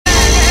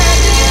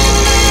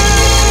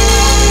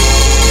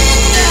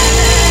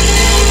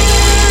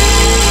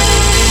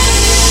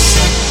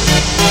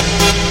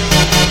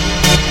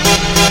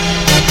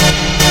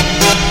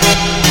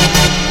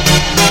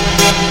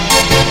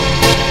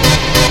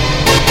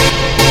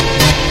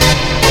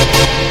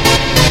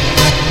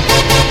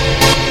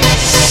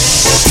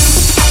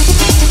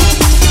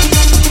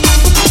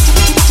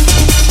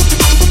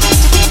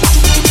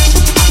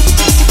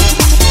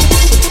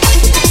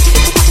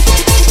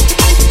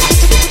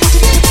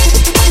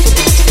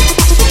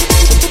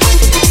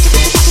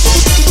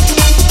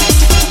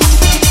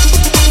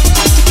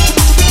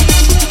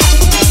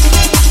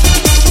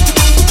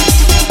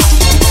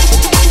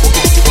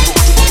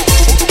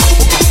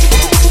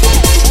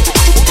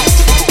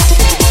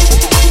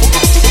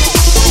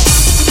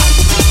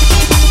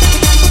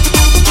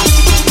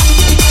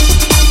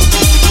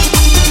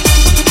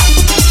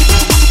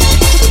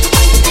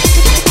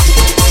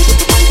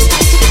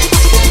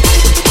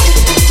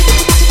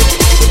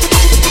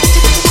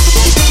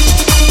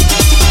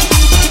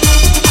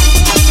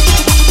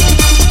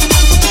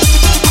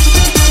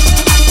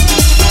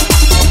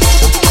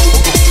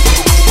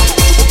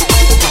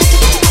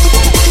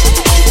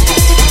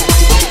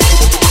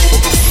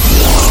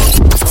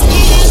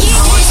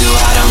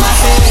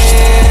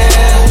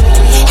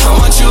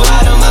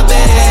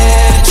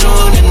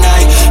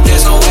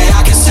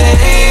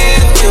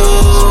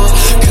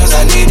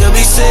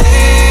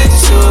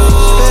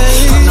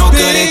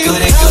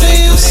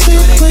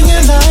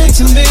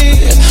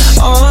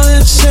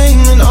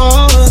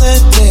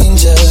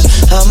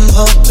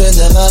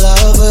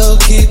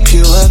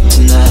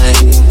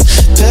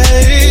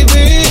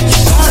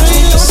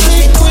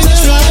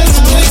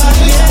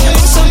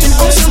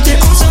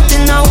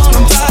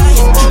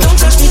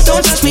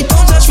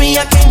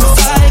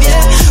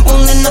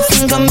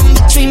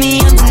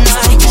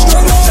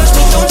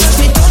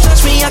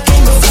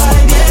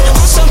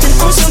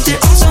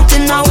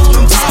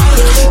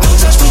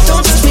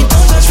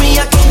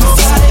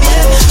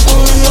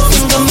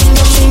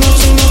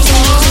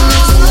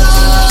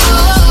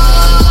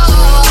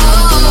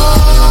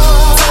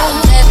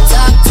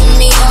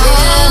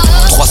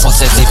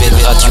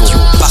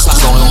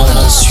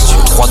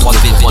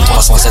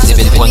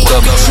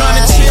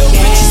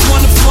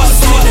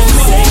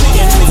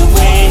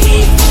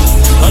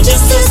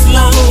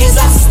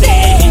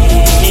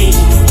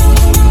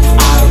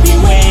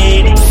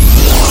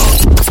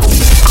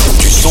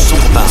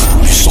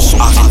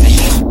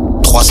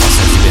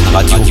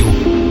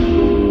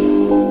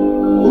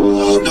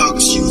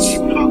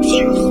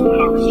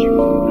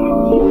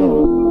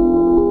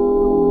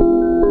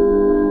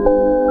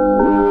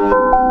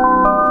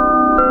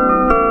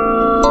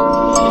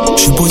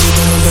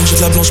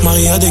la blanche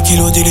Marie a des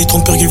kilos, des litres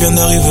de pur qui viennent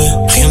d'arriver.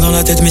 Rien dans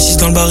la tête, mais 6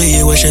 dans le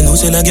barillet. Ouais, chez nous,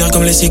 c'est la guerre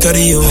comme les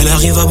sicarios. Elle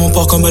arrive à bon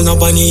port comme elle d'un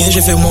panier.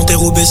 J'ai fait monter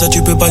Roubaix, ça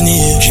tu peux pas le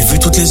nier. J'ai vu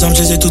toutes les armes,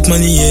 je les ai toutes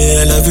maniées.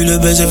 Elle a vu le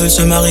buzz, elle veut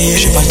se marier.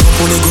 J'ai pas le temps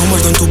pour l'ego, moi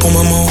je donne tout pour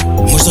maman.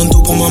 Moi je donne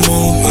tout pour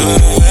maman.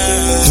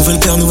 Nouvelle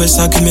paire, nouvelle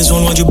sac, une maison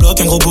loin du bloc,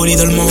 un gros bolide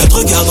allemand. Elle te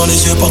regarde dans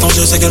les yeux, pourtant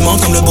je sais qu'elle ment.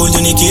 Comme le bol de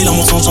Nicky,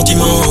 l'amour sans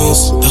sentiments.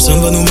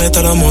 Personne va nous mettre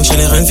à l'amende. Chez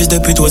les reines, fils de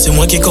pute, ouais, c'est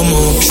moi qui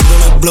commande. J'suis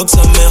dans le bloc, sa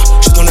mère.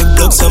 J'suis dans le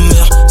bloc, sa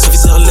mère. Ça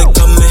visère les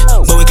camés.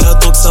 Bah ouais que la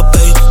drogue ça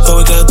paye. Bah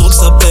ouais que la drogue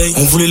ça paye.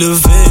 On voulait le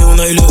V, on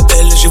a eu le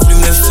L. J'ai voulu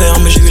me le faire,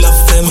 mais j'ai eu la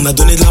flemme. On a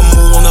donné de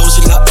l'amour, on a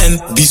reçu de la haine.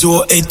 Bisous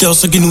aux haters,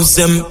 ceux qui nous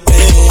aiment.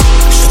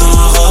 J'suis dans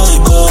la Rari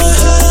boy.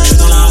 J'suis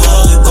dans la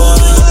Rari boy.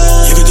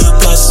 Y'a que deux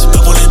places, pas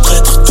pour les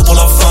traîtres, tout pour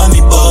la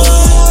famille boy.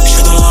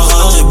 J'suis dans la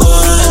Rari boy.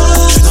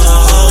 J'suis dans la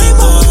Rari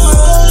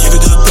boy. Y'a que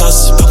deux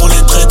places, pas pour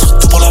les traîtres,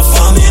 tout pour la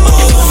famille boy.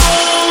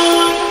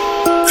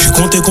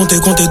 J'ai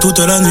compté toute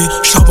la nuit.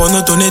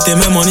 Charbonne honnêteté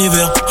même en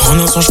hiver. En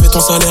un son, j'fais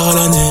ton salaire à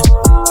l'année.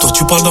 Toi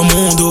tu parles dans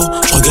mon dos,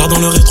 je regarde dans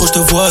le rétro, je te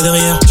vois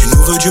derrière. Tu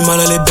nous veux du mal,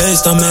 à les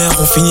baisse ta mère.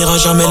 On finira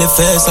jamais les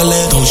fesses à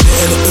l'air. Dans le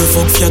GLE,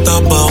 faut que Fiat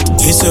aborde.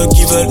 Et ceux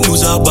qui veulent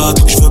nous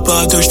abattre, je veux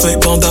pas que je feuille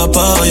bande à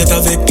part. Y'a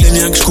qu'avec les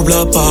miens que je coupe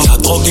la part. La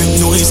drogue, une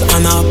nourrice,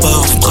 un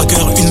appart. Un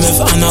tracker, une meuf,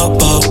 un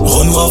appart.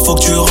 Renoir, faut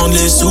que tu rendes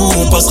les sous.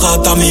 On passera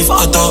ta mif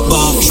à ta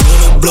barre. J'suis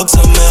dans le bloc sa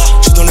mère,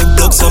 j'suis dans le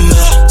bloc sa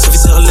mère. Ça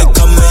visère les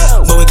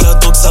camés, bah ouais que la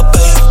drogue ça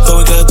paye. Bah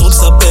ouais que la drogue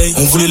ça paye.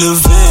 On voulait le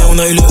V, on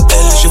a eu le L.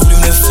 J'ai voulu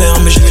me le faire,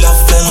 mais j'ai eu la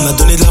flemme. On a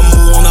donné de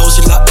l'amour, on a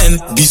reçu de la haine.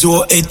 Bisous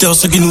aux haters,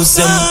 ceux qui nous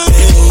aiment.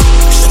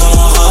 J'suis dans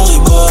la Rari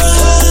boy.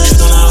 J'suis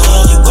dans la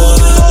Rari boy.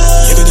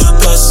 Y'a que deux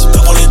places, pas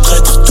pour les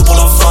traîtres, tout pour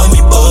la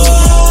famille boy.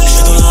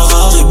 J'suis dans la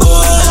Rari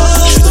boy.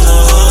 J'suis dans la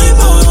Rari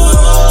boy.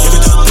 Y'a que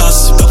deux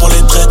places, pas pour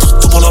les traîtres,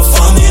 tout pour la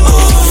famille boy.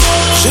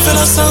 J'ai fait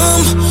la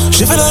somme,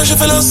 j'ai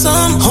fait la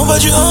somme. En bas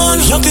du hall,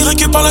 y'a qui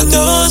récupère la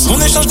dose.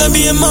 On échange d'un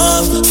billet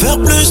mauve, faire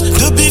plus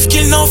de bif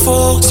qu'il n'en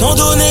faut, sans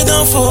donner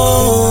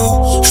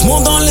d'infos.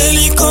 J'monte dans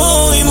l'hélico,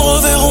 ils me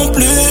reverront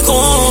plus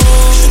grand.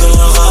 J'suis dans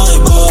la Rari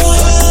boy,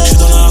 j'suis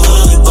dans la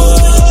Rari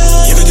boy.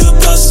 Y'a que deux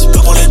places, pas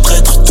pour les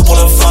traîtres, tout pour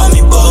la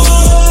famille boy.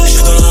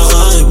 J'suis dans la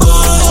Rari boy,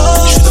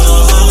 j'suis dans la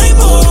Rari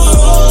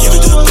boy. Y'a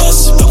que deux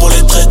places, pas pour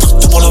les traîtres,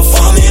 tout pour la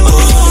famille boy.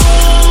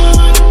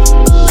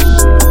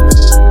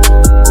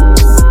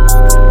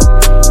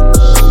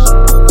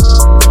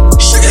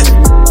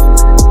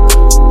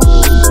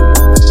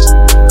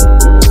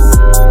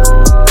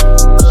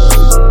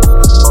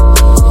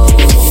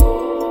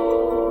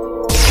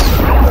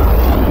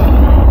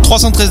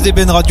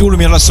 DBN Radio, le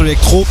meilleur de la soul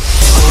électro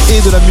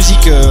et de la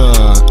musique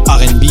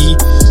R&B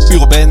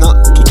urbaine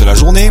toute la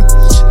journée.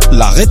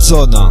 La Red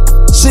Zone,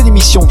 c'est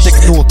l'émission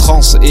techno,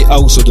 trance et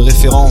house de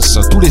référence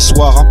tous les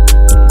soirs,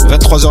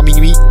 23h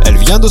minuit. Elle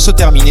vient de se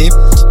terminer.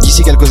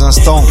 D'ici quelques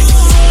instants,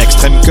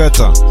 Extreme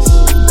Cut,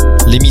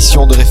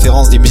 l'émission de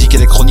référence des musiques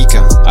électroniques.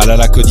 Ah là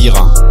là, que dire,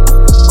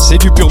 c'est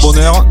du pur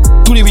bonheur.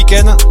 Tous les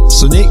week-ends,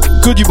 ce n'est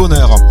que du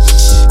bonheur.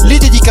 Les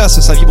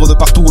dédicaces, ça vibre de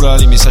partout là,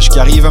 les messages qui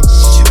arrivent.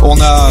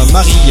 On a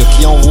Marie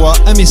qui envoie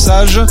un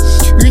message,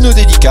 une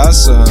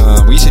dédicace.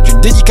 Oui, c'est une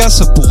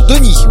dédicace pour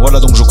Denis. Voilà,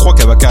 donc je crois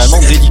qu'elle va carrément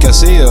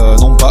dédicacer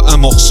non pas un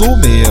morceau,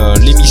 mais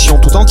l'émission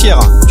tout entière.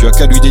 Tu as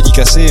qu'à lui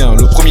dédicacer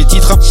le premier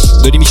titre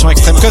de l'émission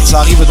Extreme Cut. Ça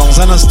arrive dans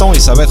un instant et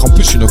ça va être en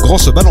plus une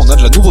grosse balle. On a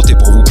de la nouveauté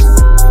pour vous.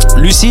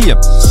 Lucie,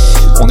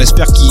 on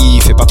espère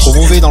qu'il fait pas trop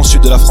mauvais dans le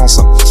sud de la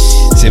France.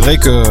 C'est vrai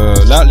que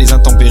là, les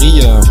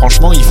intempéries,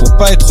 franchement, il faut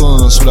pas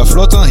être sous la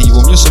flotte. Il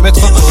vaut mieux se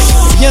mettre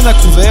bien à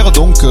couvert.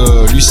 Donc,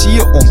 Lucie,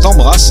 on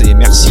t'embrasse et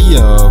merci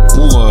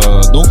pour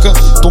donc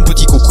ton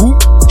petit coucou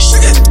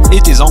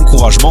et tes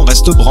encouragements.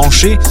 Reste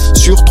branché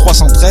sur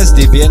 313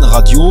 DBN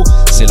Radio.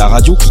 C'est la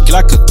radio qui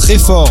claque très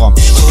fort.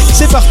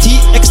 C'est parti,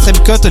 Extreme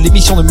Cut,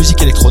 l'émission de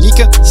musique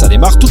électronique. Ça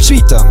démarre tout de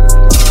suite.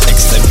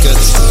 Extreme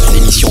Cut,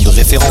 l'émission de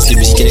référence des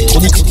musiques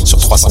électroniques sur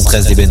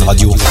 313 DBN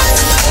Radio.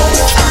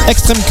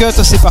 Extreme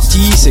Cut, c'est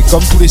parti, c'est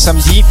comme tous les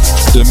samedis,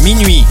 de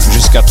minuit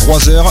jusqu'à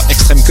 3h.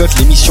 Extreme Cut,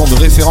 l'émission de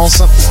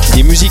référence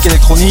des musiques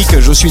électroniques.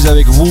 Je suis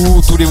avec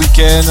vous tous les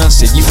week-ends,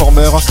 c'est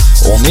Deformer.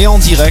 On est en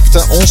direct,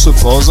 on se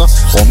pose,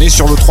 on est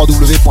sur le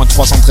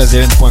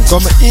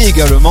www.313dbn.com et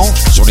également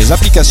sur les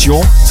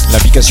applications.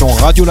 L'application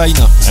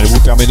Radioline, elle vous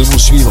permet de nous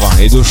suivre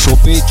et de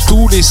choper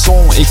tous les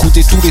sons,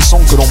 écouter tous les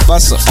sons que l'on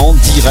passe en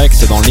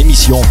direct dans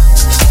l'émission.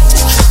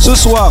 Ce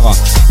soir,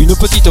 une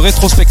petite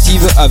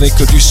rétrospective avec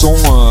du son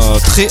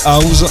très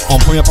house en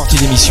première partie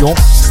d'émission.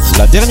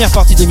 La dernière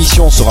partie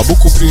d'émission sera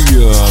beaucoup plus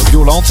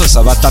violente,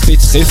 ça va taper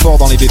très fort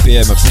dans les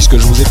BPM puisque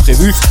je vous ai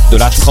prévu de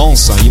la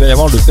trance. Il va y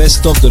avoir le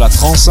best-of de la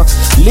trance,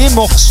 les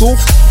morceaux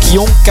qui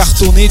ont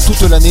cartonné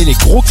toute l'année, les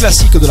gros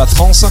classiques de la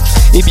trance,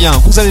 eh bien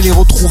vous allez les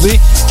retrouver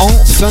en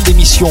fin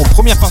d'émission.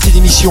 Première partie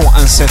d'émission,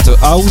 un set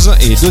house,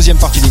 et deuxième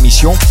partie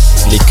d'émission,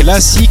 les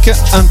classiques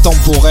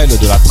intemporels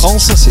de la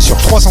trance. C'est sur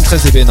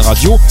 313 dBN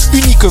Radio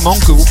uniquement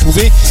que vous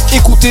pouvez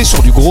écouter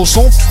sur du gros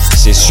son.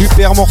 C'est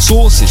super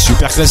morceaux, c'est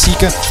super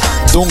classique.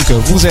 Donc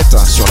vous êtes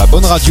sur la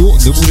bonne radio,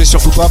 ne bougez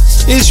surtout pas.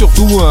 Et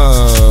surtout,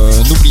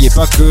 n'oubliez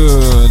pas que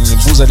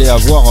vous allez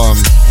avoir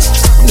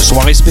une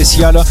soirée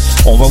spéciale.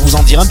 On va vous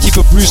en dire un petit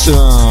peu plus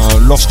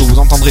lorsque vous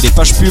entendrez les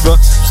pages pub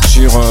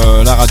sur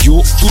la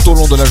radio tout au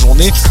long de la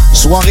journée.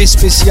 Soirée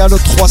spéciale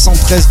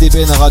 313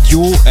 dBN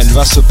Radio, elle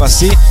va se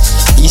passer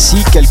d'ici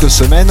quelques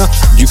semaines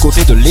du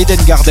côté de l'Eden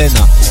Garden.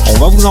 On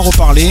va vous en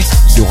reparler,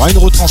 il y aura une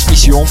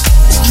retransmission,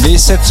 les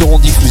sets seront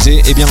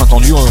diffusés et bien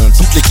entendu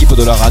toute l'équipe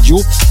de la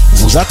radio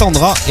vous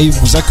attendra et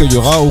vous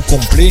accueillera au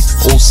complet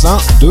au sein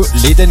de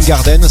l'Eden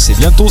Garden. C'est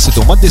bientôt, c'est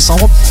au mois de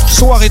décembre.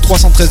 Soirée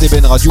 313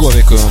 dBN Radio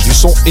avec du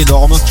son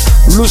énorme,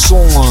 le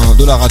son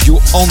de la radio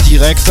en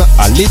direct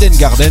à l'Eden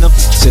Garden.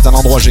 C'est un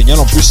endroit génial.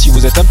 En plus, si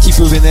vous êtes un petit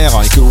peu vénère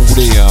et que vous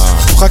voulez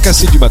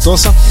fracasser du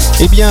matos,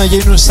 eh bien il y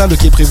a une salle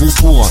qui est prévue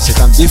pour, c'est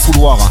un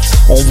défouloir.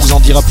 On vous en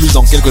dira plus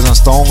dans quelques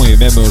instants et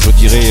même je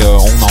dirais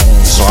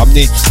on sera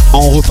amené à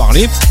en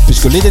reparler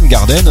puisque l'Eden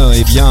Garden,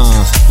 eh bien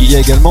il y a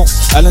également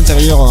à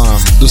l'intérieur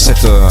de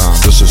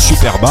ce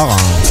super bar,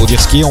 faut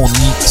dire ce qui est, on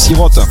y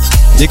sirote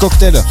des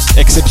cocktails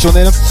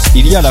exceptionnels.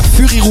 Il y a la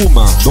Fury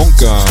Room,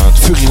 donc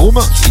Fury Room,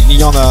 il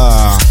n'y en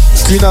a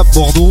qu'une à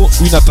Bordeaux,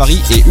 une à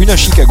Paris et une à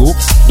Chicago,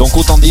 donc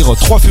autant dire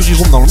 3 Fury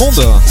Room dans le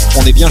monde.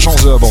 On est bien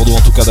chanceux à Bordeaux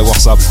en tout cas d'avoir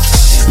ça.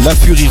 La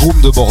Fury Room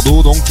de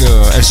Bordeaux, donc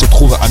elle se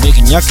trouve à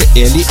Mérignac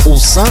et elle est au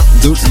sein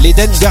de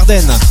l'Eden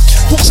Garden.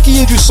 Pour ce qui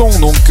est du son,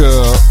 donc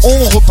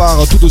on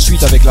repart tout de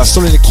suite avec la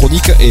soul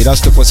électronique et là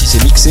cette fois-ci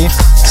c'est mixé,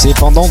 c'est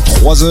pendant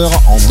 3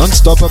 heures en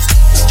non-stop.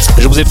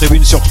 Je vous ai prévu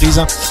une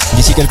surprise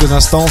d'ici quelques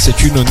instants,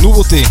 c'est une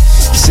nouveauté,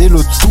 c'est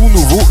le tout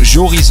nouveau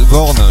Joris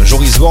Vorn.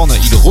 Joris Vorn,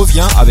 il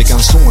revient avec un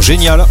son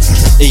génial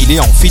et il est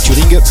en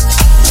featuring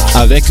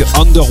avec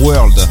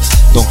Underworld.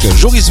 Donc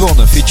Joris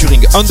Vorn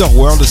featuring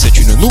Underworld, c'est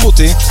une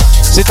nouveauté.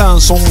 C'est un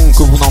son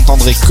que vous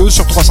n'entendrez que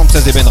sur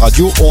 313 dBN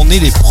Radio. On est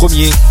les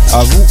premiers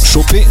à vous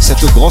choper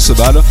cette grosse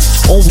balle.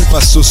 On vous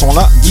passe ce son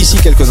là d'ici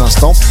quelques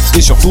instants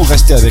et surtout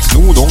restez avec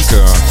nous. Donc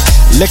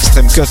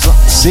l'Extreme Cut,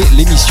 c'est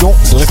l'émission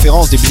de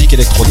référence des musiques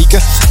électroniques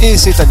et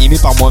c'est animé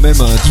par moi-même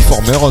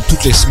Deformer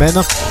toutes les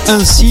semaines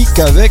ainsi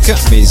qu'avec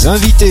mes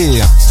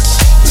invités.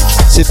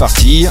 C'est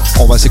parti,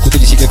 on va s'écouter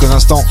d'ici quelques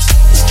instants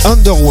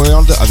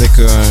Underworld avec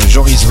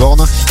Joris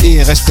Vorn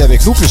et restez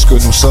avec nous puisque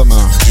nous sommes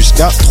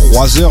jusqu'à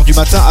 3h du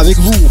matin avec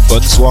vous.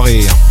 Bonne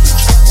soirée.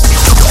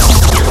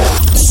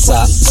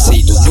 Ça, c'est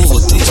une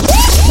nouveauté.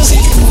 C'est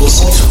le nouveau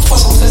son sur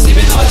 313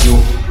 dBN Radio.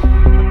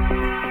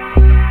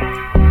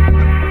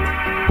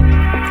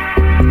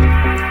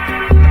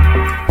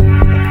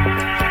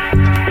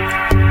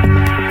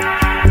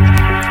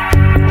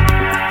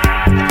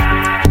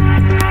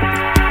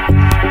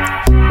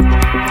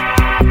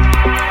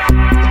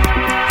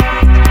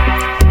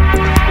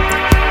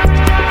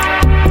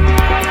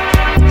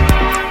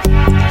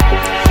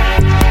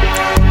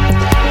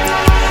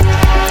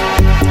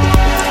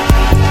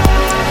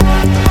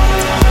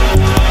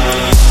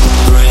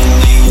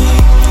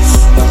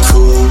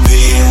 Cool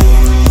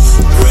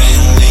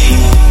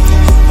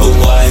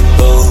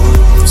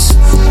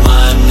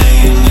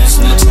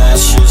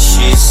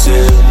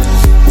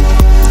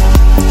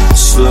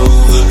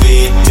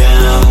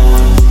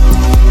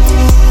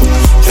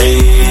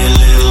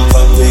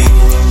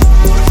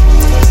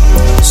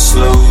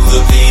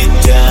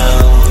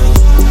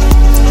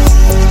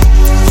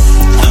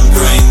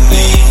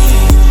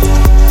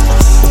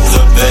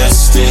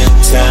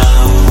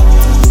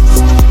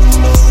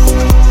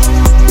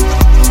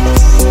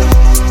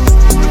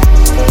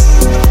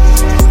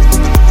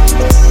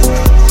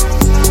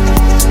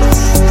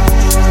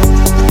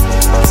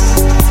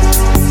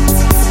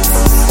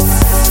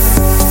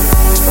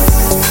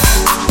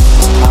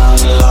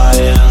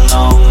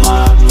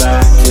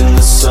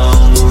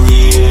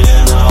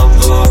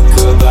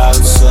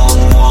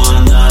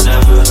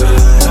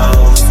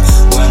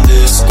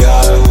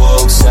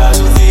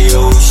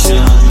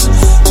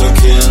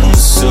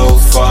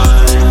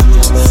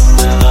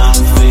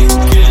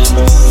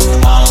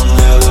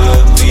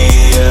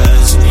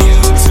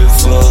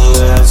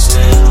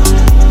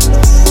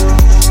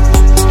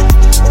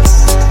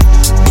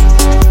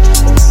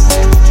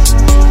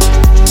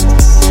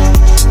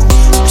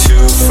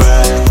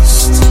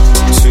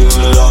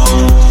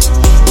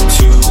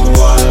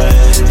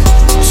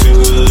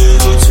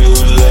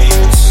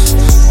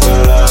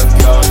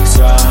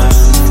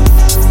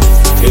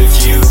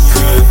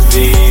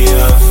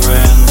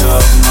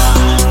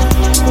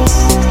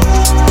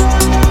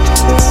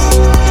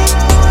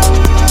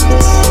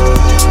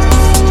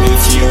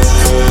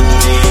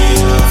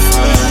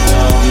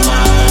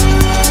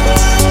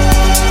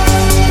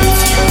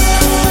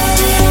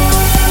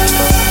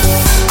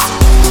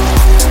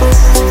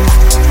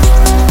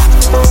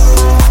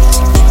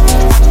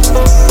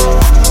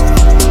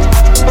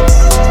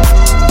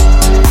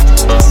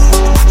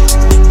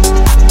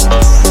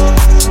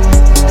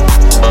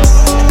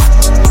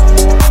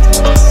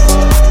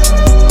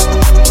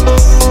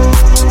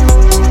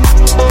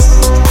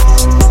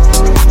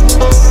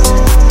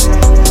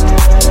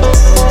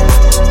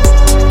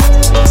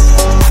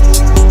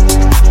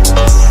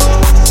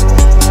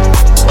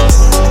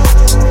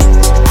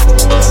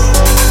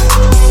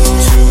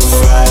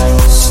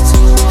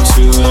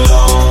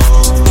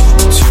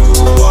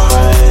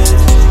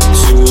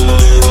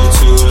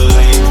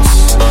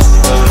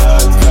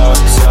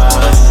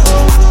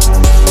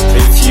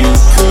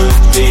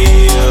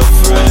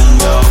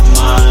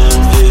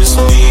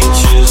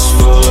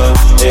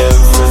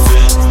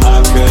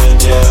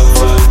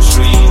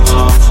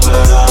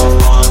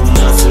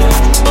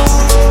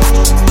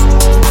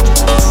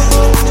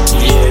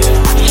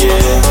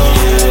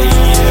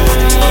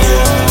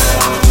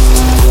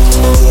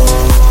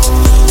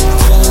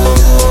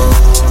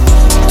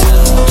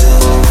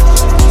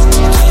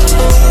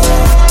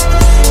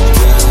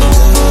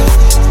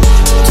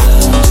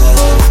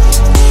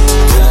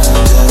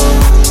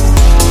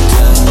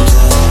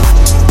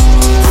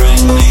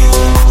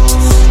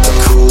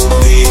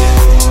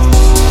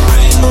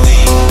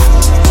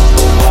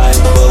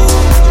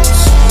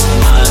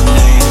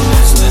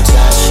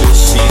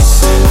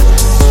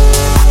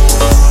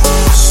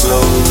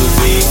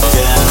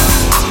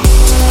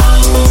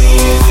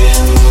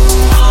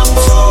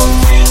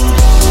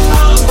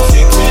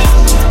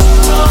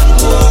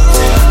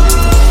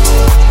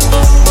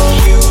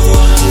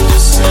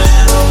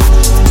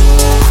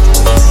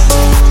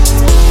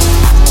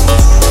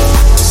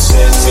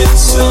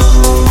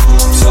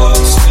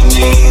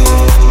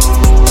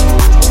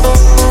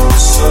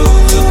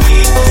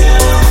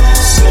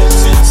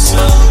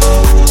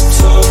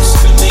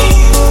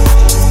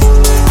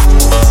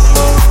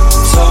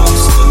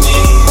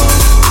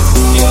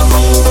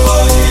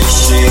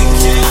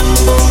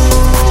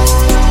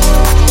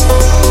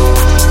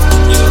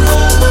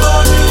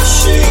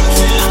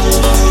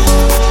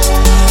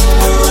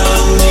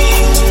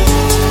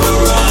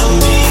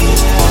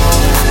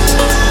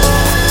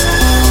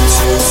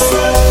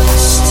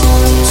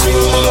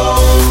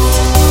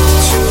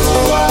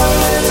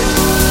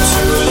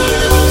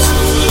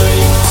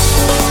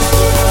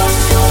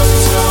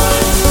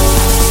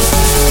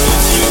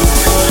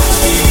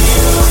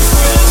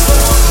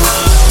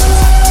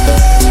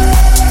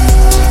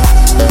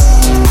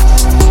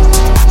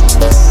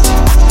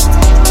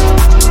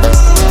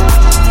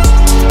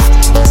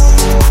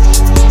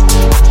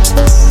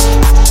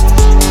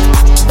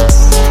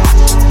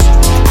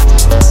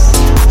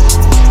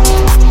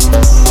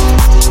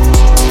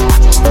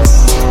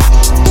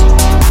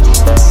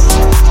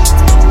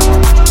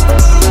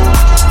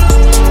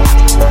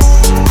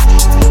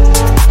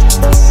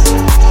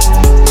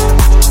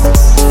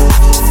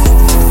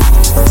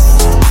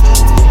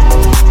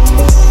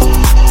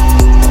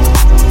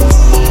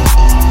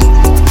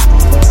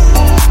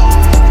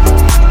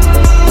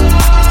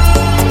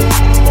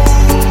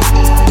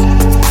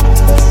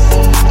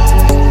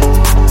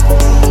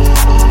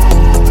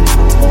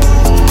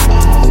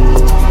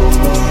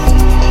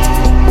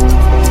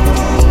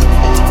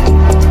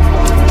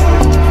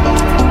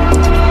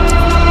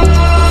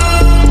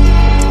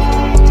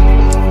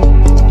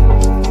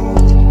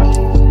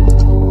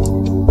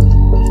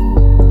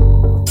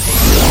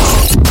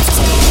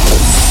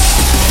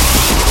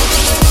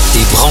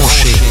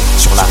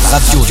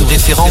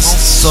référence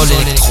Sol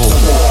Electro.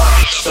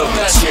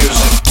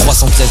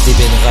 313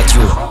 DBN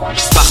Radio.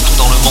 Partout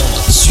dans le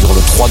monde. Sur le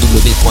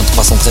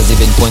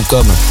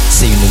www.313dbn.com.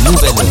 C'est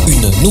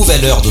une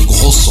nouvelle heure de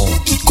gros son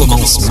qui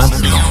commence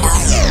maintenant.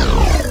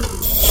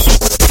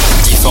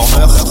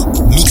 Deformer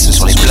mixe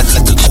sur les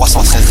platines de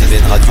 313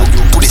 DBN Radio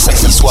tous les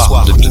samedis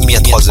soirs de minuit à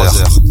 3h.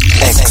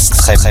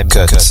 Extreme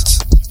Cut.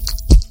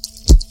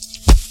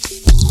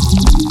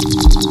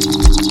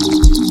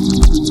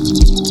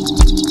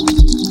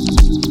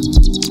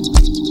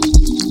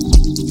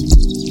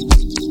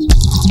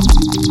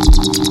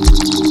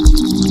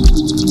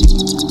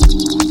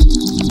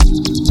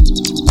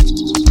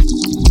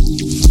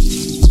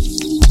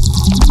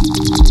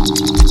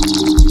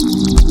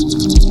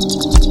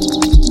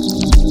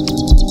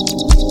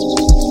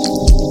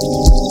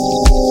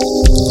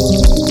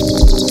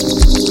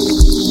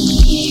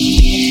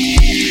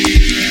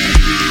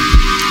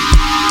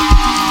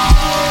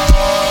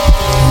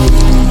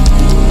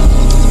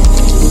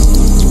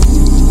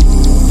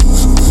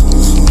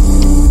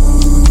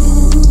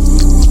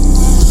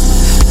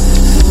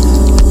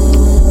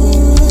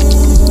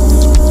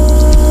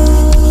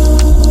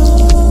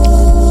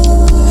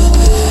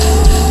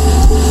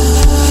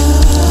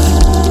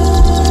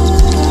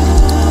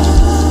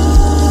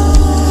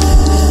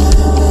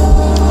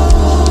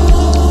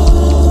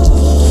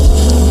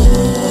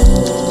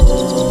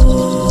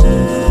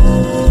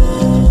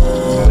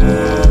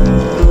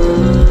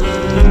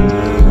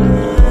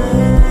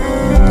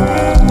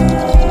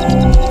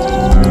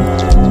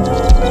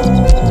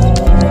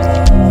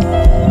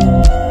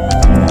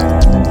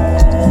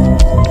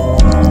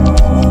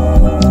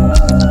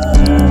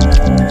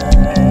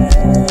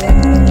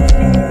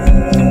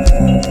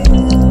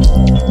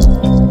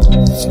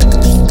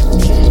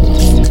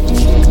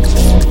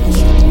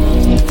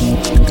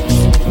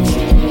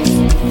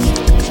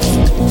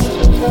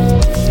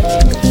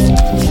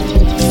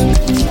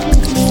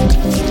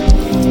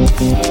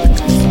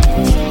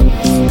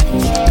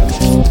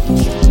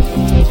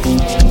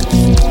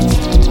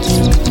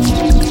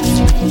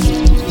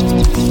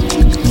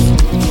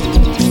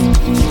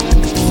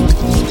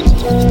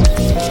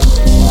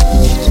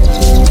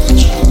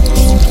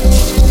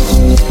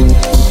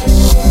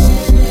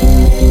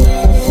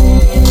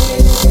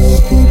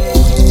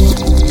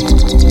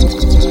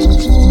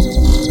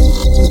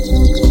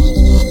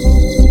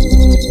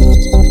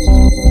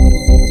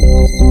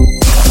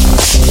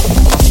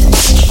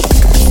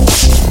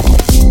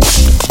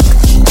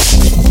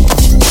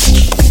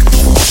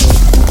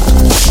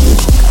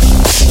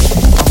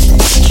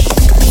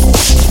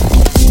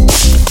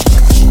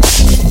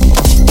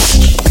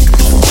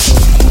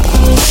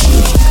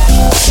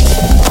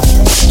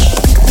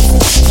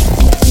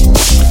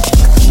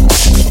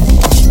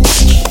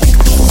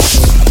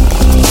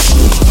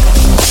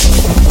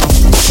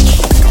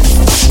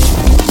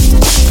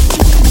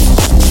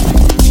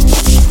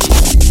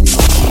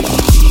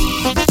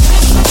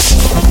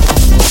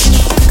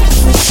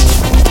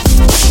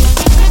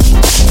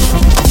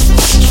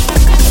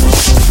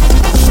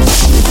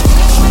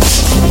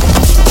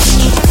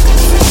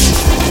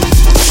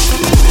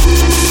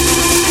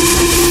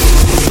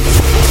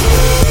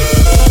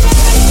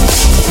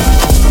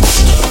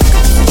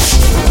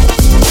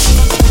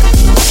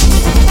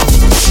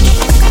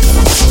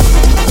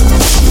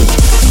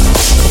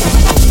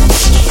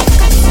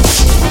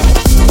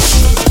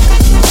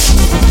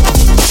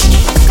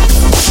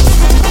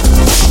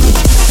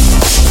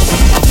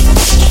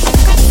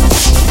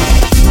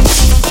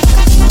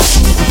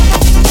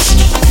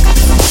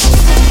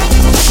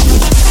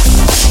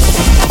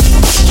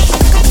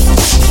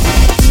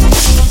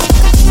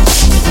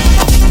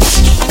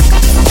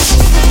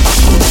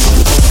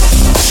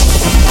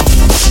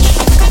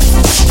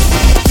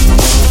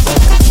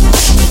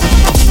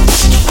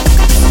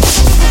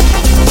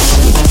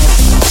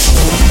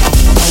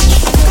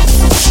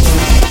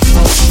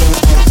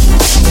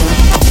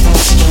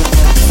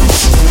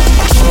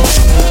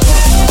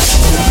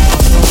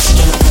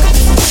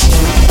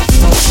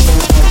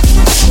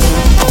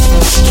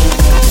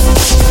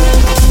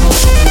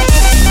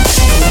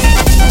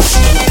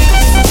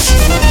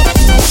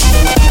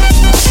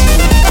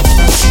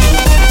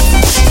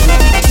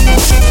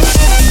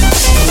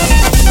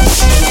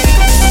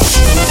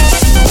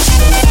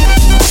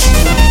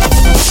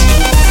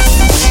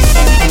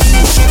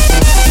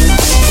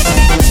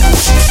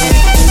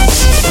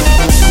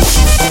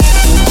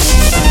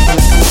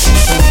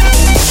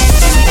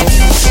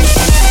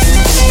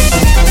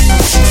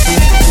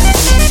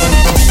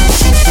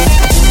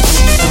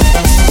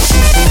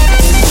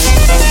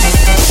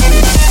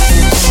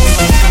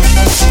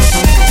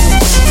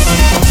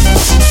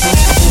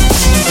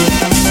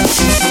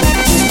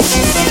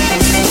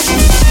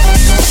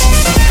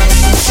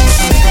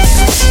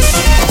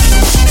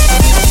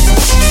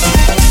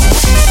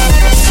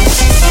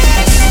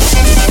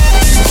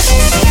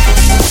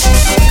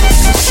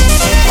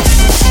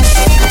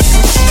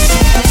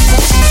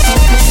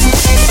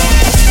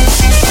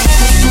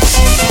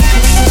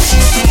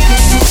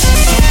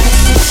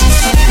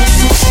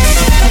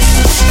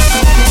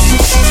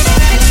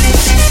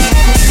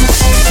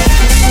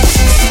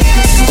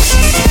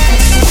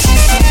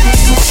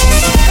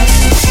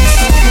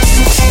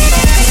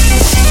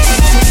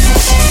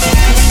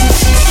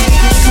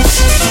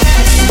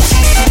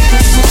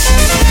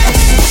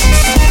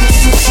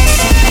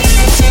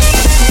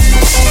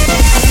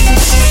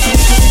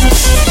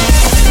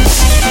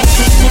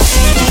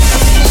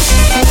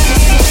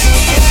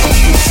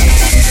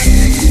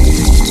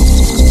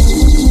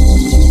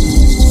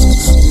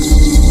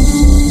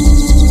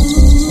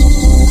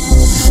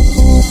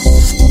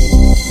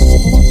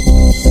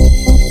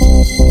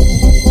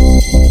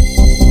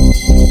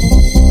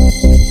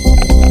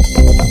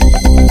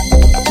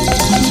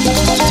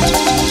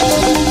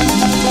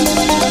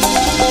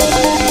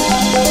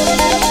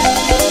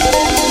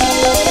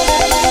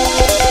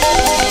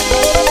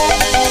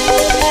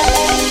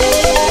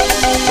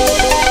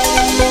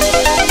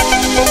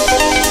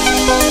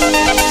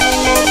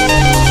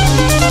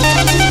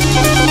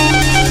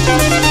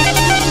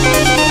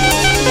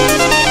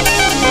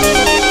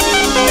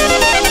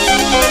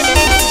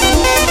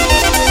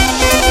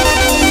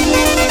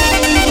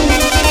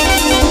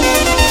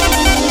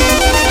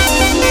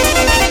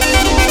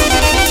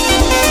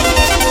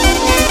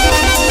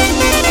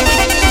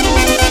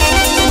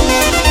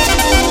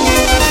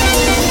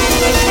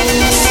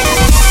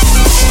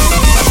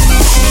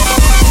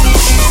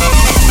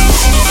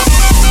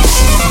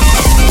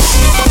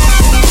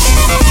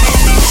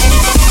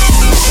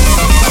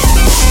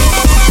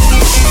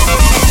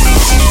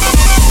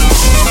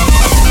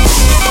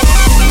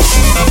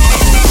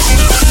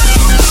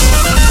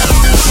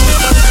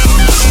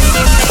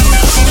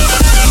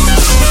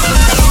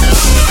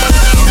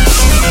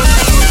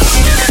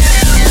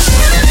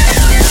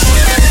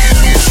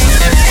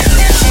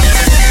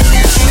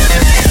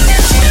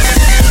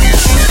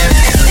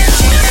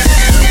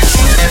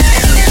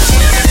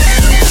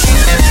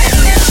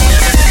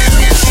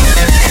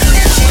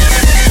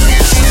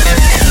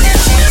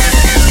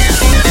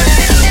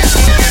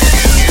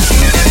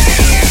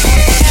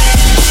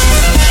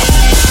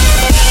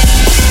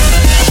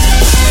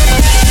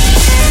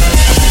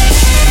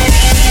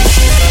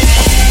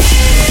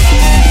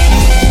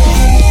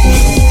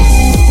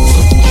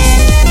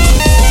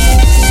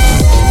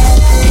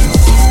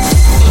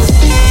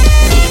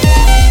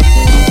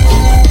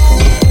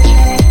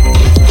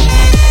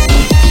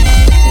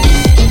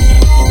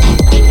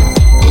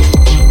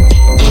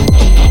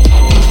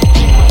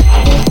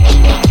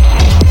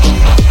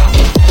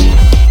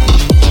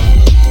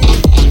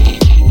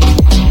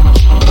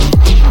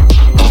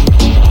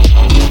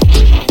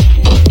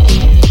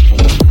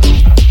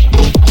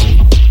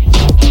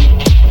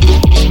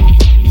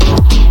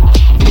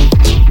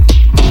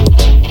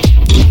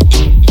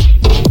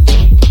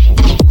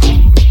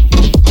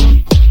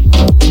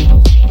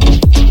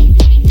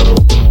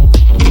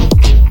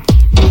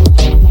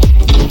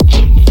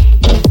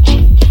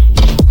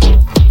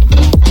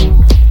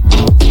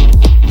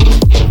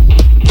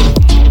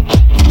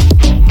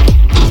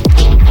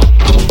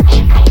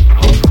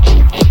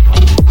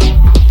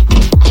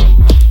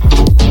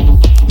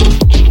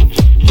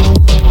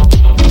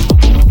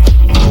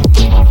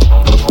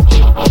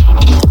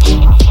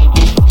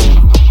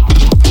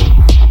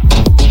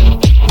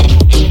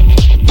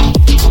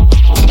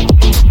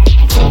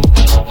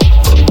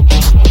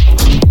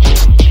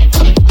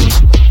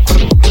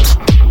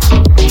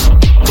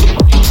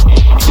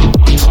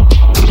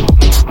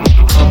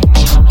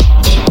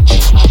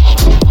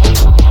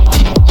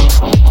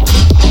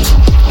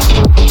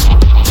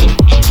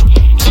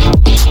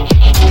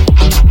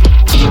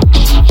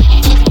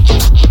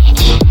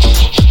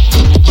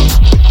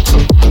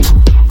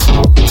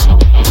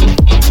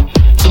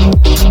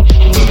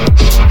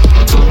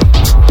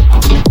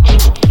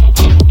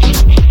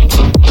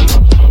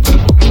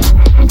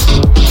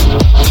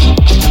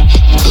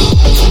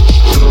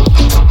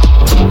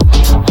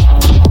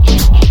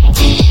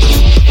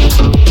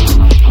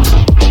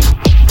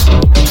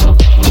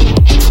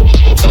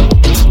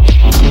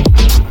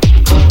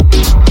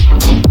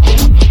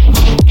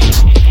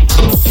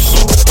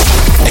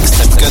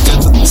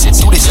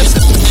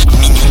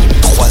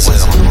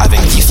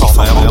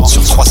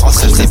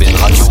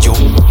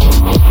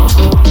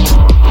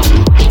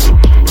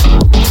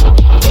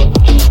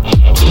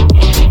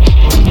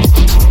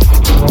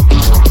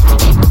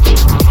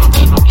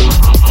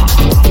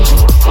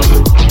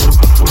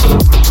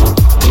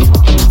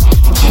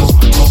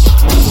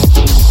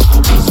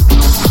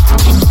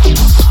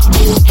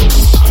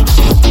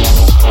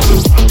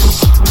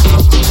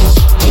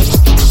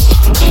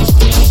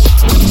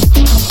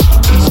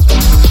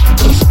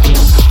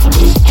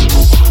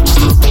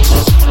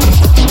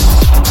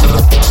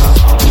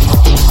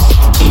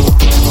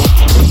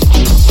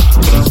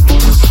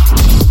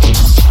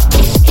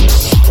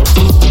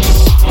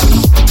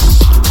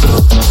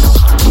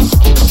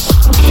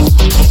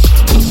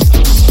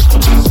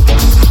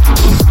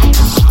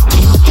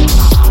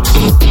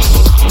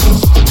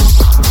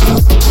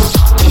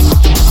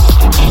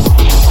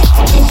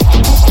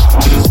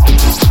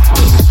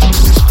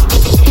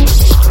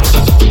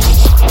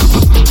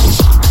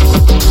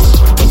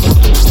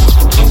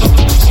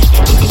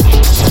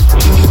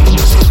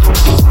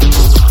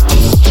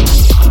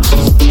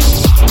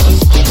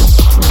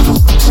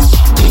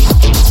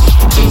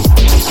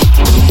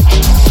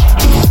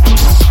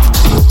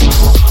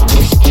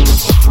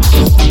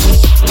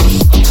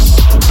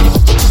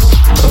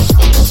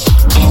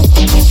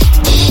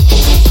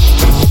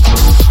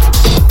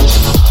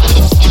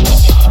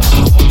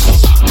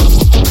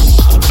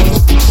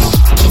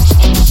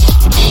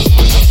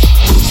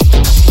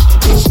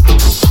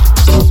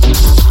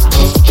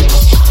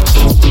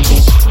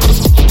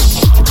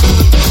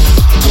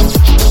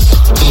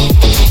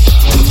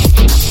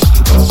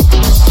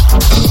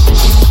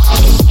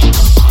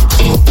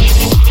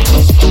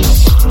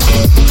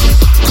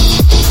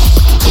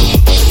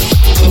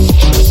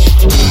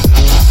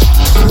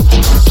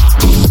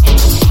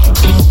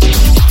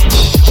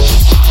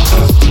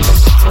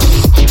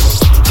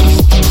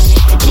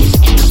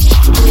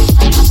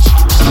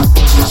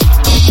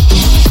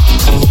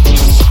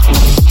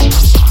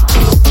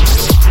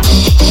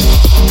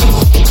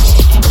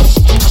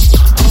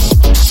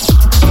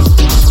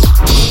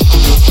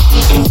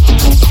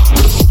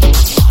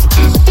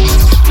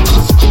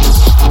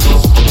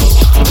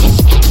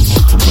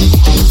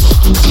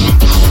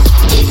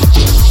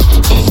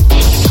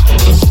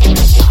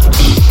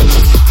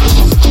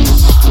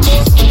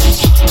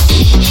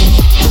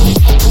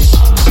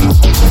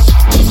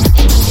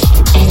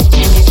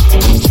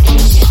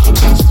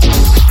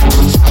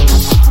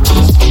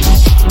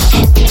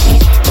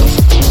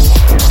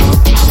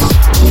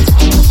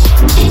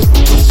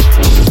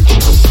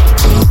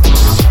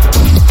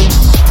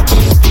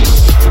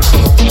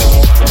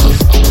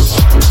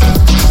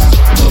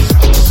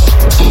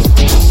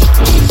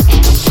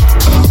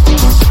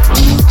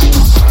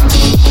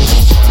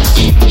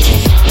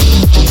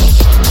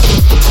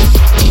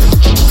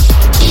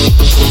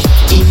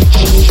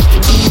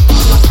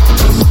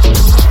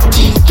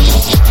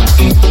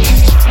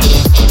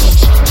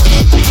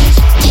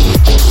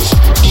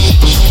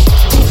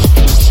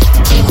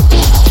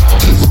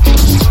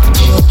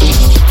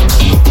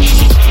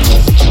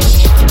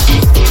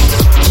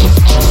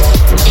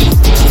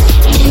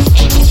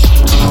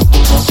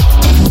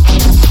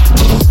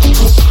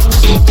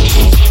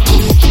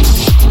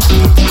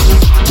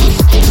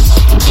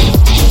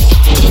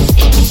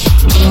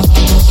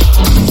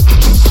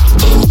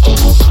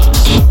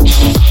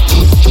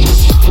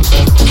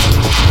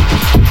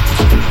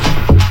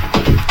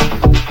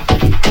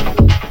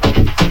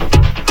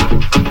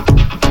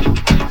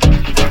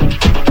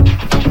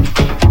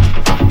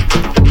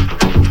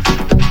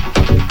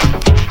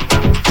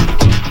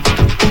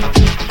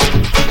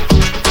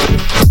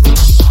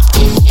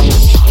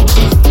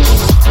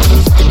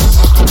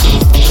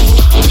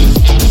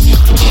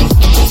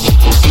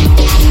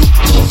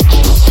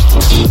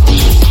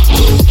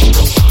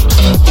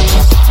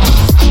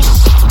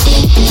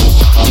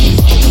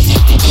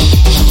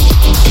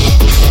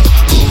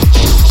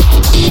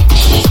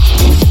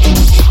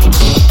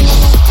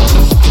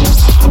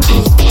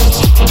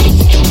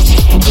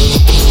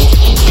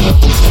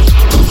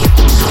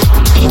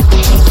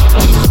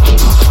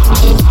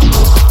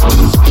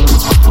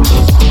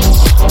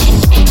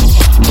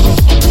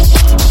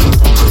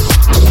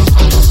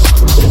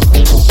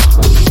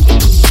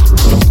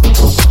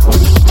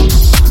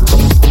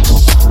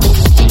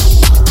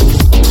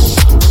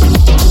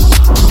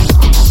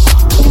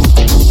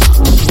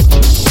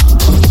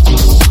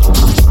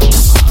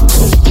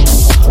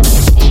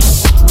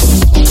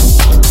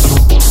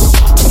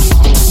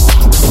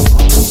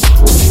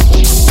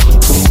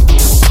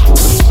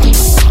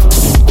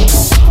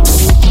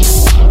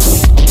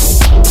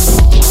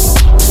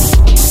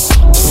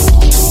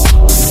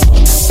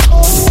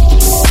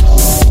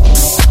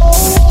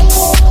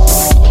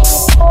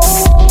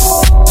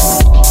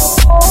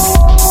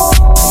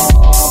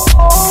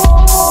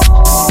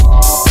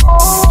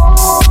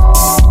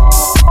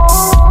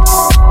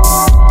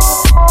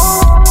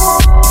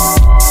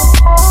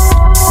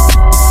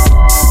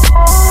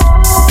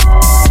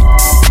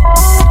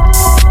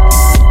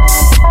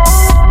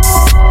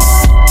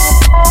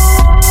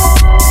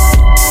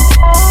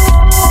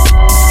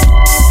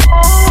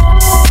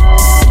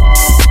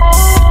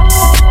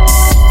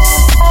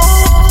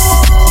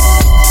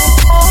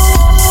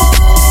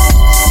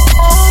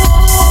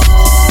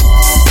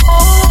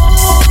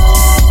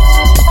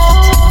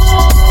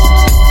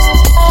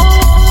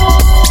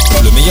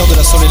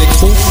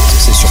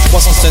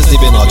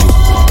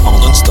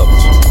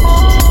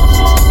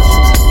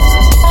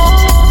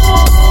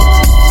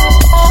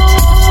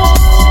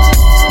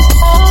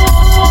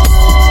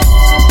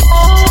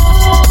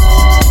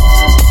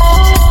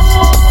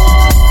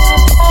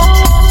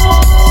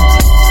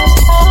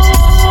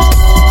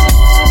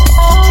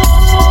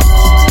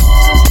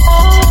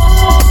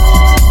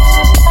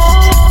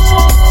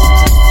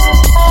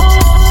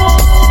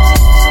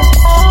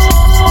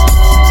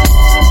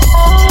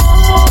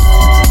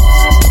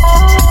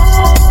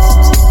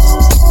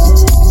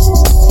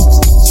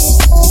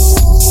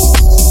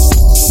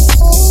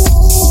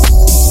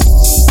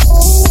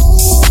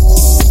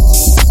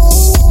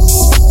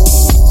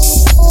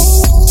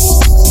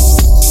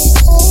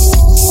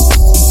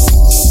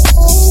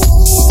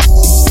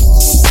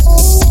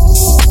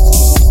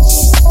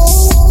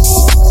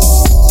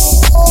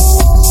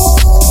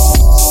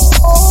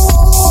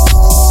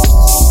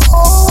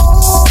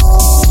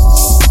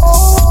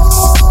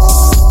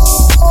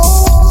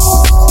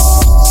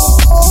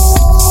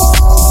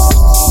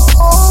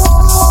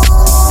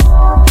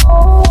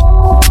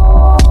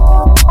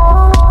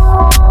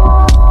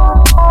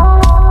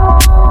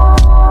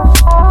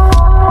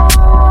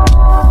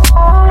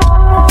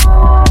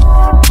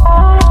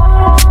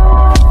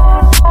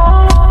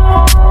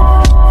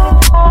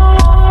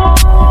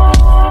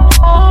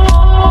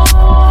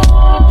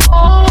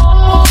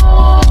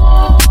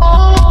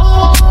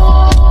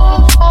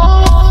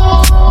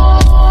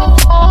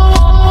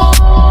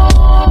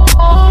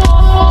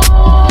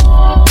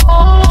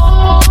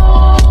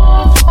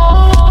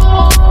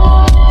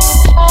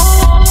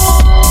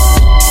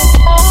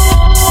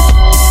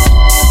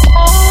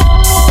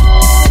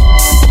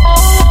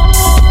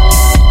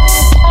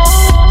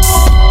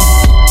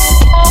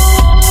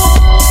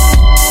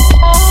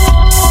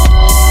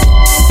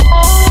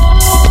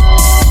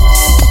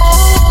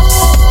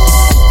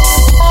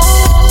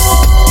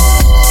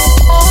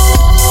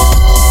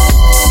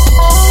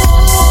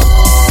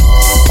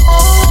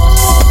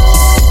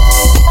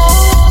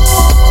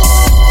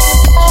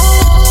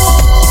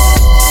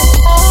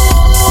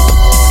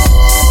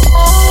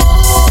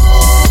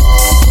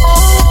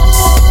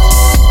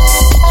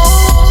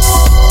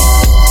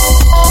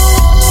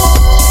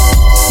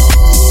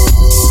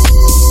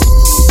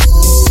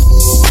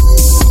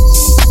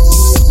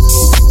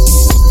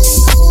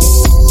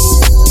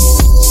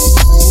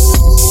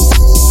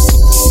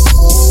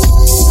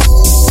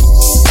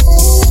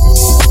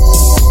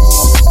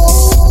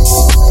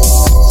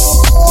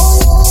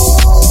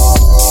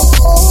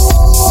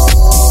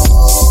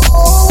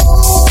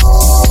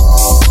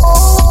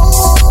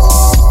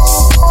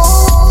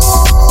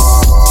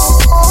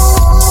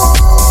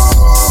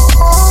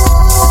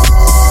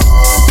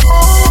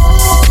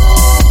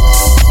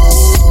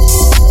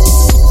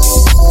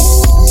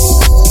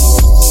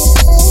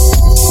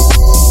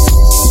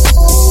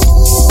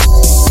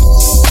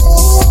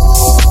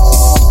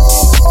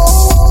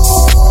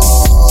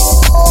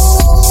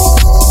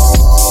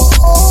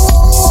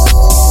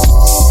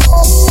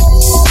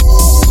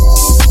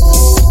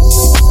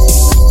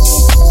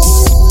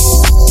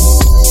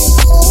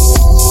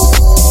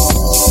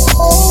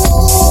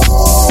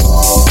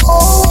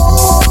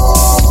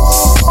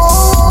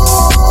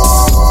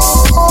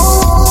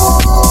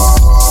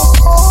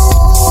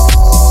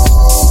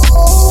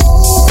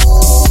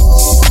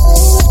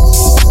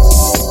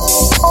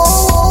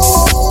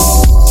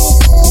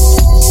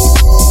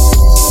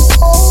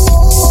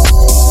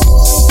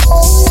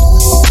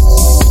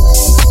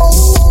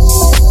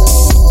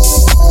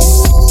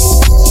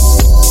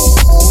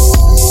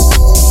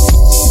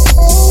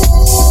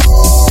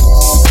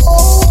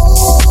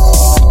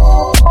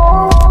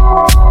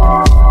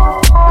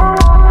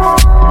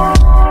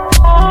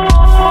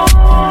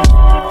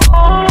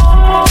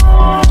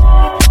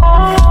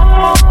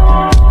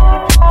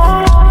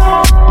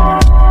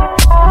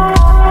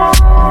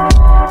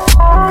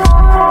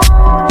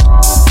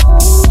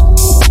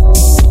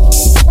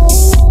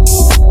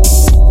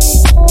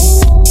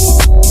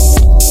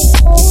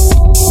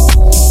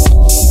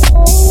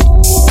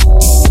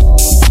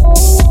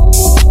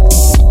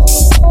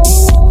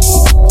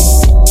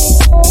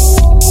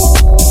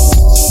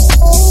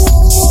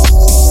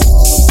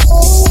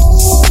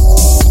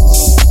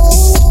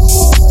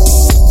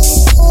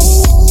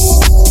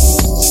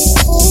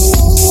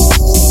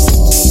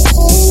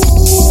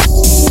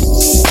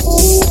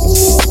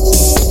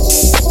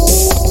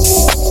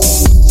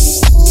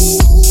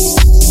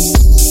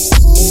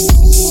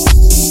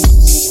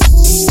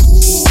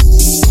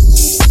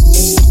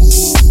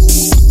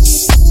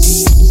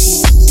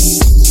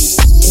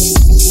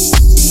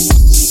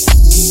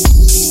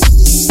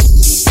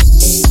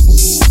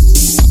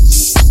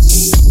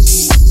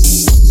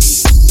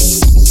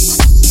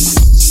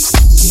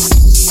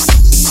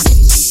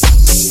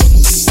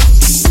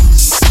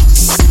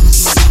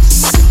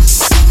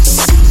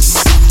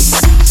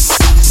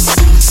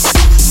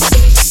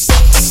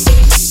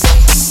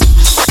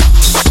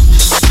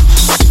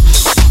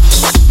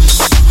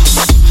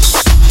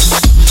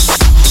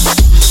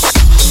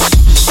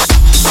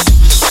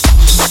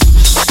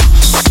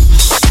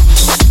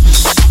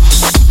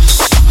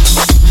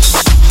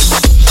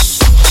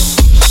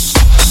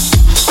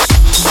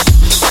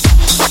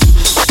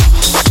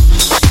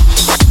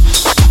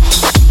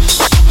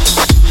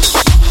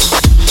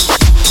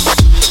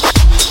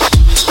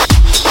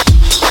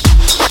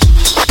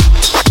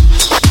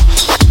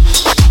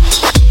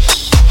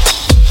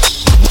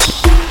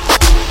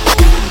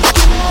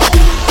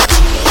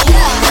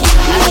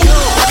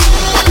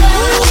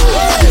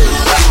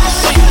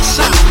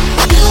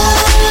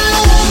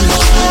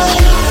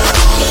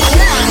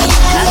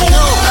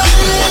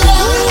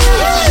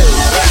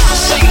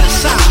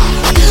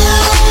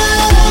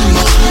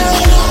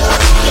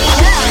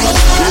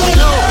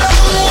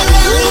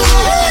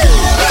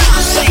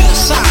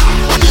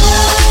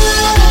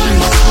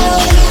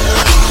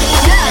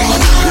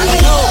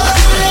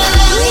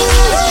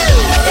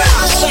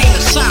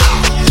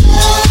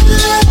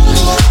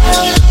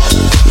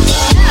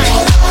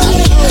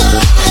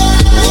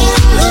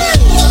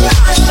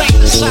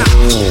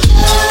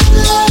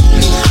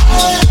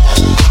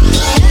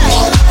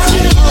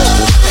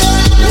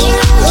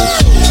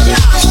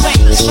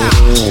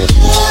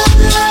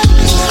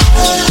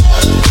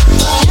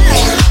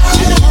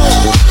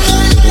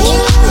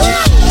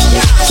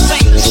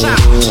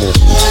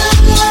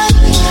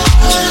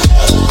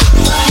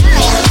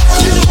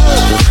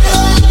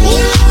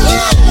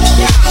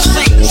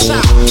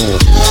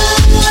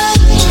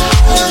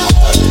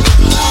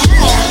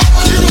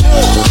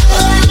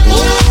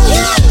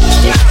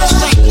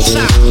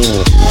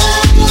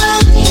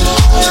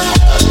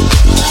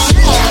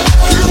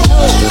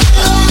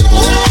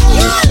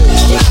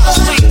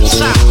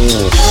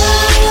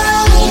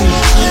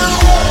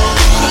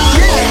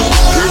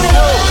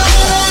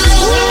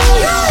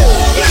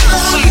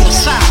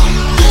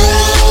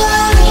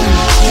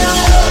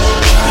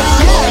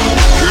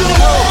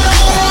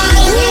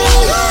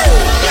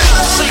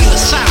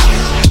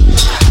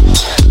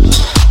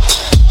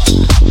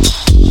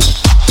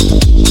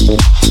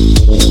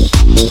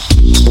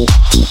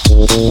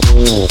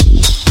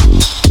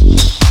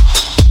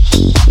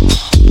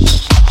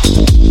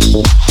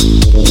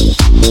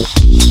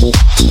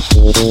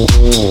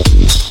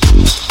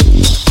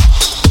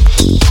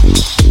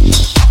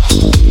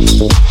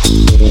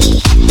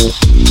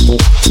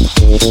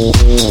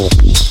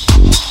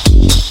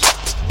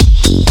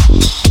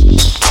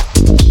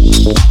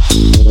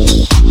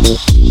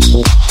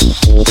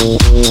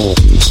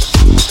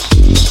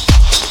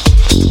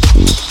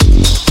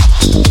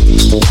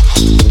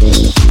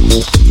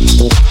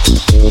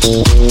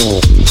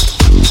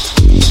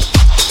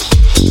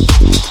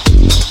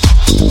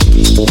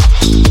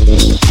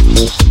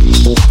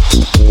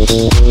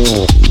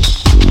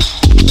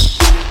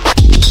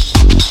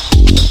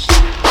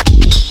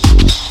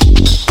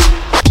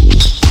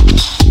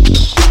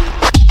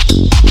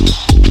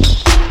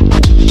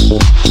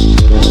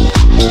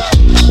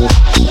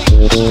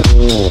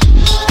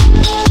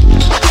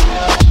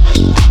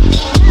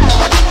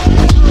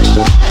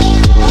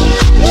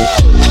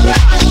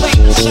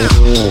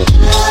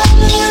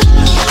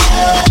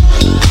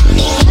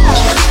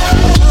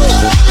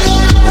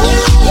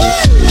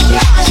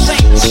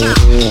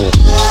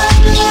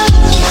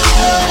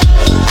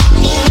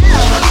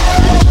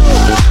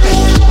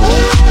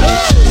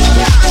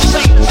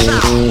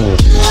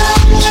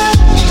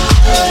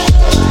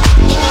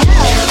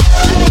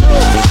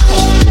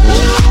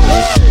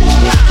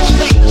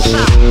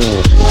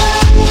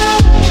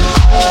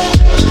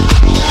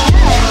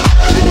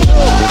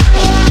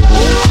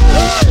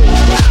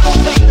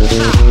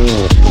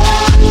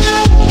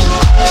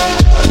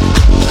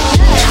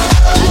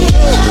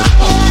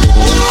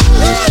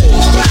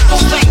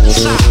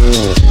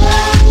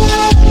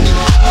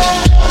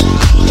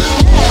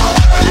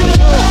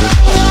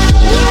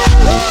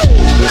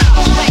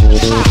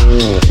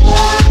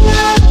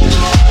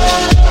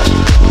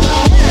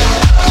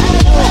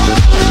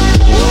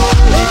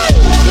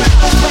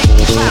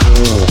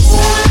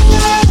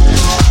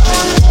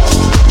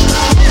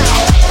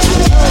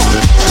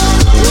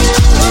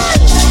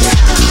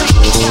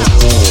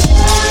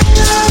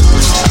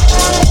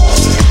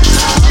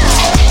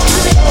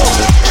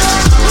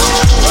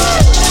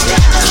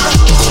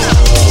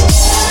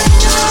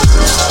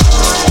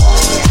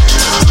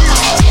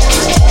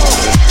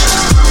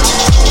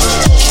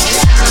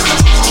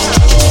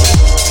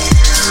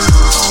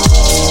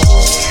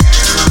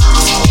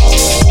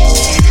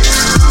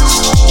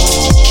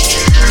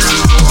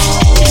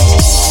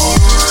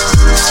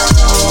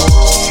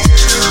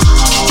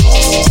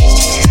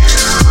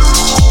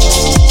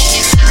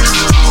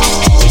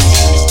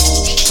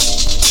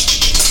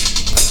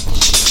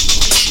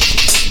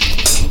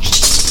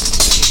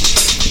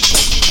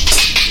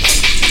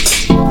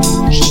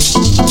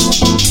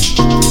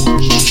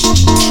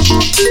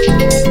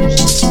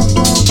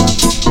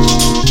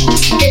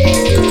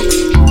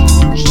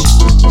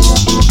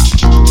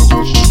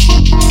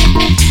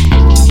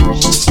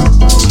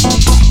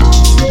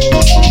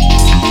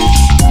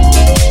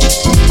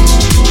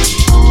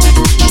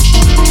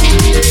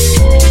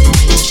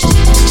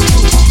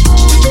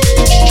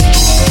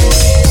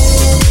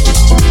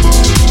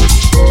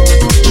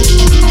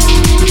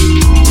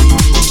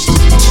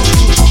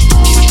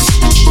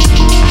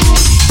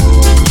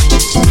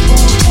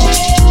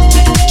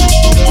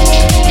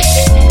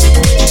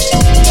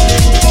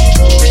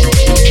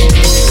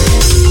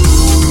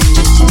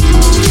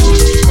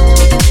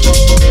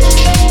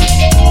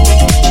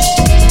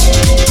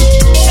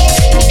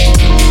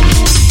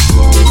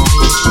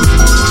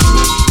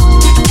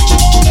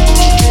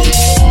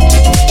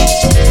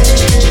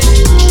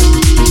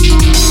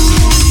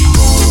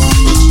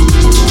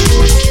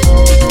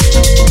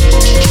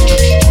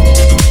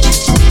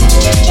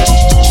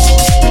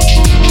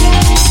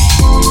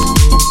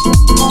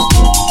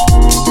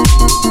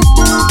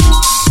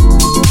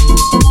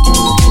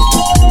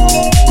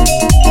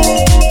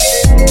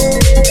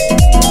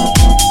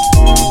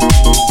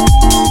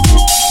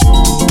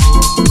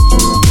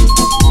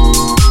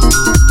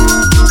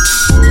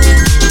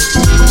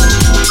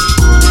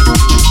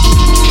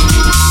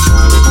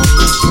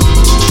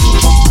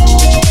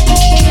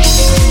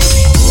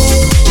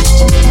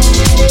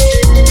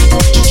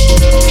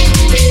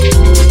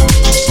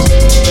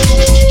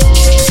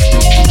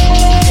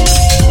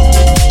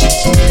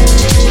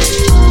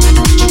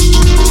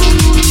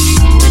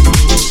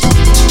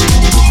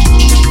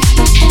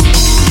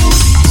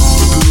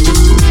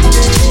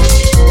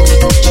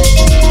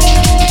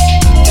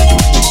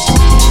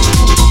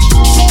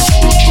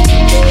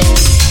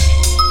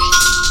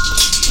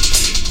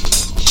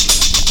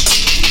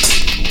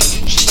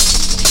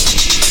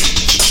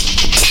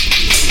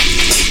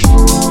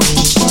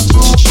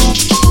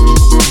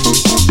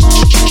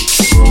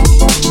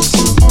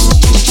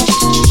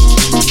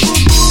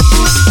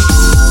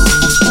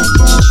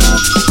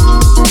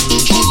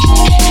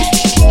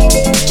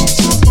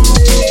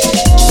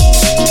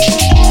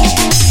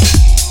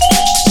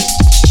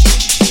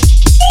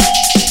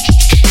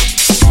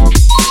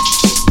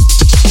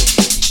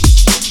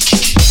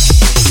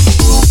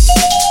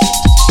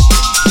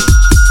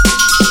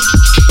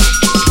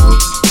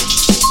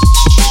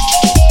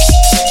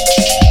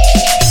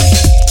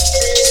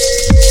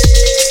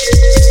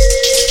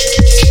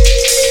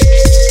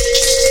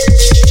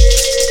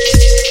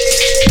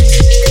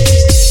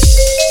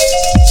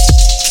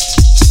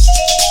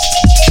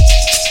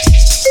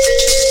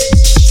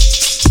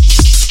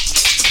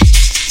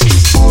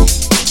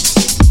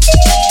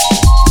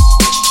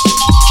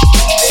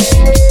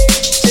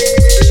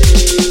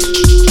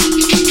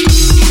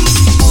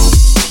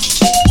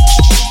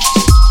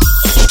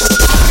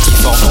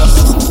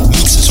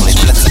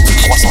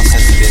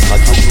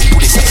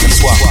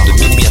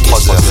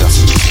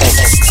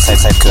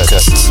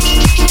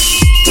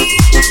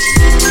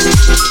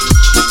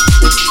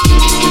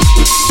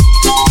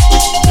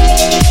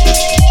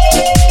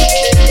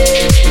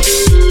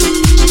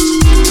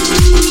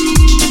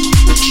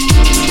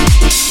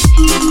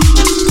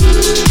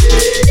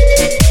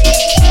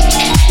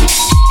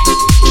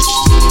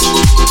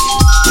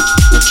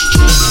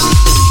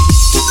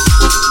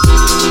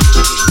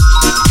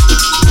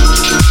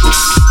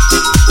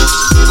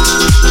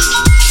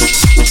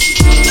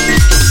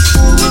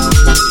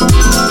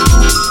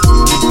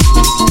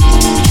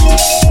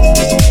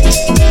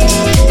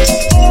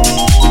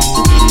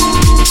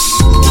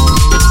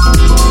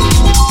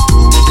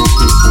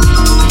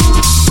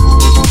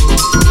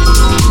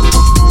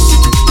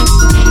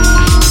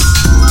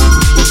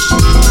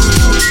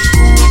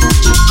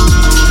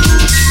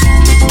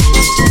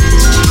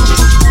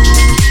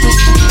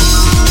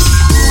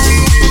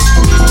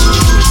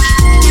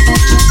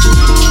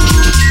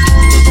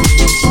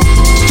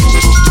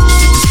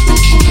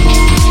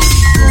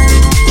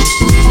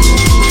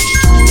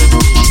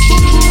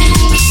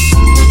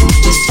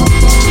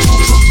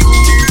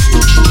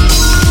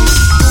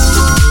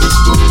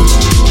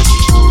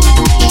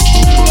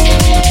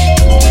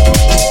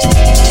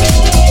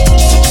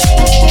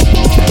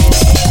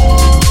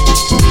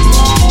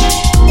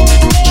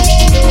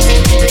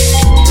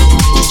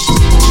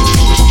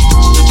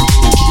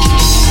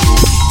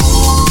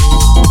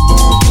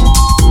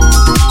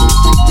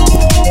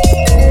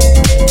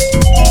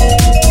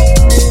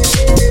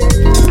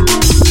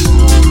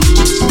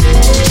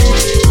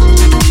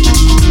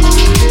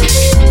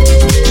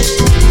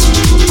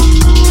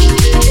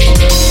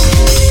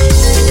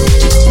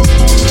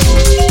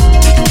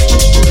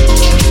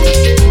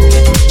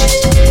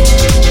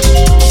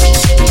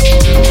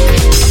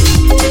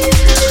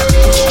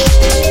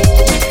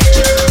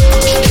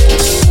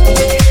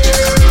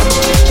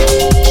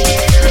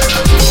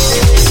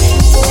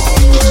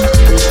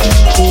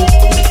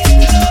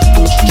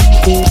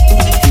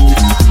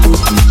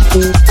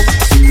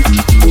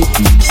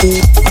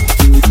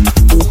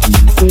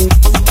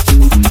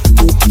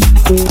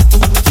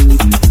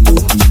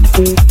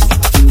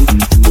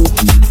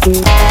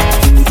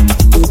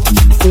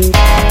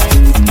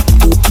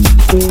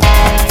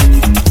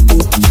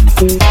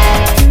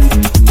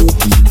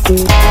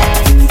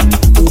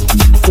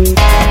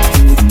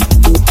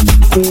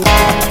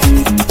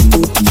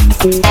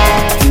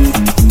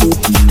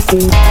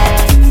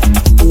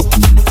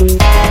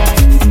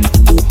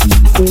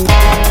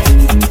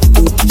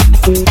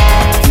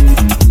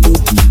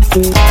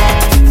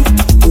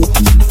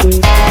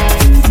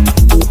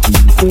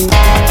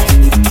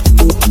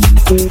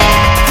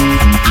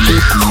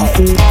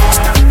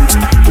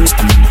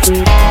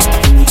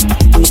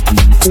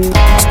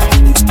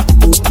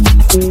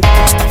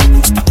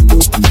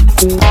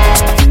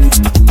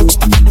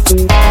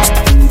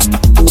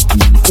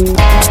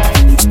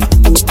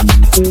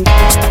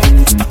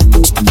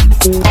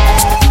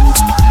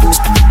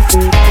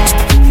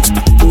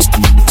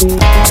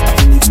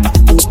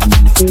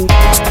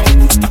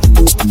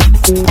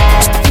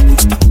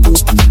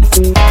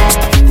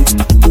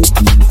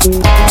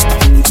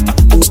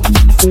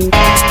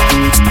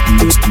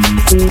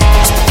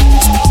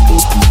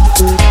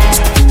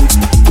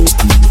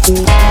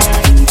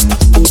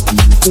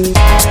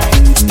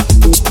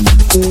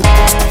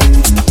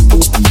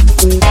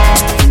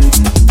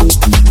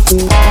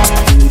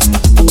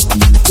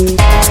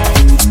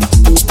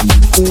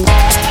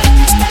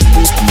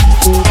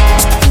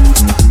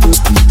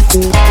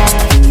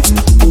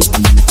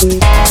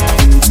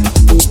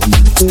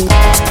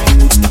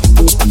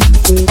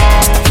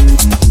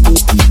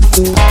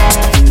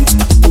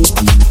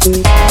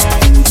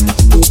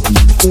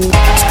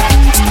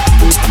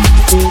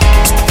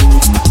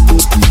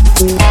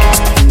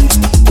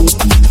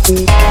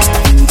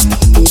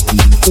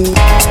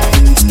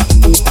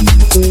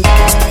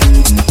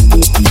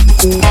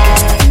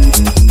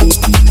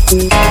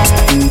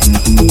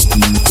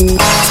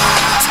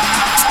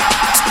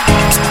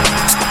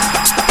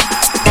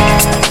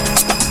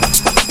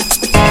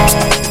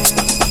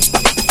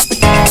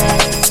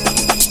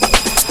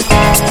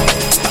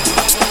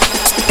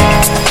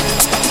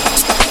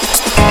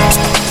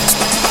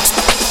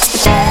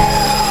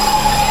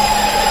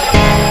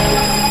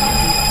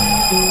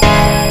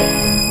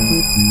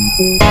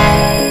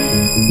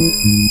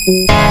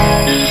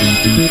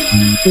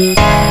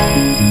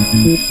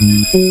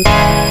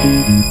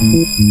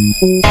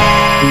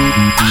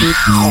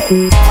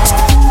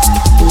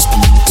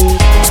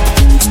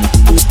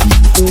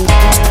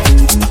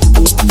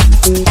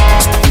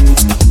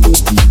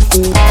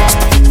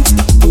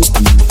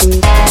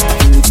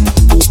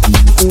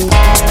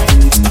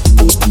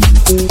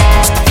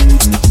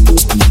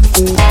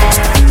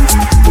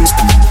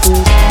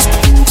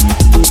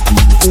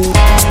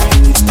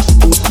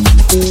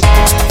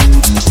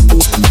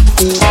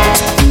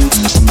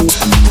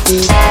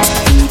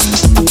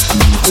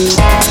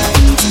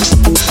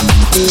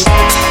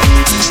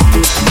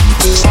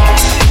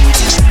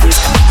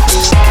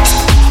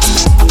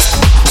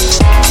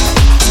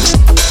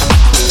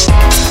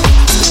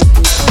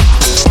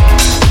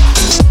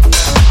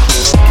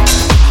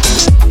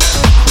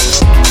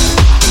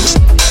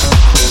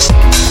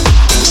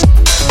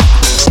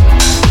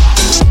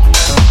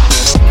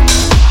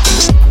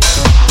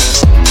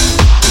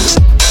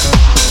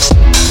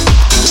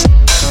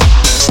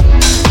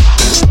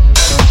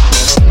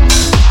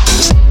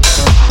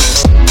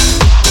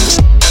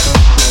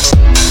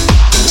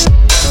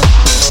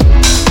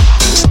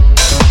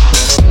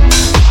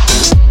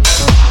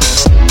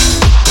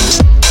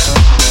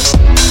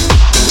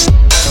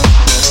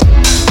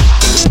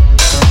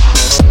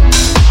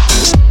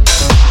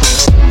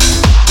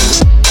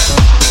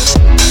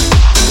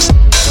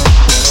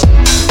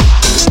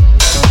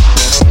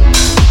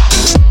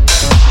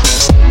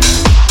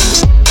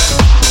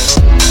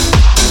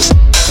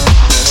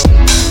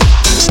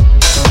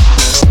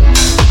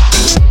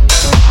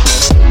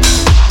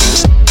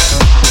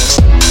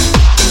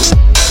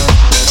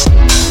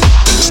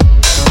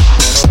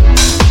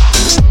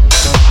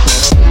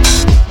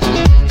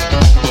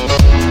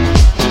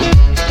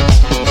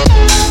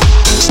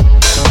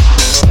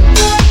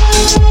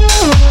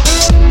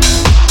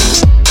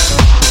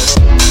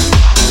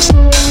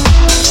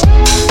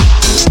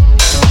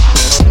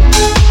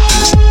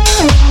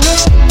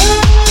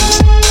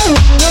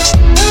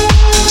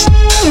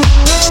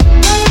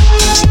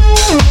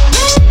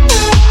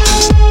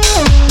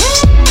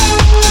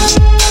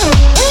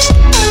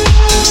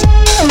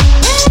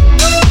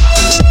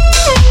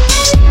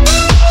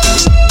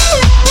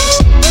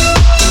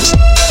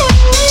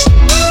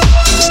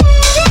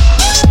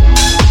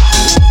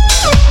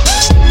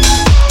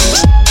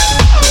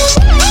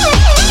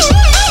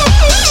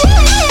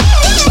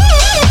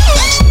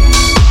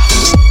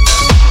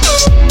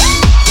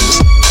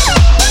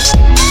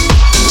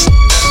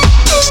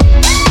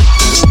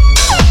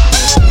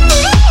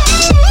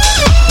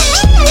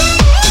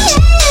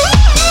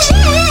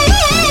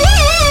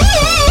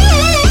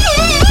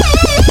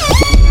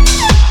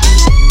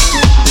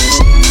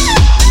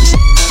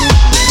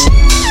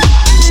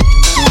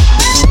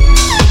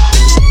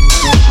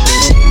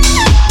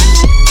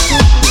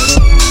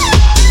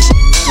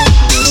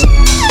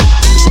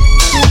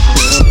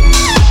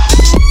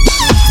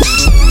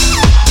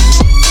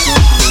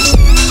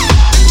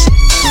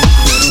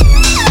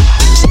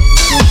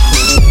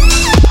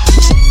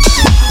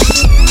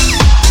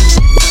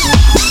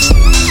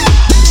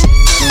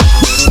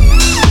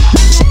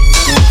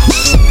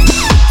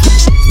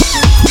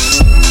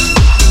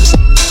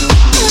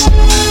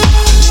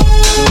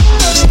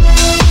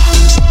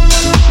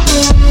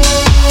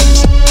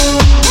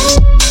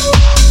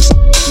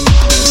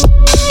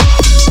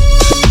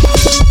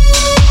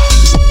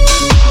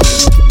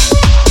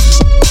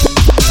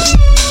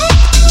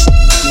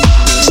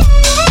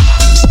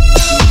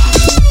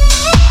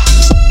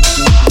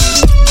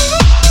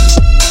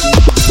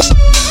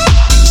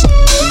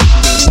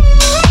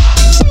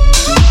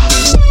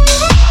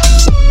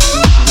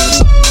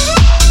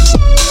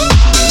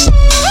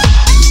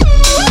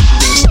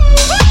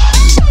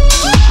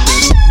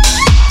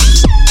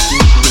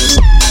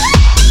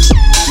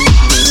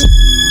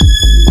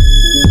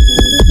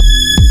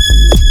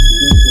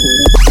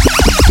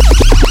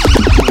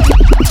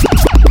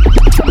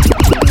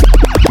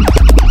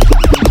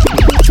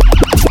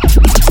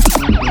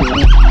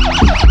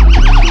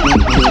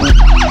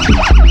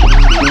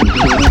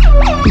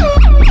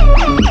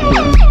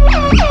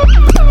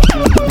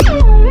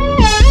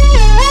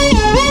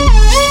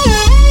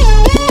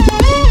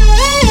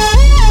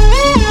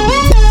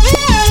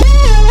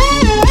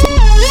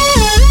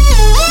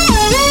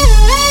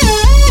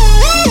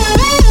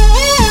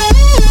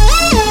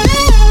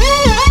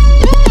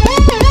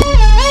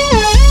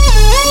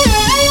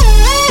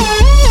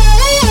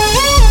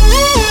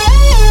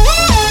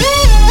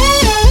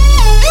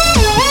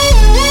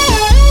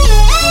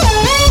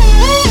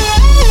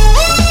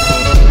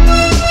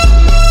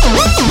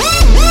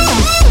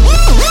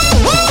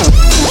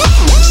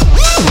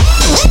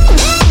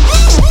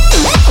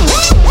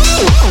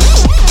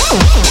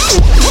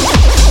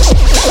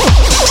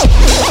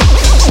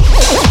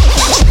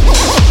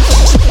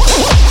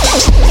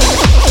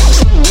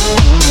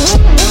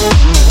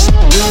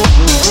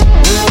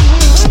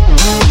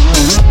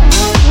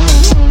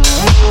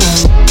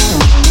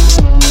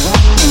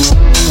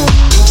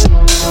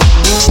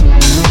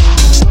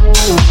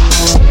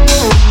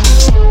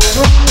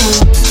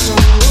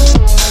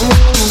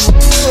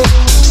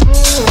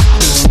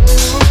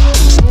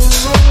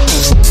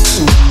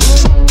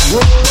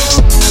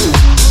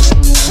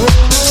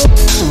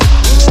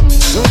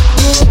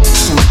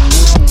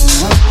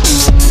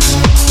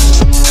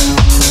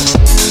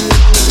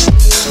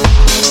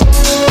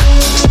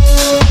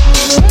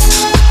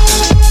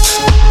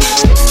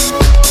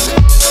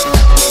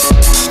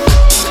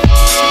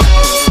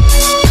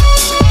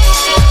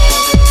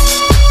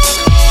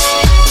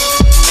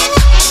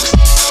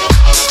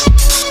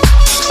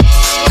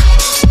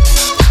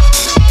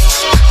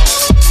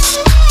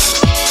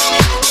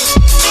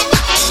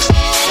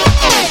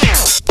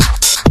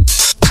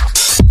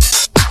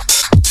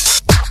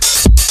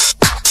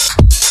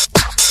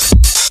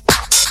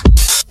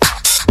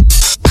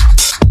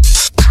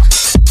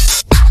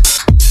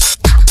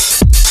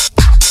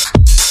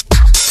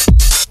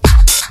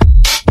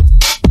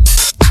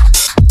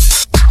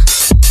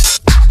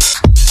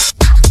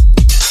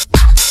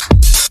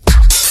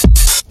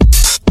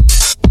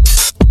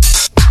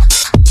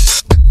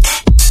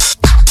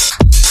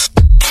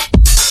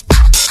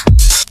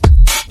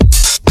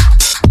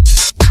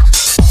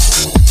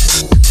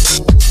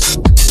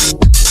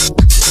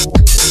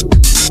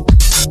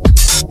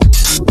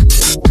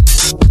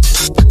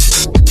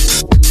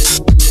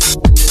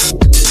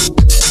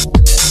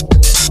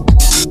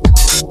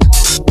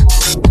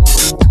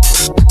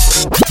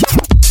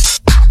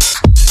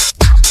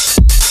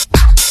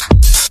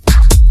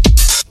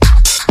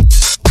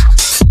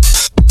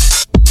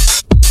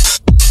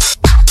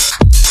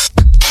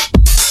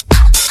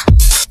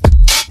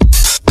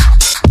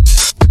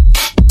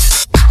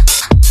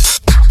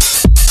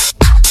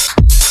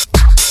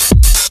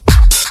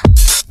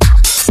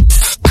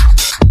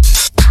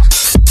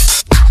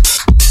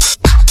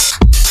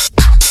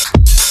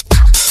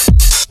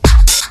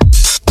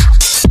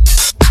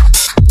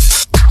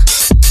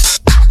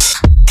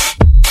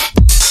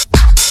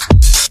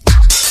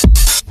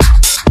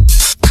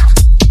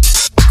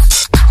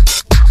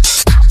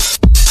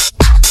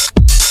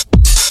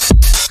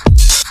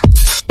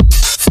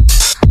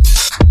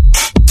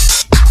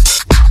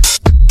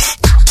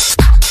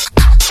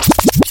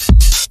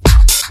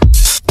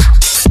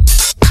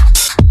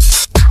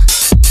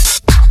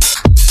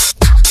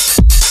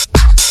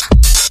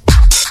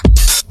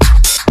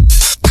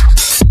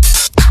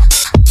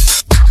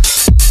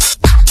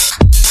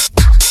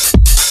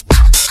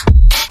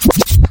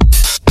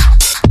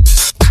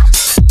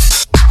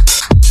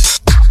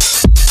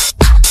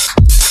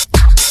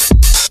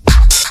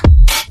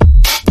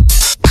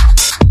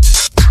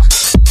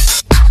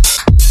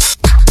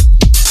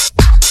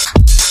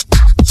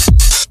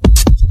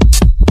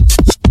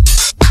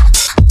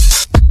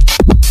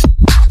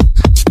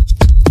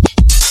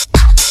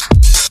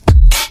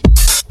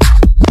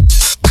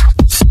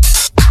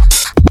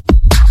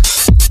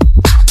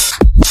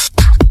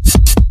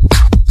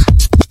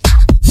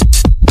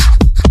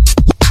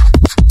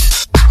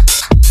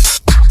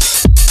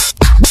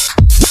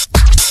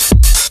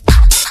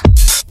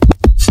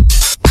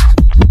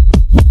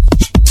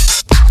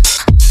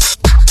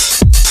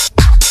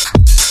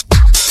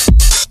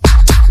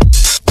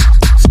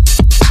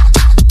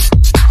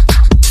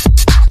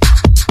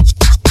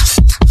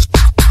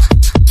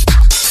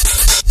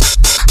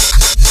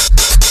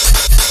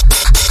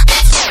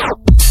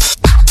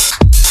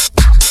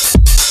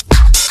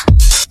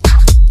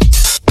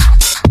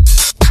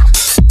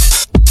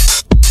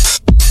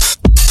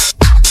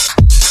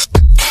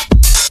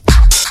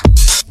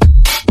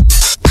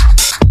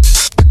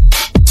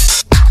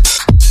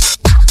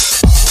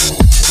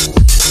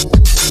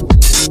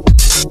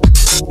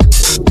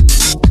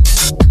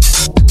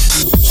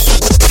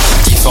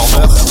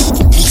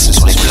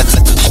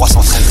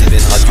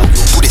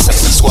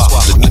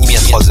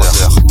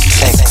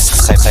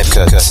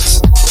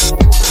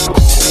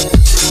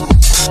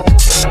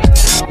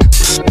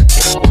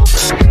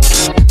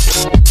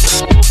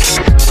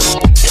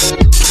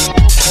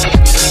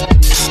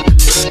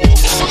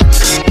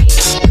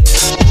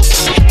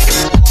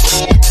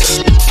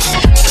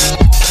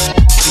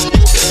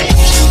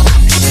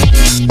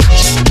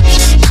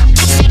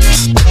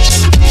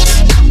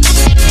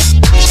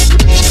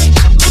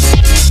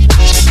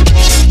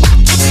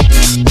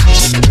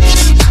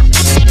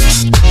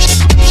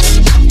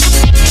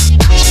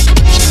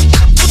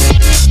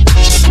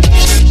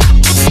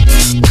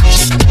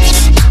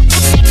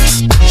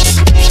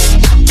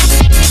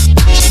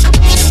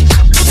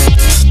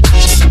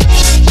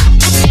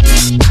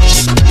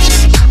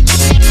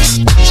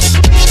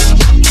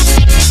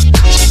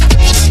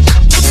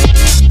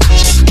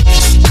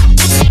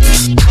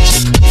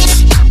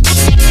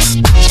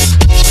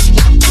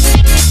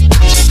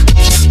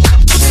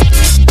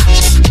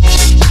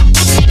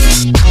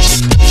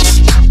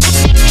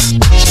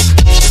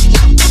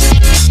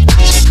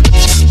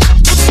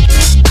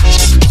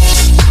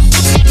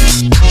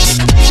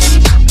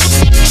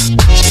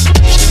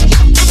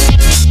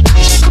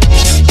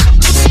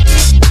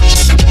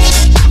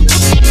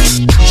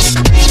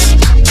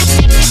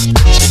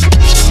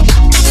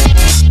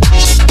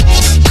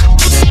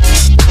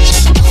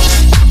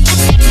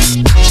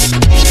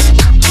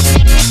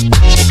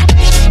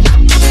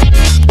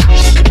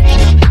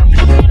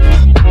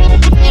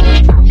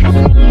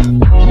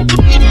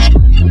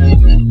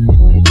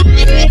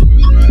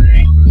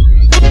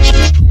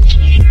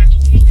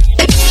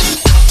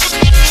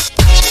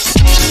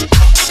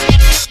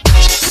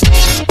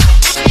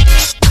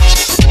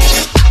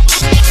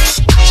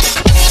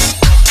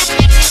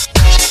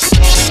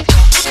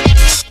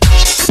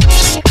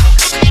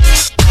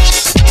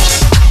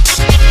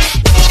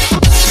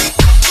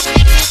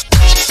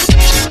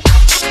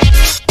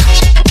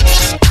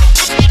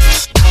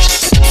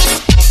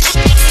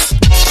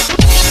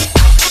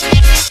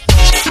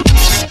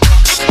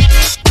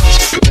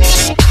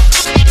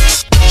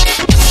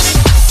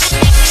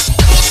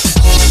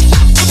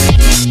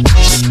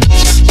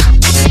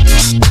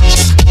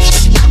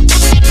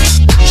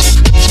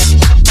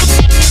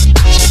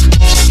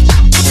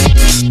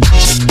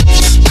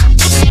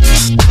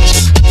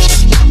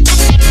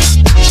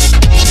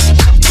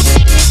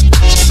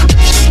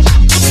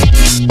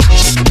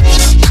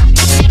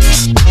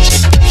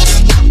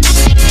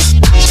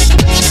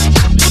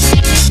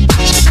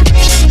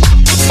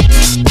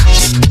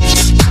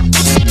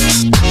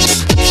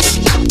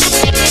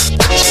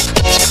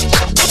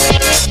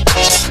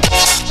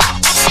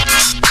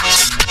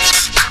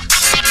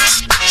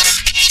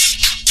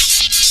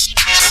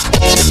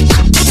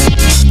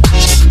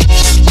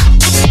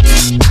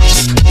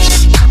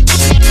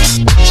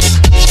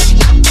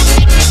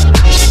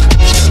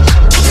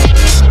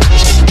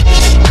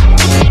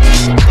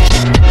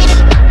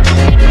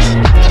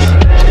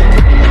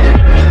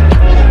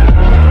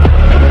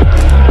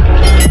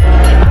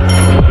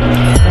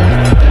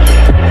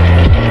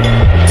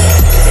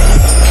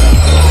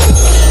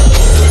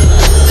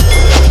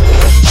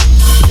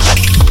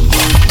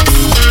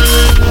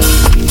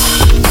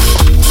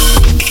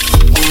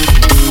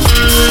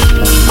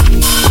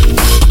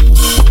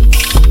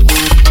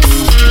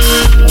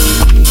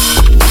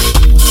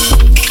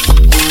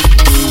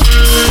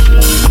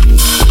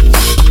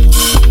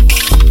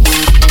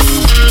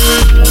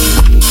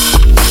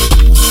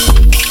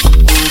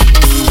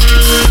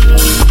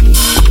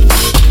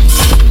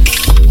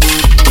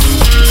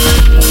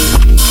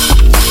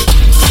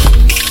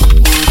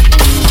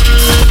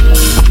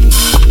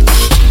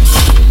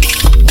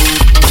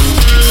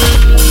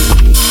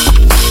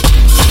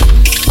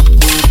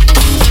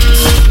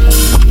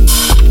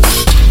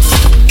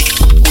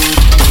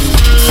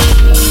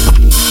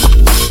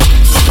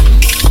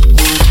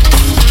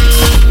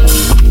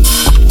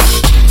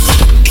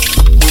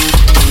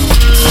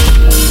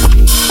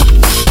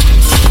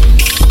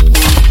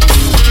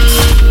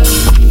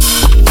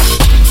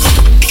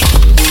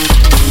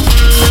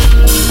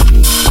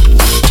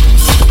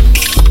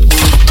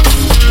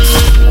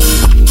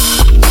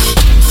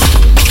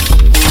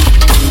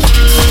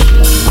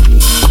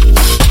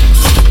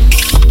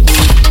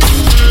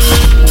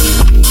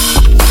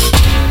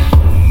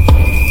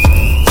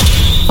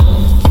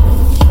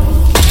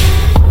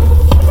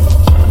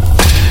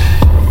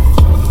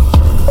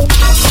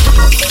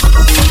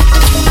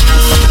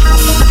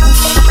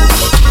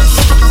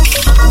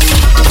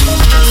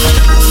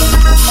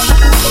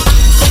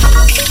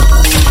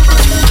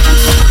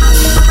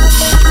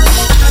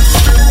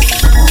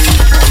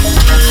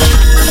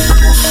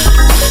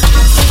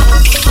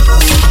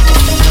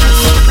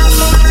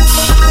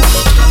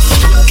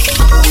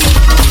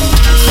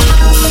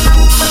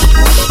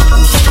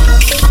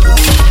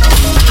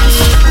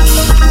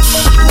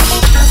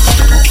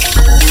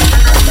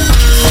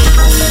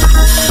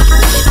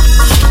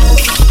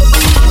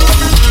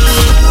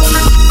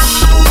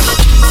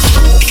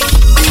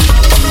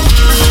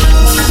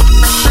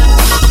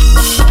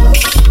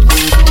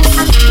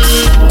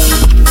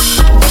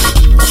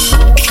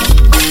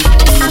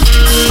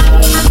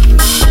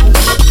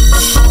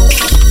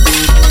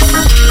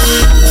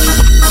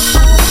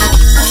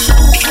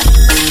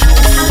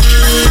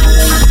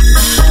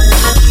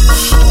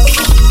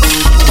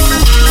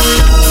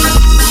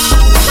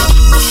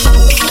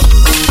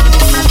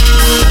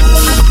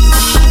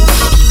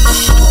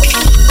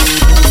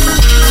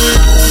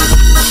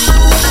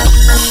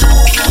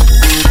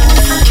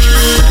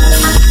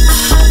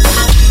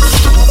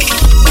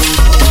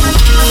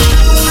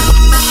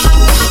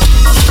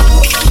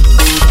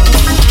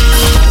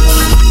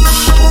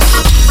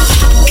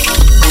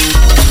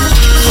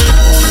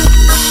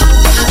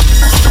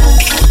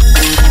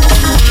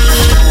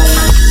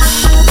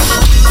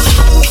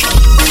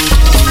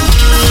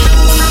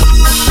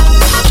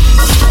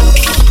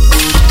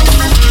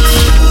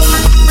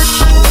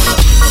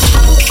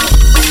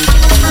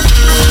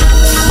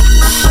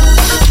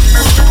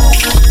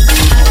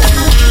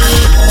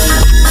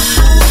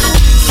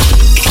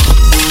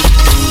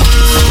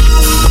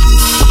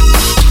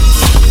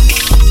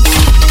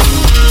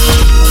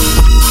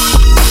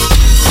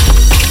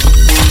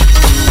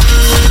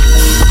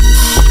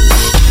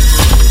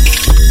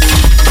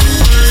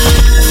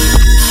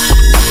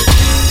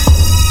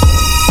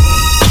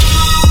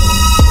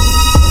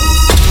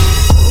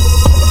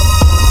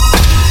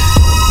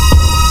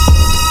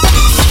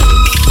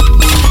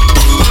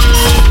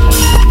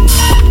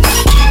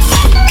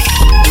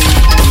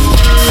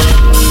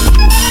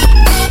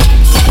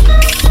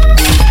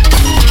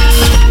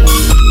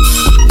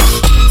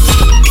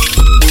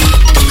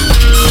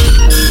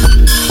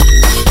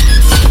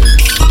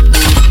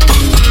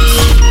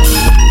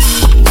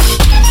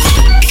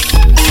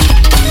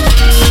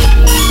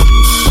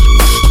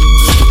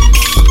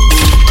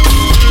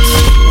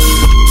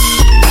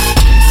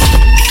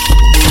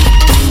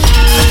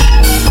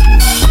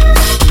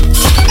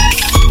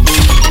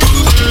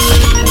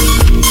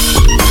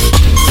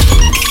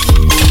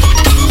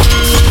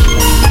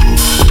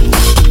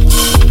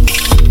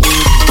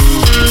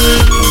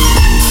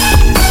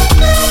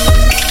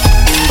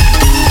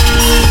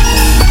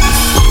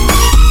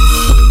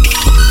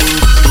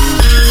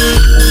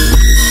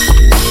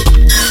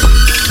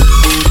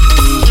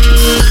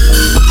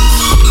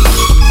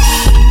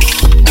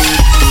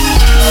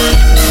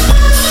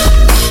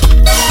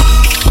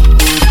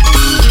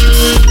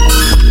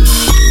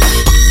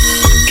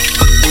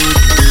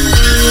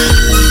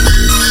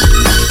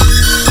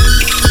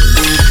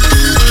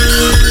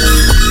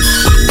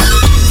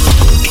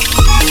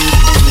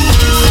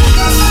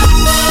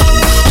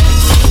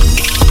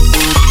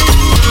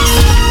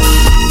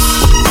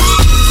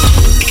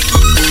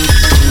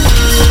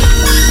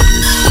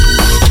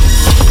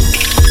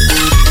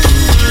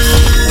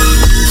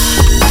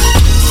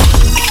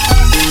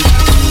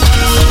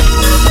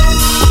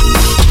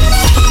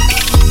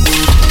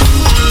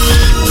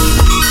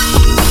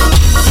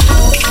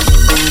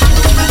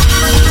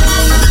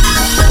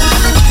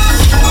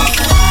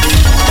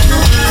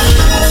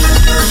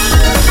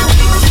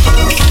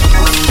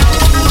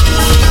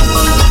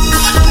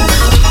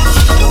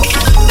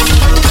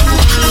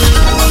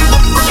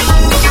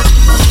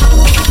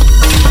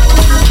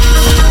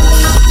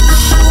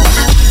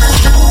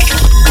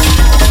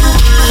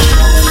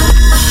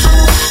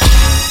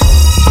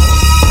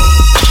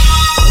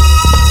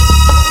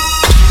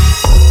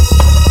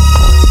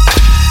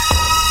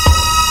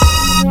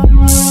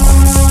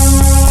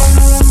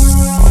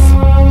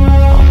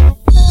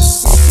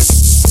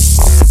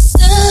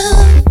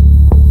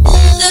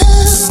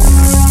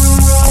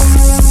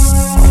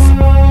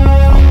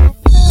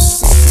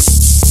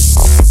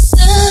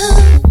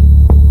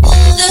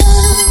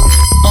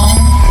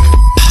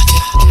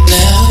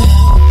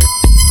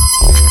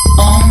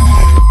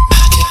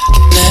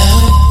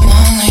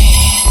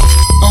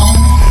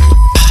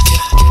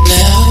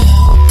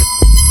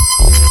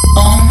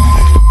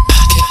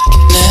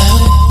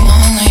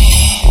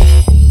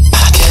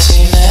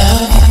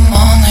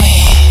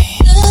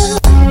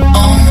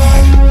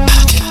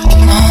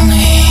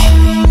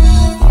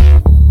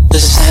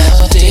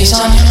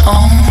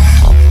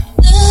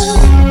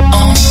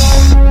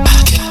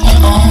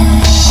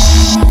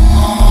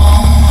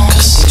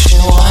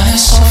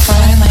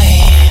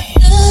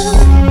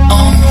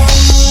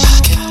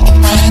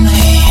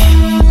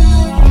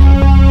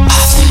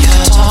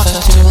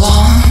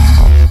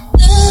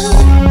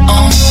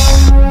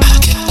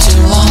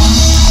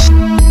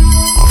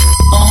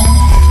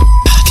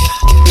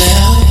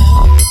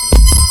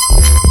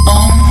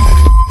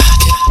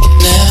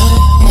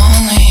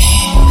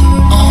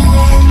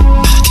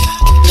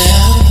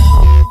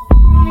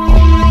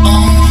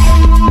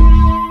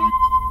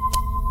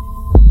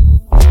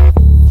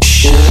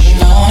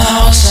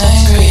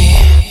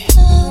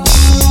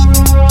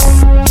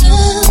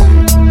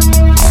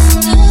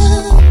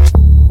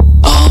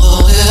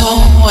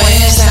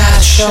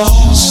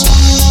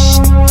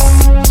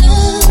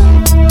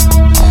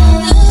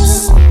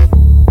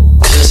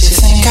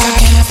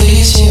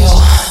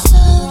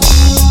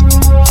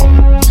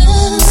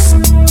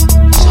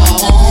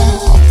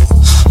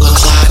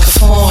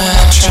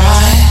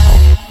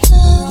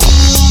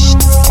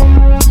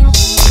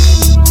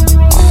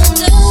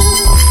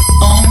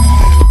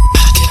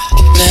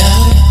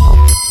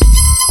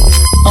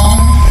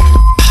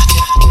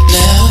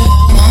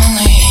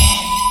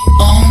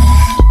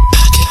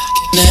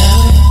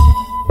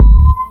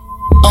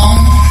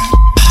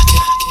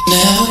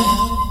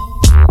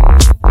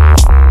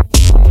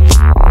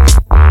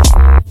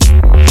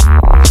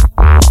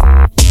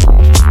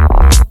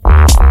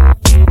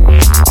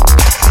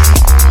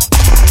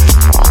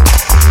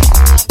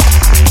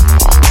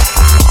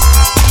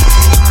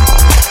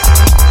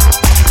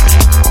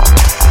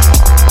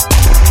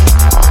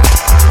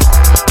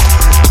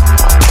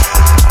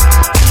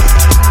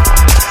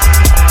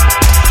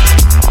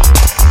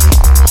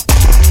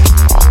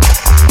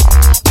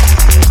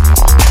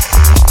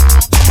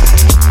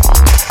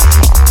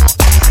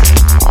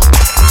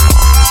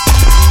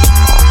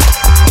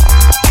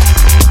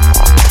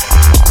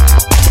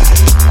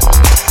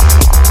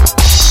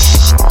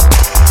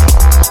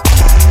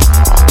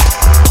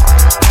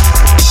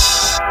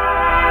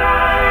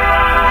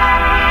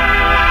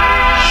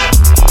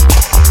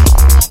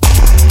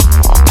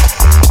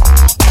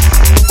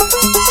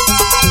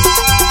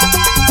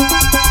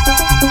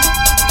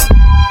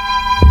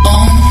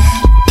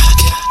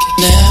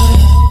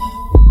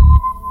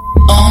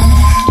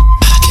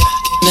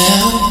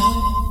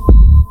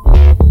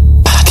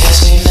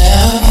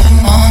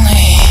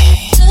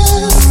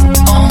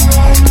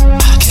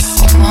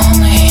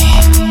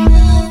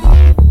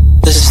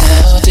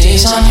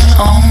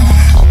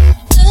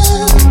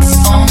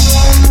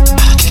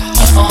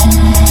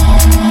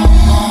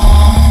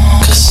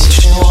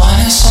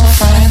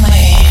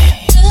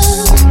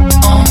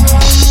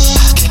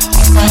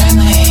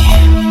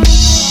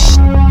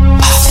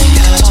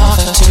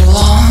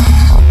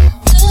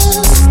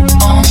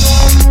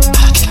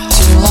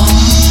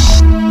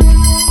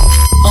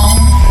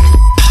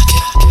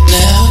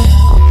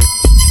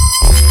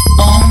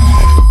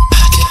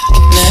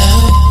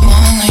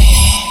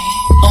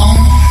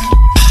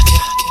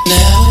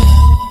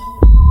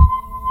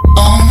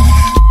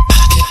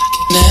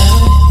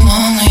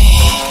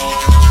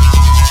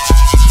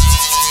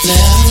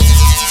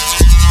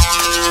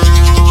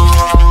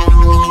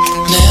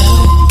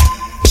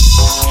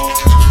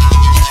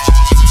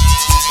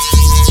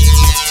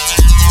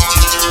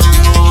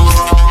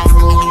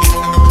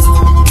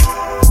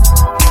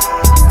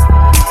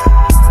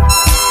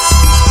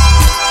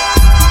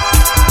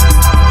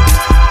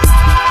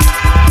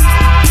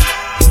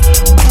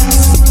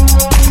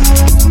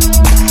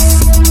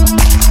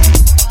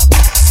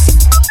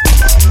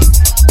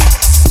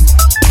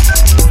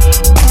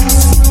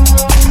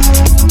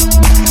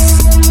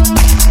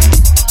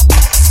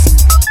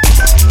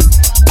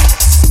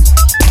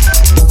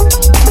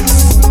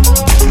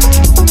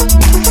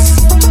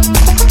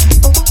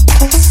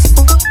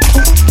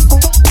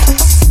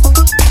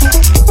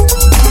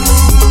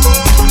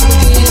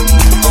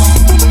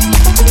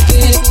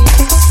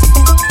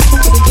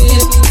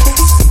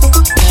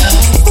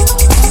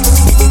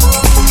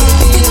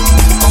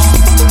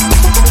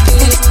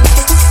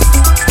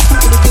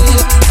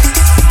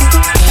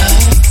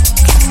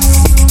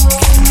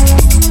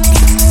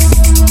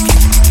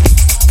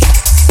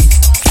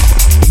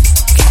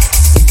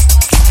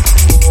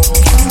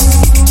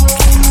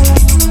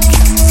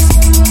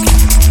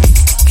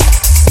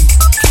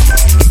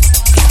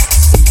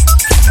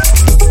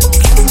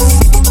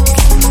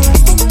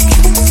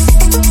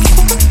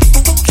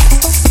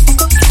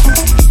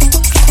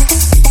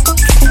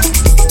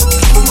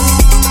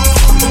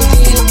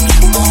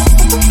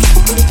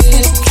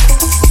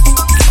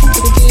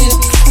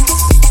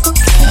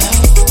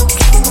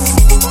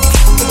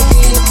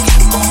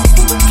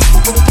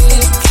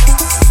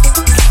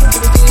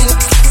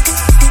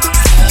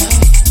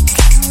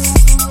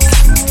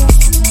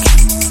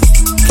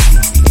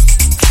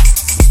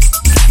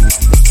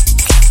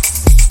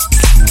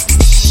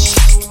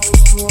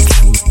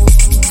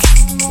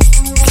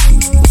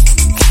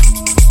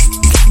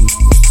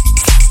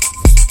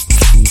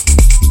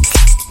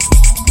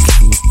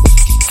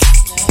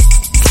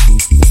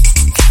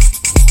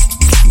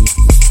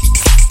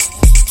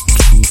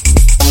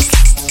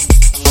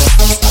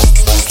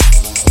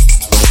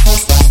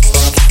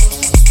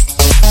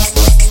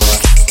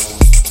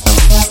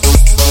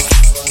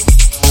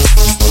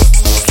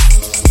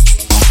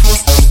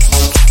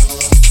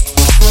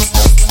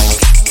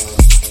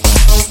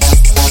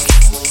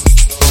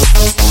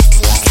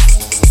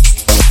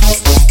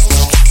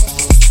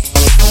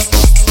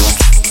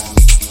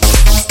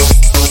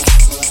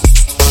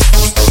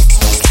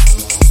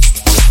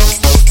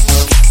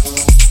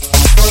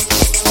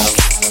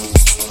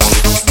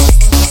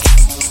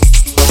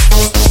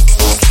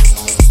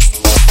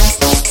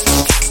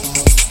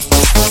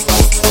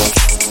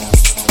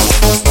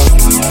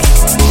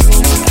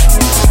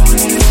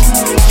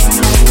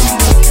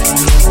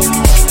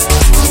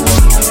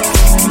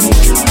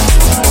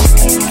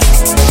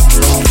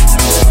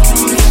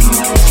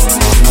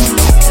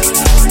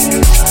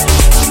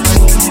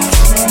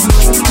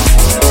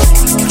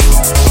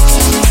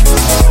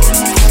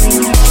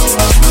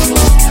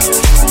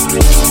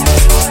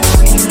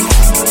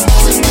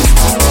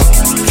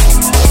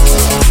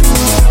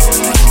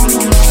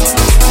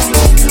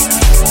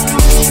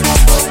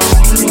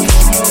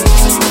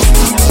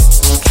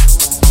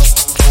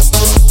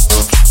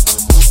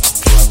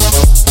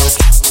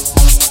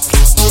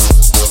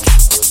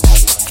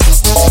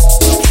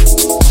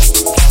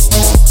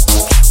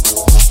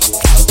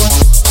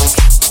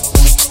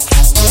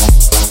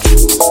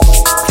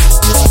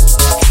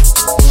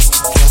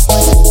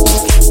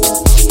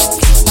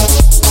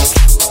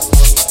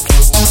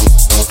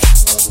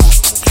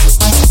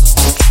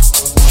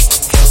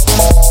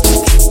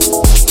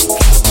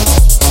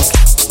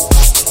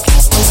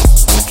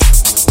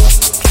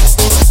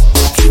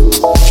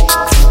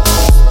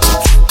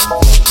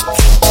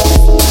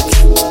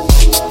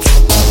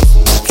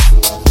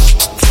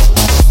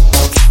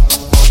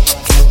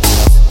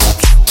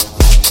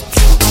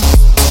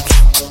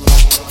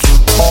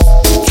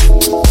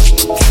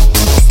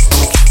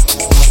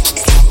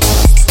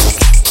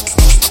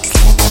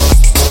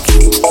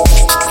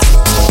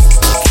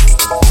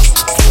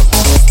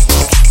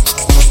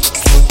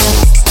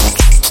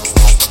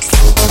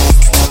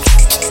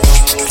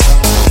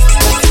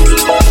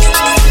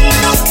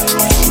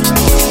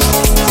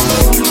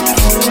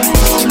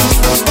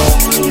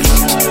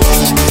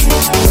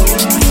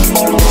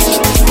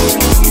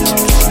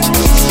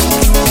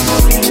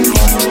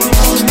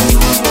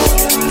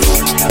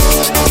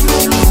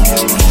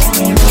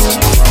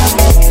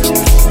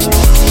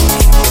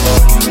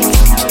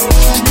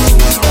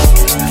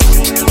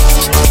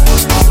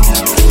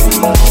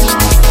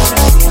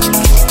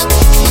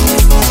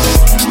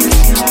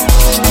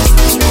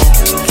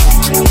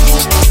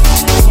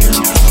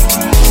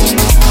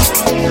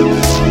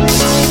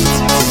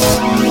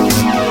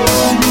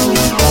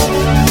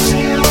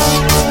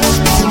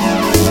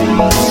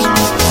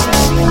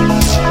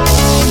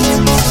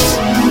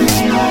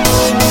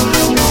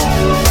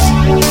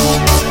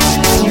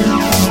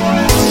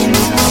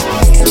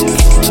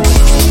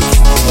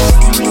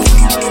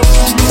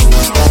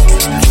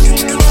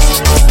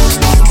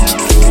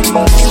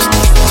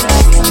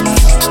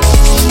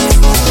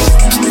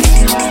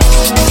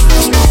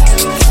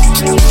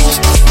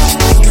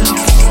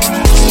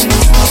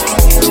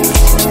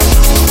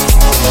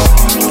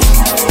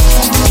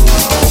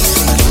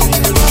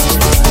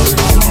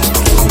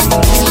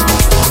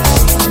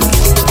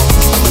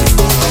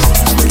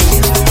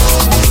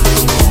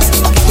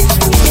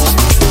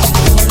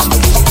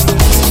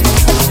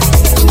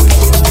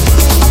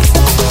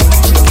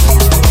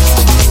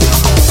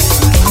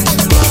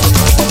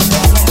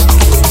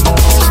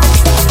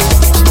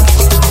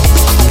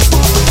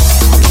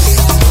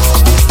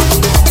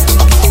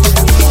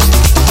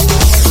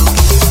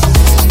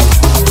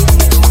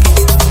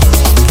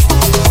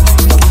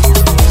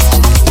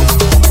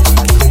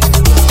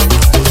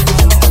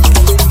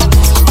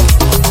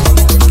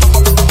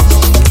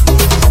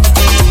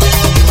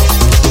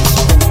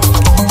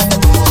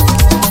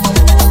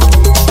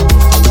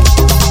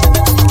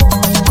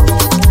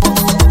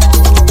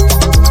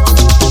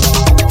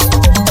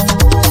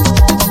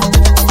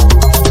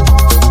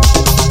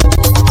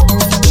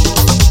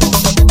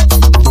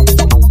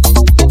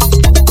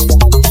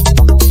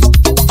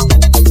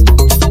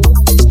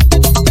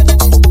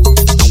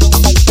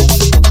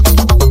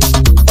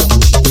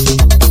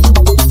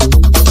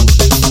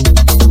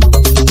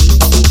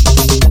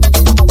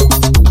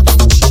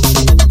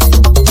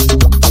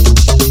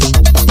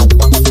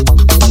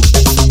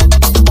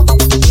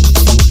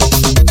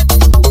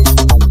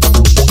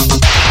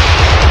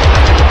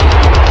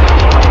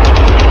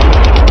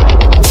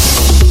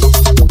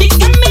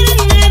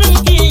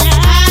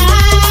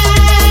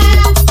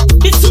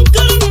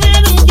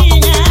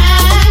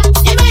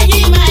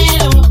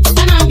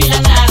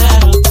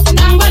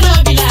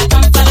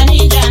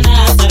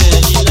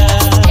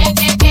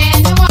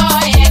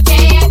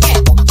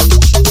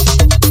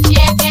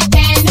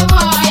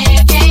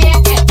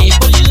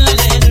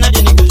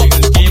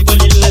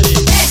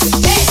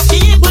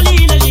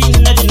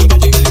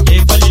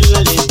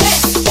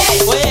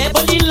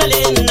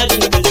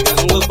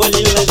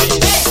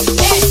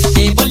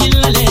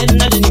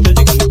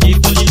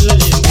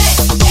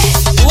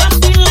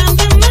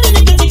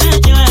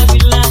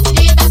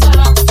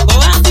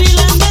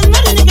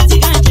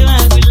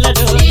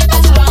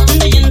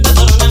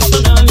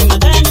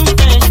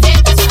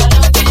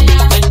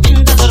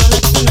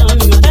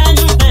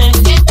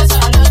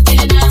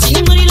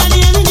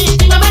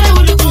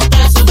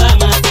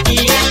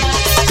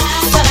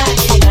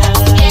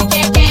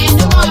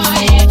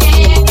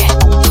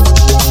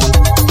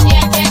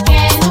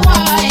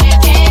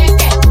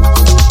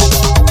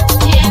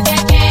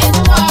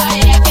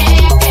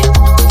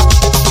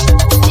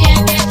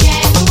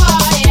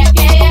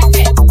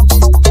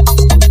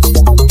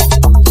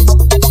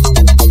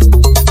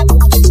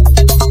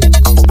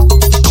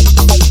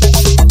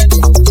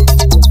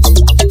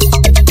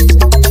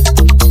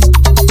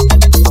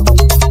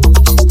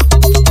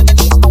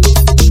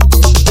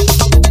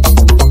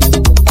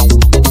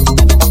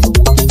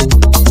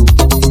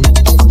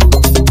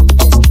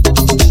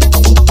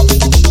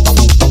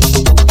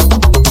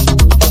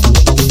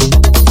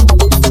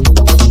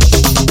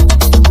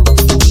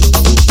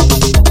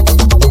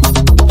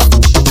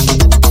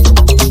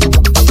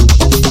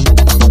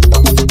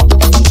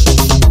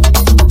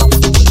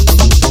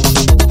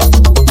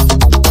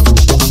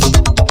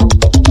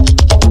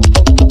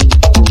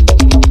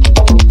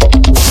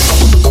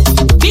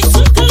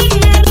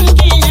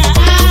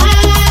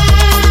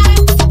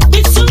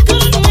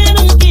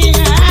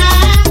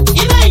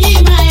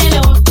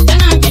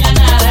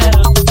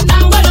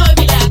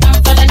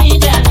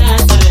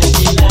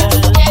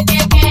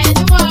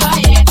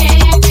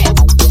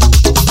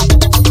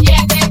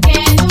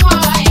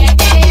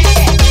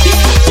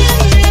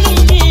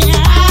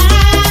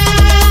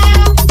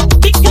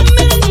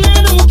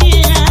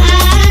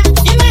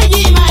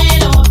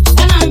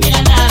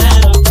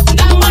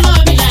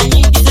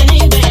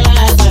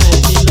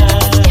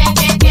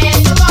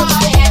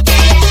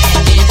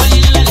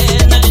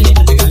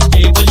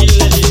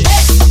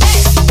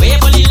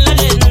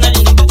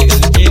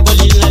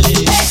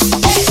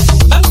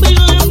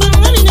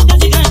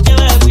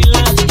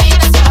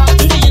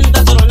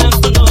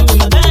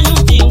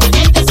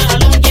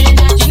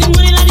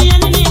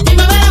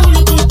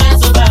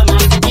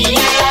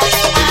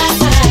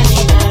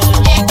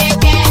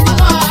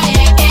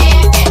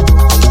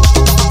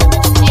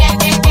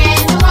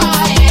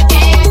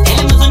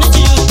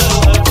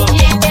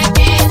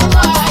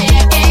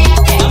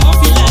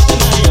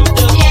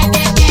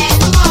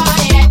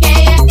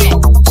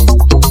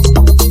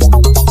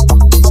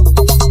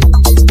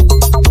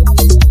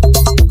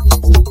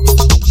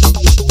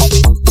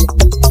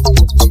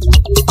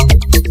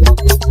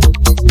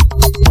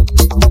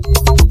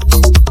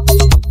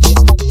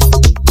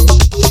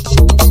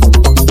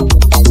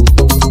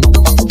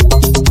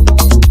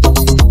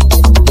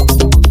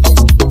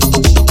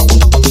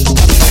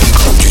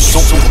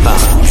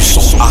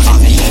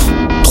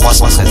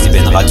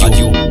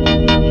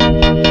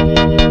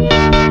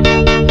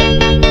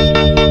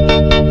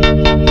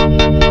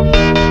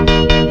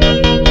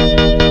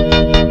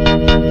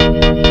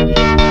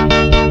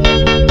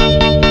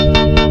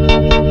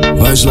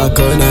 je la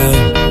connais.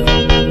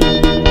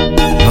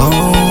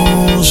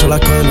 Non, je la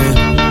connais.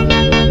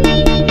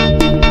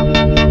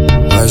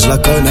 Ouais, je la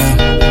connais.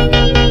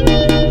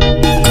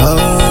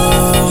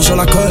 Oh, je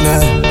la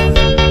connais.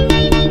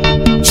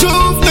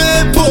 J'ouvre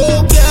mes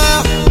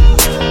paupières.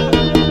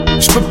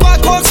 Je peux pas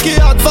croire ce qu'il y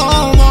a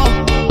devant moi.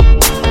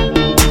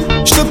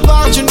 Je te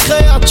parle d'une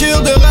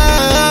créature de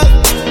rêve.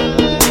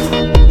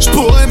 Je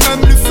pourrais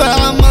même lui faire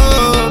un mot.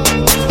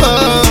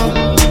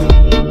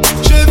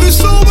 J'ai vu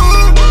son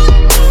bout,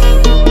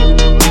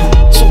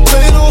 son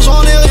prénom,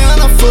 j'en ai rien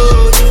à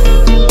foutre.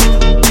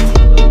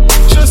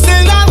 Je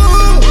sais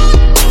l'amour,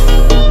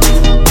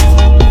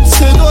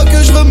 c'est toi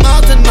que je veux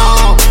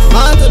maintenant.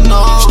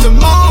 Maintenant, je te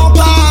mens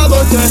pas,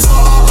 beauté.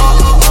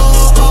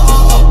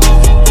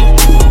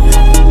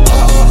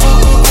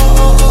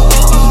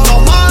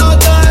 Dans ma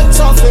tête,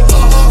 ça fait.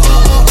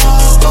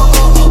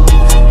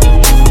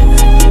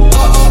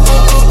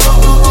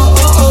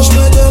 Je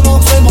me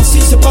demande vraiment si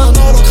c'est pas un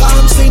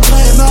hologramme, c'est une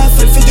vraie meuf,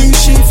 elle fait du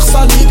chiffre,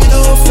 sa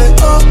libido fait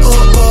oh oh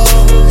oh.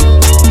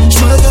 Je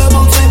me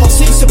demande vraiment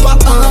si c'est pas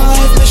un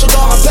rêve, mais je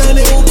dois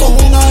rappeler où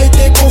qu'on a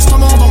été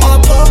constamment dans ma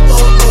peau oh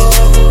oh.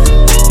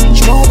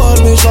 Je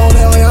m'envole mais j'en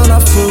ai rien à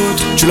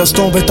foutre. Tu laisses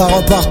tomber ta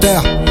robe par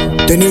terre,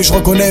 t'es nu, je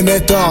reconnais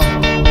mes torts.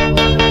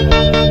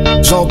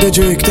 J'en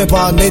déduis que t'es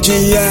pas né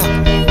d'hier.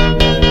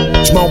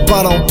 Je m'en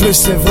parle en plus,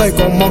 c'est vrai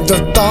qu'on manque de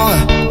temps.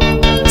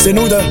 C'est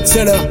nous deux,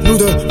 c'est l'heure, nous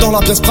deux, dans la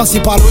pièce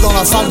principale ou dans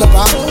la salle de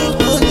bain.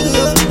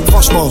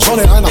 Franchement, j'en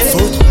ai rien à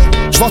foutre.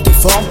 Je vois tes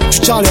formes, tu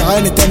tiens les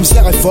rênes et t'aimes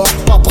serrer fort,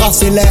 pas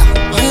brasser l'air.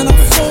 Rien à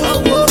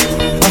foutre.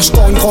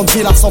 Achetons une grande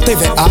ville à 100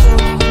 TVA.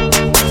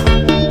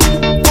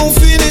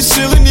 Confinés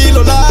sur une île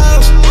au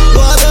large,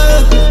 loin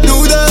de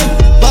nous deux,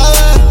 bah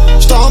ouais,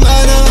 je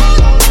t'emmène.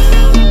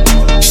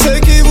 Je sais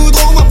qu'ils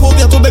voudront ma peau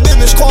bientôt bébé,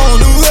 mais je crois en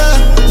nous.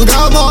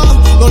 Regarde-moi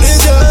dans les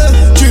yeux,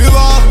 tu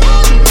vois.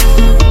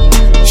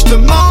 Je te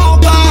mens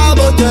pas,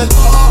 beauté.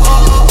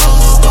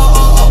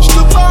 Je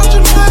te parle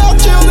d'une merde.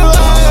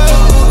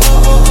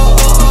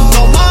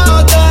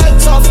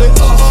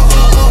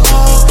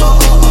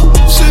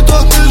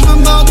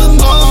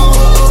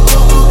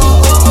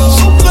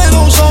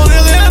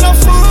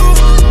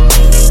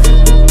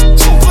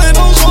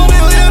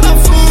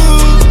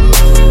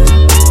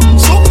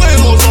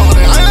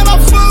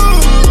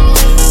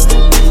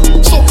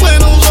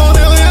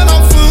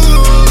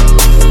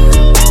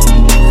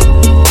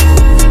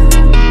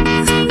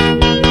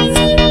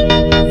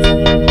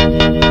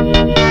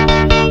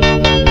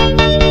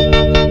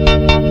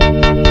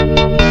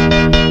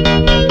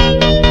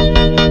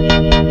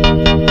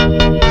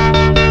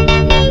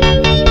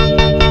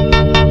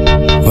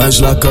 Ouais,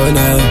 je la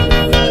connais.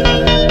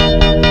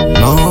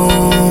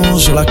 Non,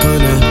 je la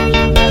connais.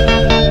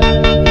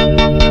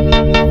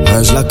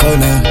 Ouais, je la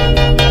connais.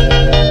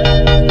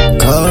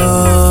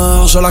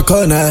 Car je la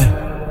connais.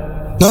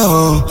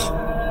 Non.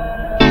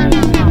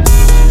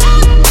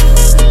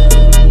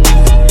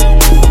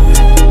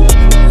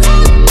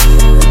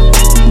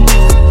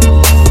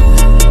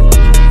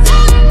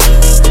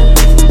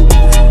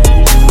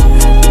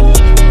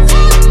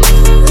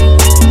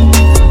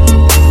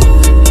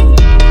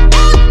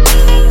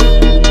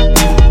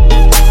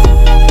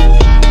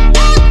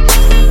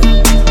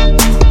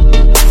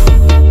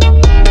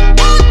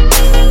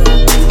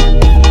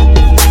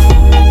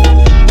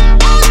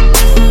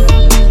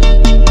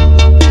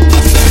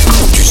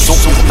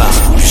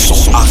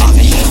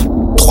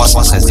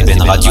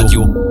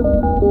 Radio.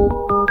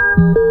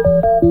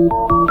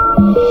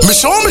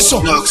 Méchant.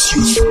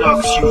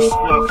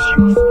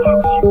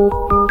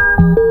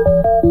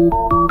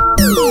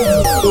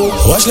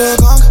 Wesh les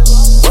gangs,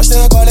 wesh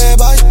c'est quoi les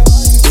bails?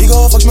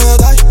 Digo faut que je me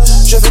daille,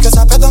 je veux que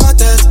ça pète dans ma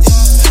tête.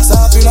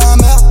 Ça pue la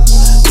merde,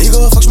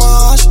 Digo faut que je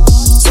m'arrache.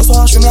 Ce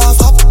soir je fume la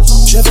frappe,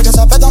 je veux que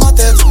ça pète dans ma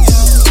tête.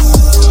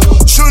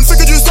 Je ne fais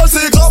que du sale,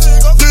 c'est grave.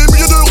 Des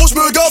milliers d'euros je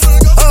me gave.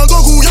 Un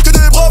gang où y'a que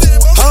des braves.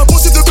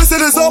 Impossible de baisser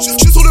les armes, je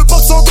suis sur le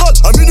parc central.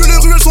 À minuit les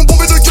ruelles sont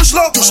bombées de cash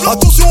là.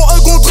 Attention, un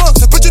contre un,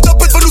 cette petite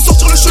tapette va nous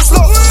sortir les chefs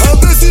là.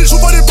 Imbécile, joue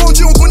pas les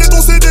bandits, on connaît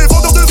ton CD,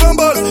 vendeur de 20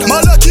 balles.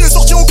 Malaki est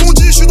sorti en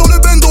condi, je suis dans le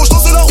bendo, je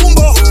danse la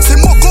rumba. C'est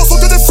moi qu'on sont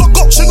que des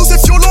flocons, chez nous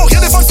c'est violent, rien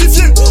n'est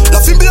falsifié.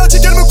 La fille a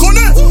dit qu'elle me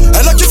connaît,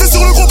 elle a kiffé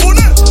sur le gros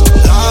bonnet.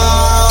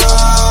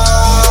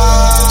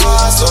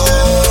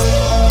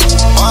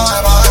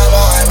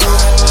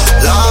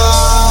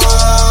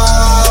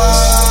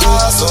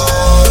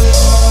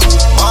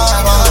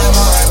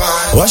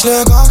 Wesh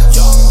les gars,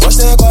 wesh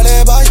c'est quoi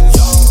les bails?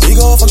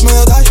 Digo faut que je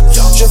me daille,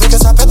 je veux que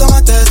ça pète dans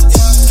ma tête.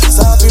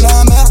 Ça pue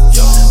la merde,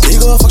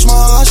 Digo faut que je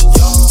m'arrache.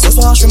 Ce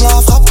soir je fume la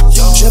frappe,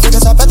 je veux que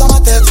ça pète dans ma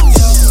tête.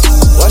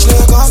 Wesh les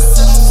gars,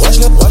 wesh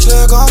les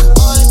gars,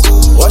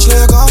 wesh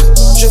les gars,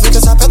 je veux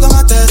que ça pète dans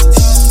ma tête.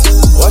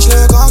 Wesh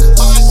les gars,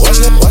 wesh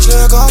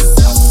les gars,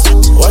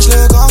 wesh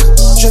les gars,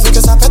 je veux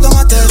que ça pète dans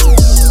ma tête.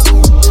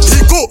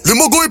 Rico, le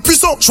mogo est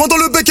puissant, joint dans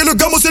le bec et le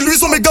gamo c'est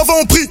luisant. Mes gavas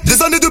ont pris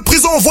des années de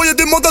prison, envoyer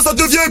des mandats ça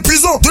devient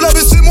épuisant. De la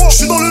c'est moi, je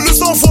suis dans le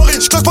leçon enfoiré.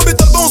 Je claque pas mes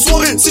talbans en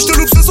soirée. Si je te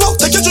loupe ce soir,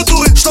 t'inquiète je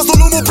t'aurai. Je dans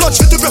l'homoplate,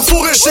 je vais te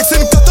perforer. Je sais que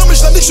c'est une cata mais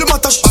je la nique, je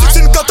m'attache. Je sais que c'est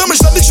une cata mais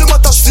je la nique, je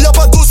m'attache. S'il y a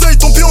pas d'oseille,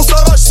 ton pied on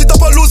s'arrache. Si t'as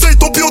pas l'oseille,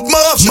 ton pied on te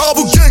m'arrache.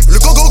 Marabout gang, le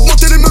gang a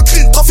augmenté les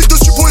meurtris. Trafic de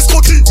suppos,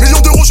 escroquerie.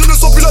 Millions d'euros, je ne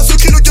sens plus la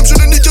secrie. Le game je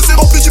l'ai niqué, c'est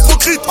rempli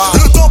d'hypocrite.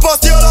 Le temps passe,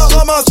 t'es à la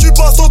ramasse. Tu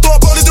passes ton temps à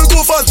parler de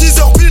go face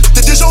 10h pile.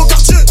 T'es déjà au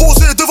quartier,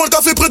 posé devant le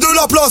café près de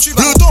la place.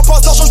 Le temps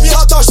passe, l'argent je m'y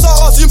rattache.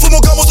 Sarah, il me faut mon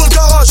gamin dans le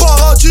garage.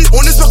 Paradis,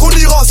 on espère qu'on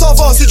ira, ça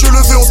va. Si Dieu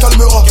le fait, on se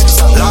calmera.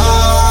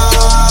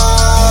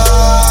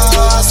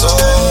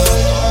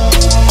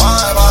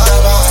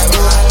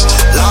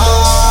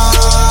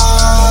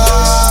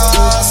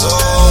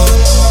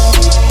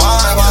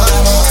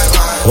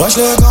 Wesh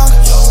les gars,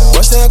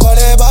 wesh c'est quoi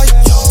les bails?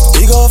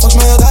 Digo faut que je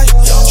me daille,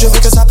 je veux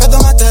que ça pète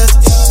dans ma tête.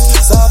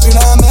 Ça pue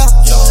la merde,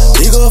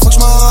 Digo faut que je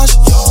m'arrache.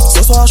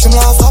 Ce soir je fume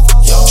la frappe,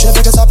 je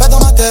veux que ça pète dans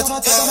ma tête.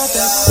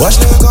 Wesh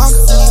les gars,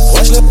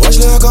 wesh les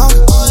gars,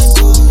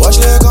 wesh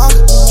les gars,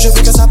 je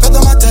veux que ça pète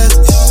dans ma tête.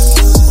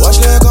 Wesh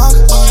les gars,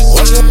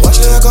 wesh les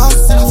gars,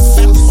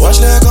 wesh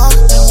les gars,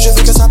 je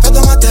veux que ça pète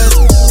dans ma tête.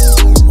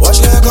 Wesh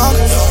les gars,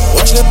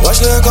 wesh les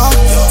gars,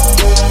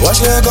 wesh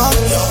les gars,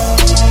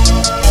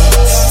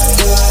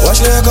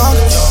 wesh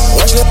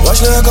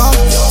les gars,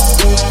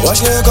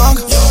 wesh les gars.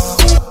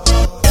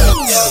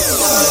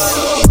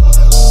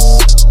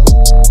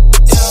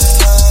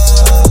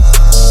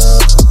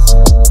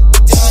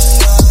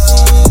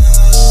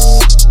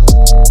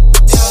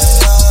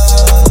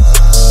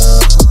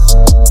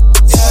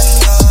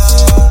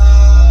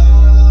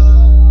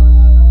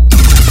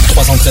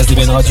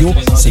 DBN Radio,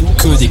 c'est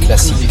que des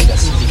classiques.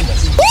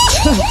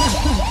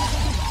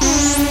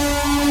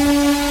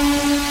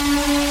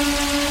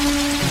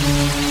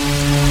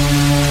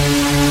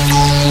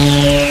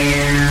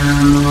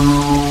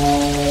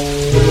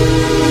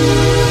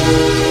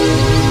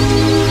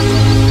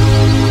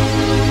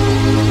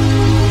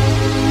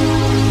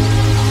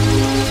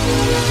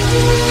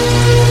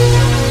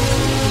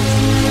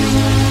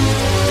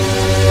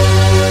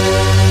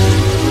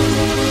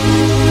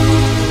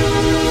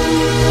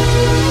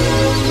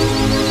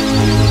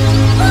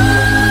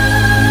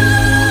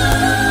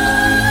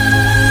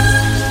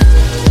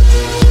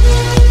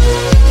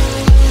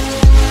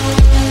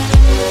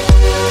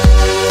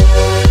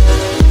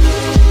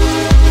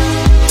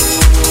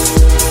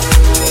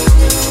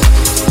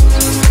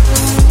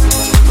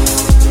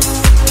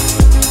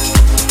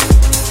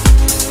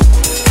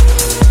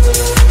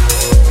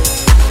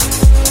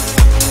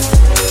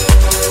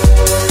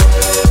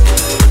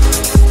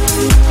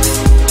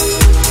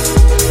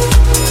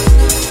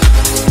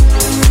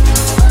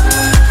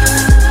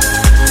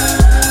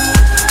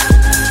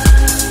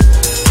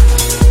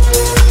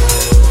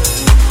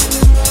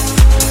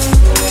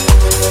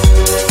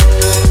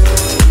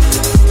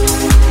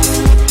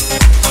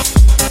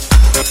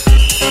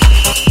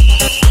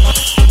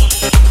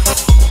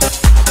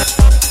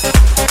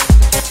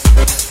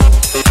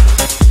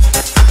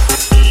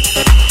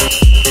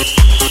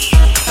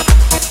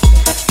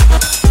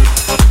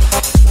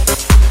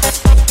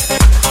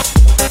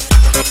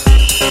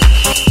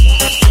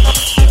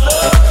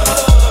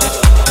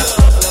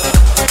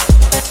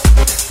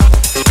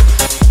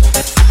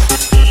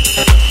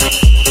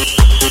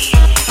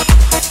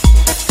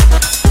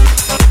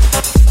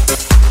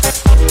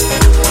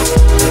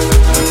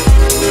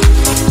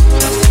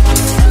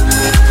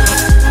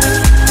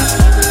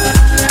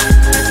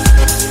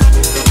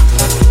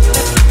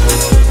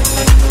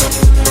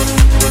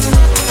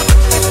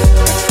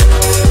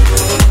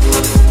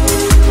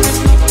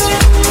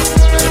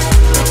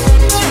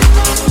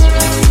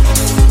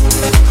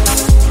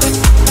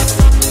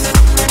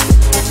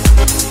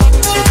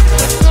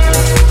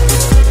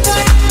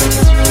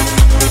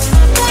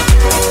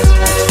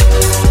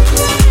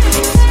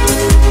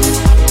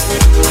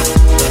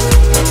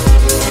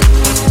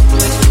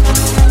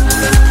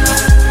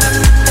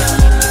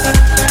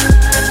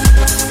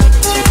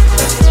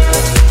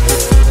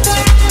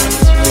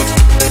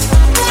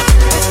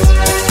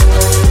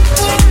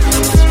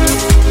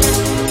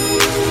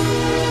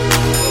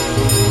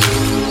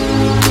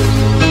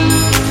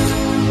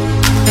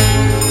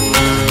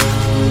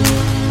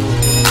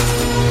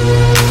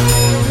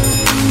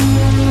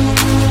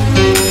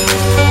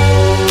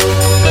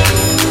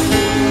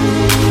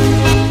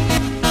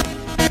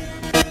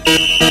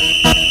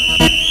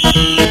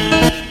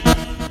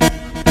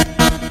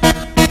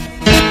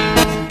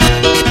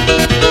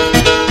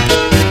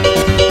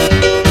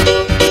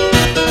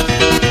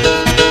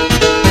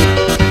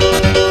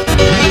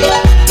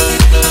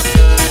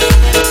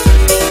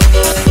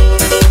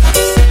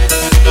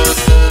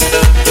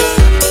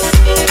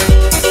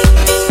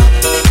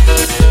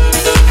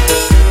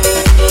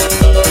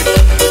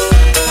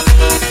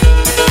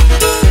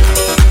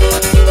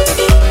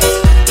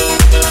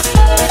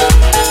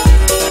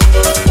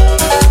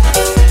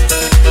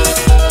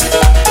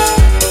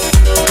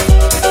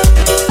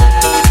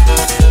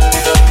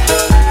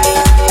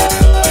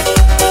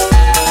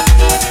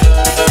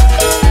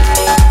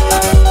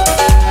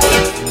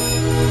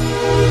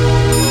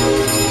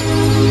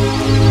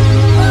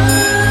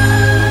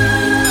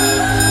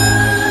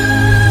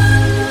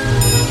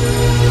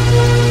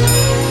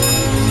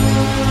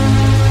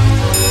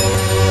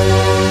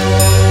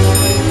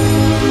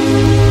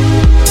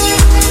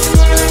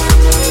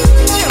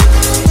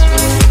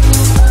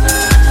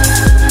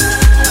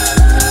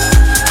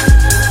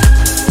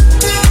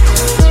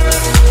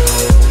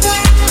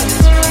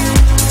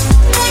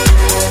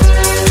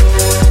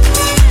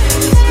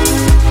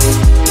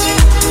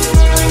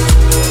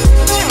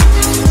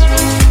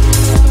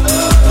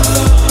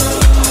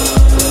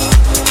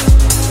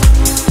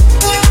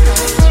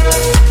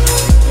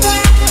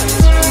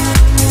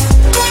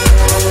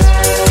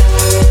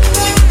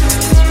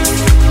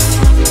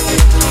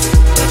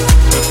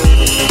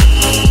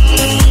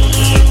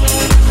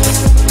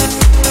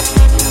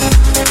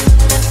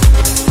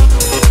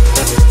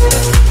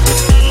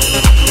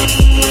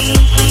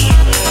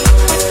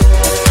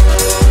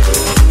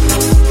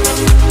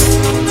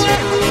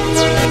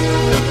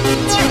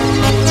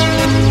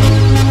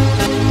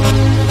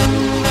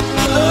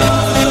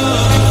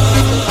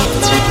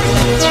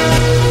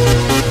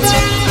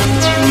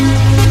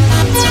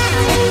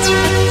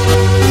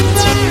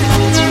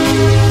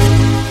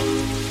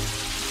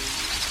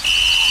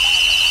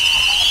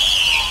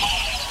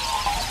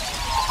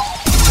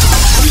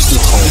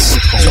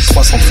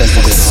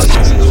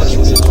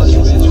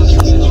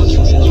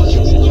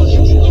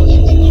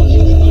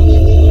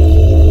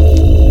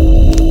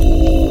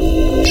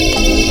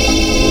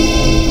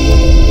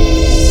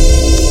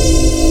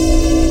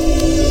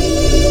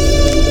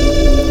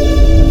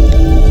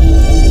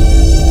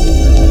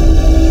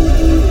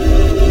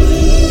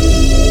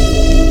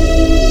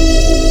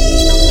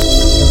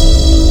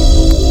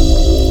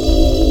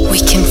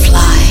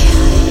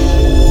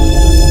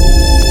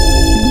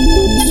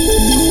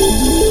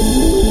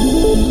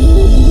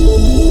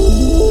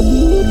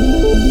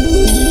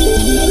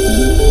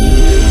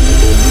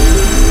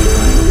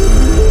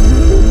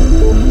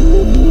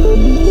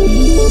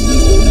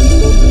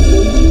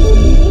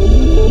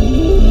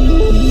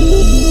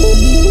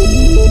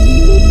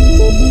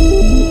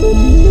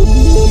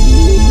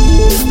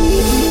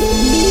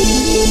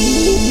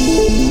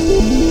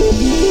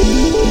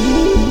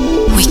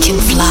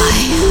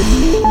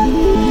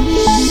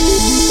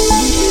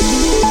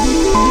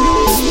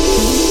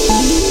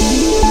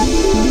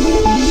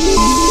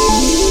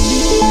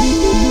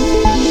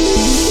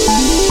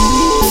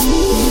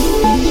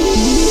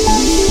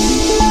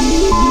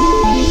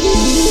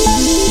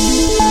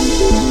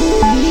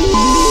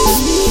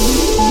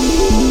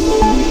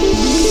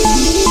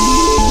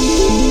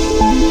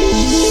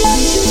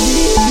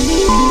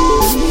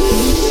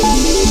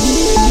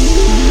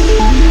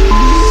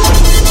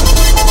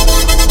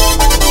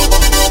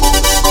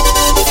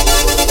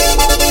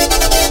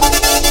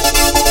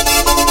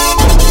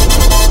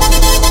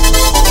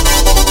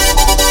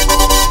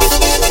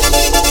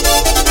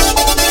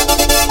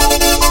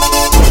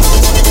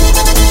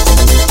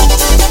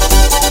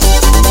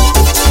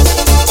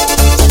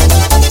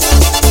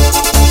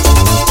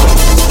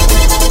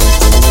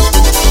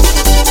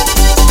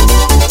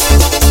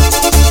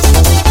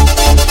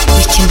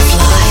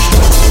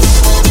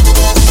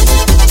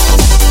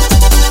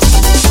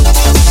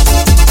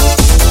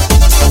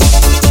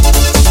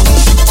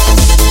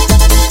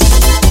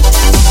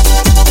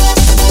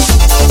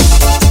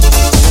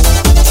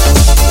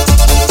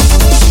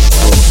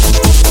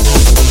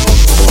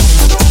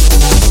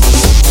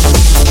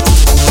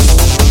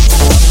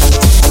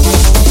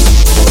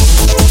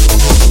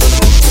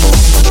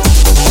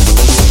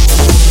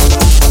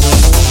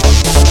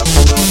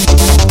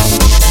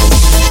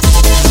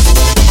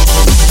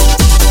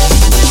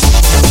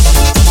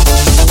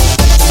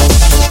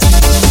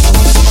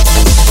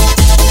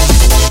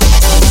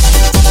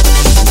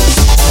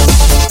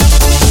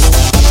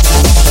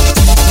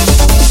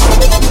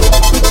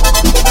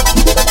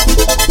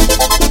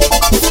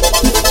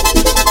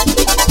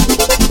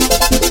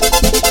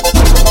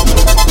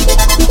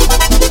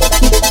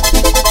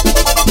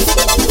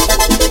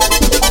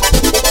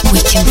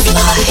 We can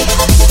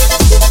fly.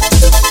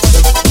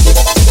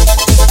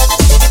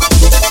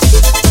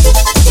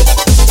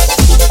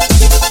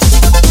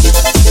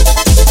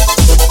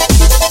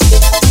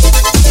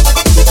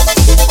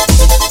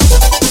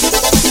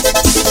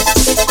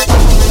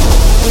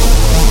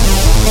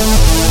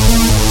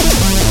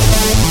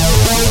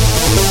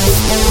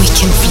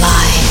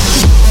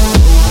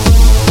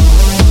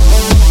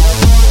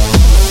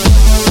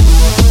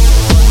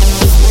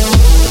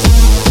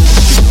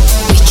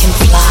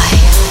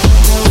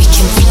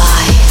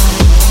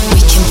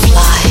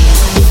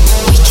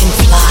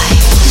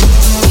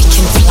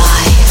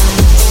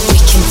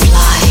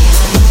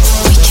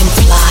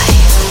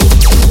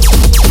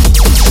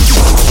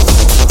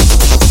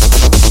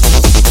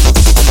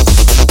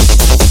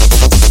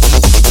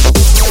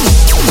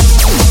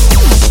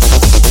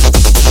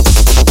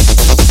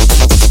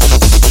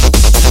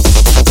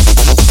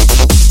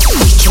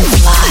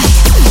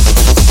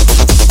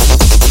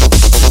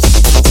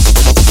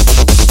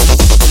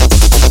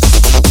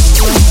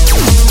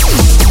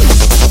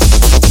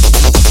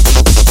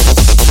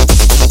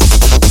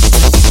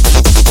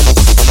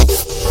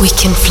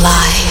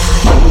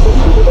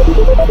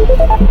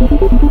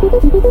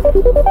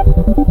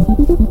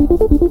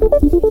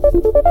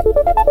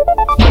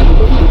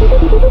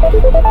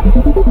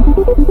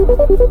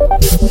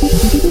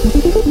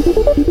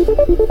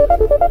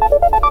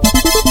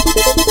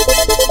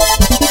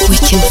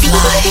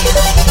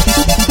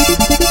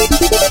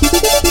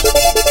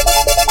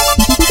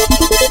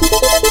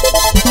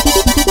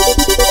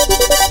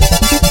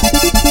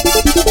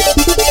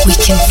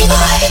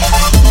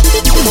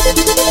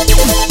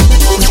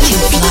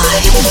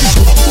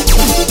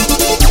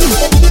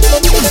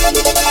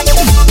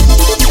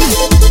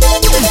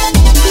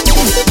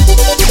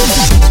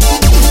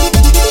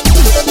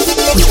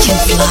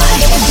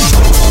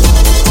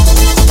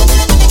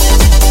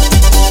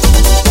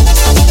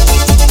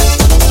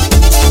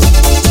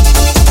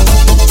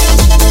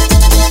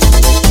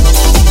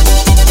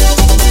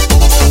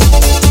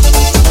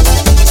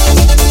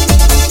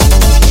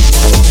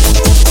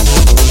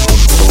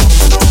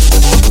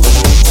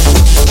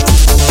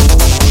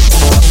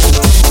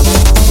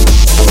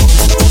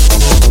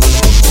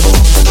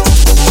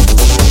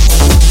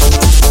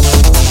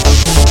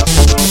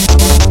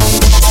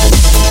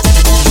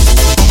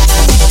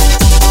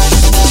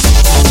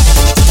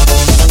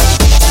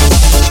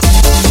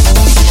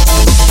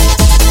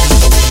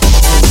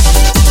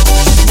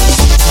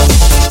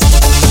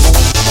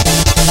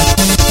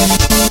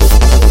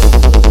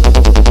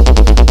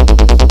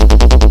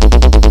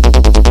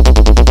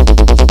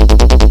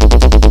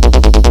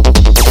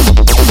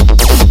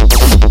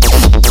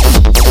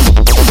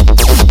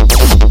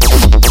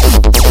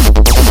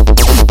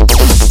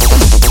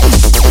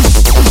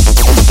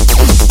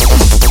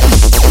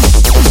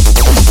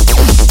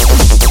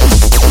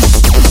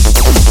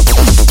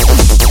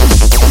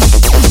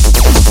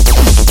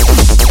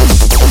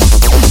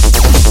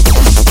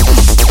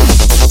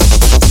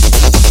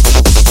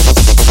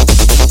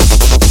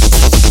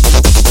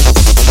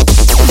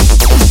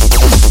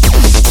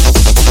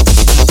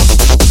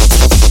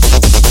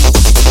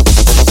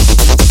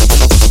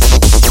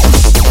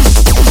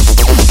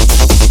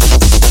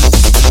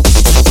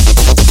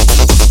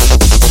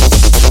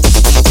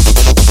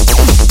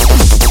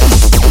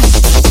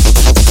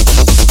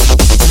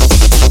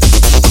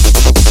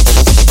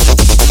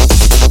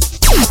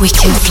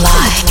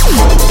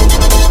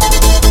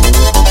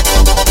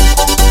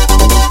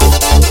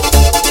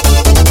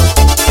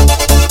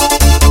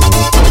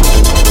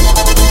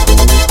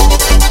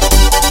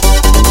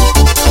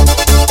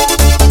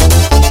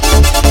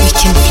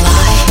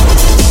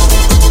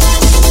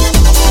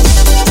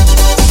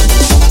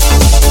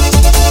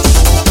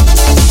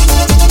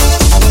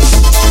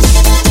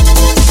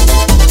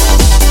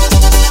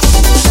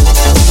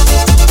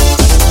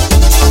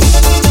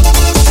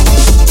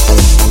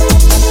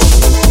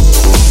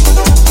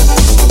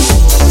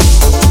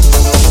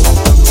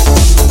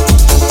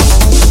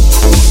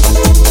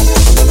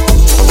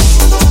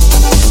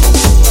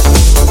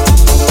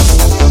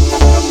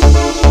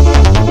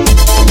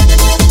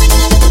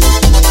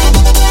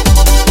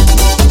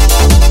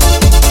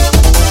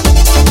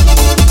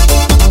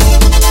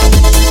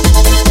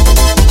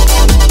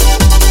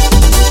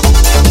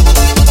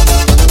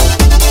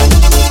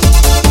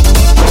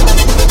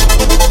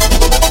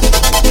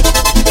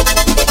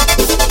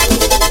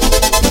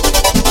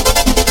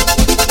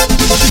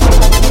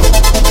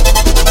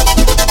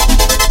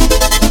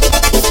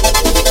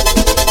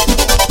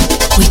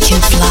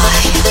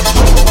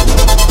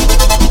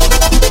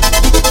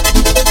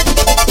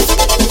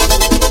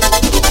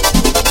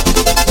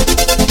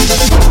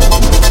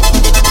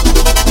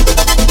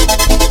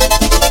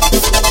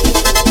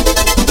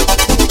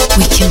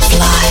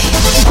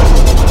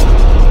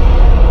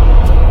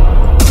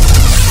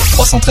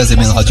 313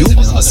 MN Radio,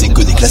 c'est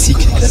que des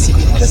classiques.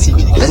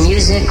 The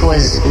music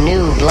was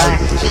new, black,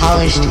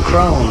 polished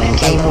chrome and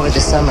came over the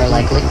summer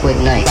like liquid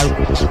night.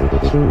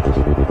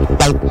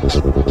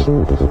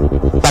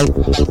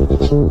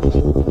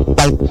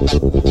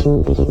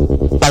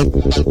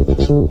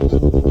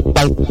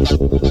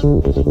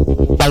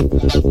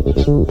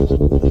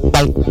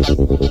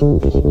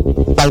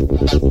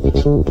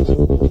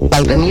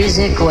 The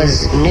music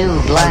was new,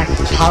 black,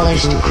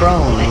 polished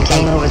chrome and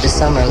came over the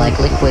summer like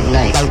liquid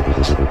night.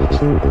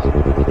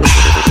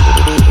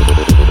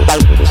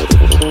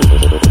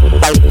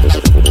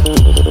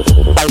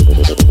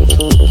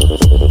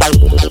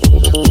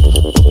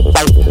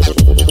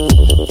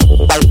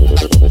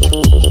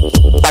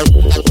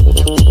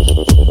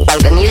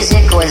 The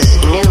music was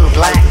new,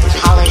 black,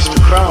 polished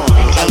chrome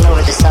and came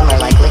over the summer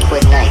like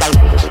liquid night.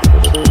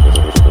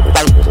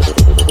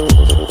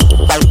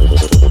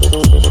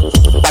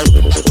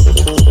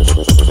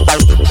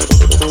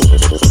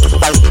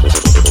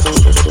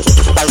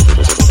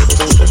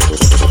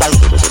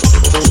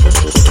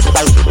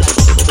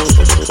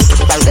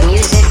 The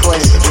music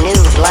was new,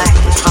 black,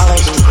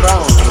 polished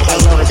chrome and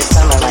came over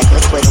the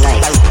summer like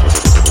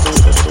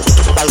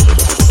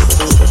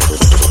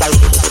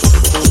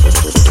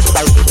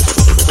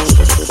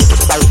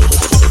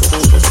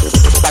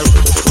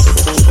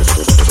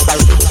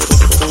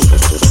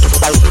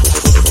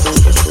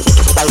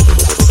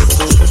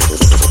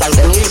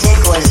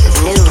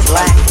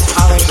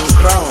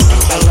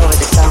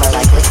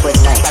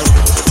liquid night.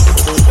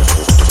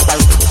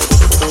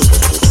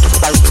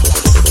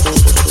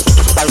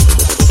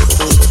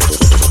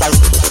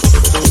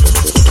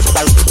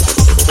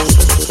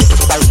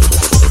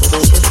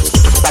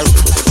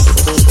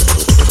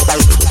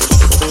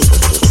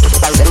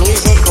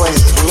 music was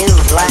new,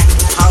 black,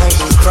 polished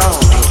chrome and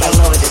came over the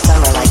summer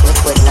like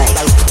liquid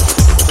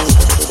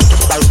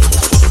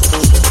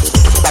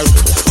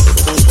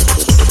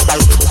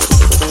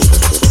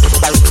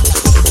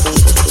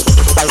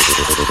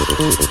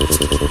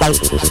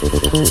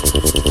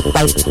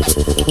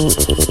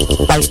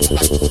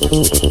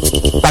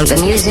The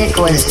music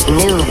was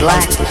new,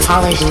 black,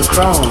 polished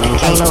chrome and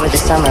came over the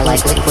summer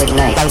like liquid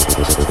night.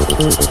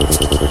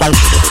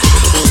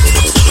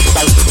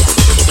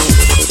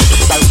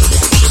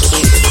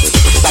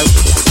 The music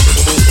was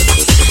new,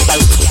 black,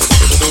 polished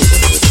chrome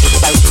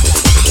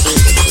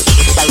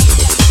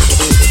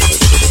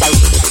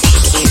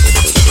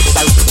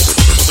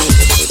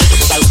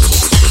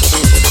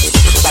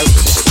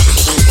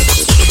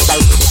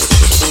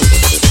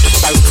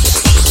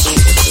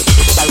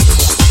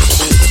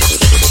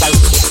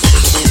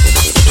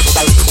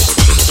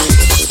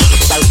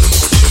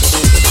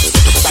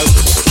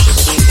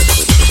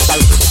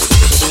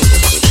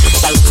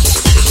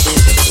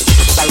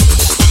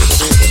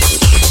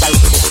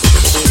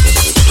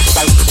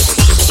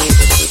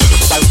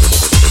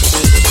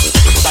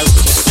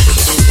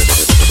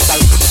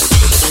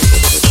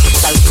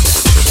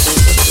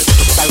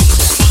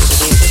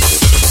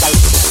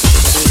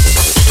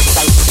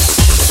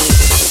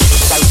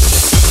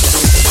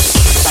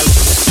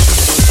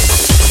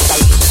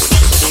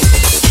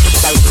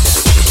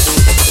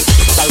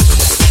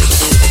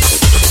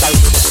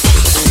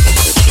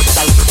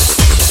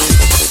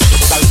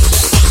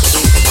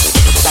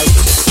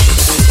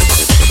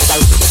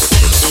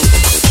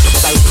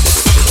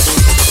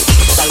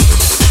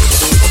came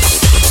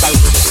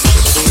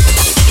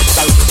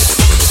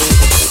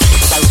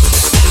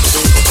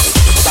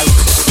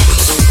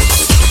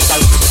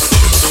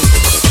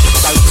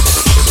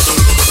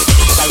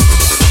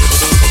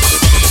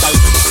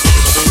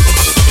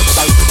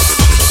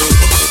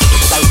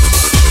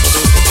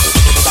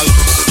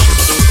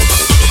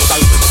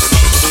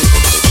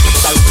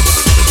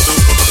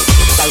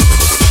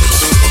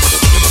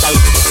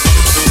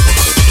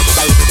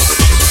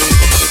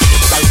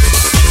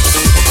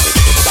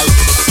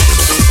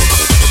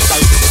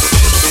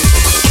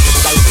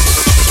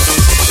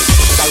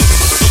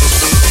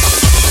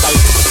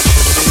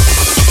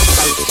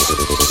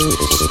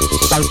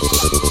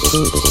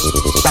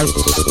the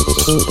summer like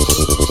liquid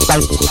night.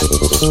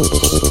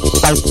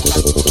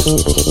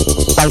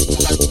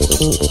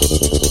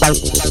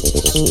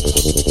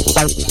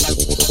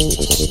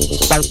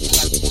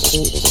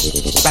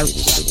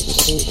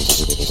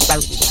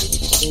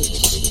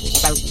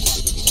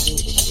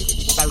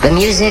 The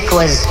music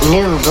was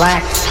new,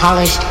 black,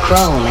 polished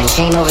chrome and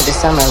came over the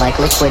summer like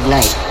liquid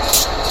night.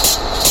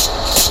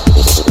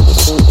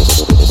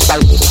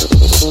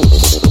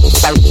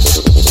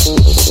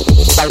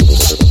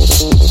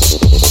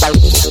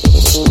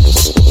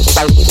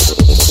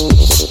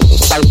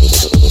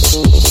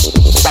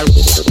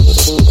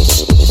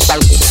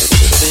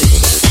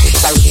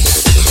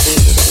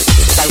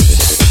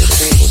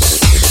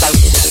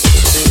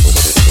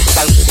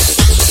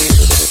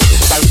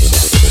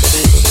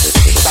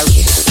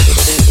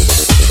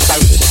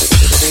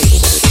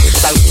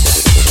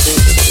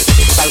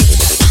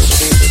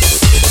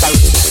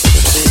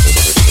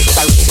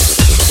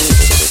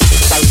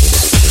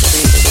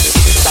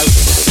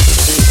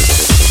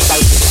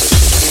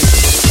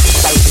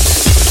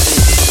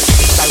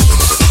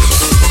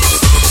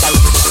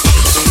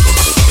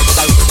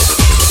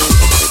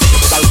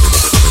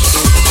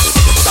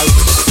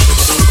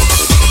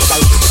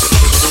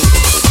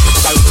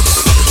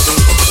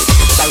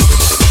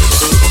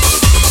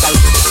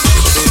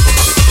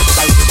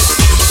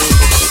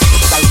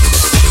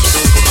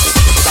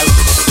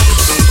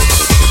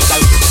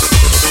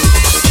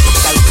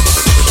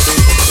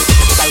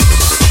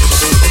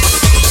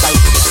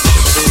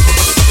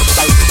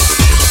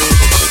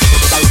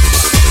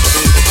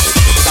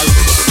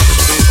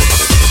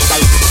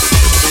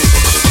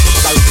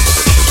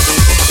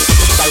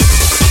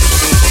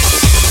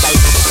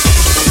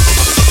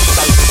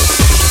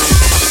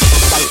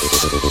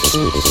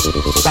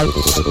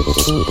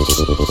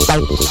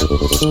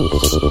 The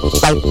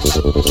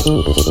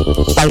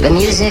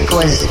music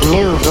was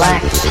new,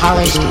 black,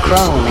 polished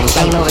chrome and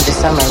came over the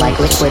summer like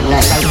liquid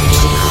night.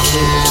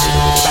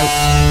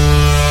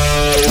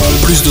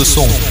 Plus de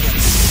son,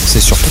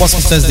 c'est sur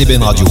 313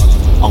 dBn Radio,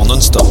 en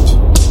non-stop.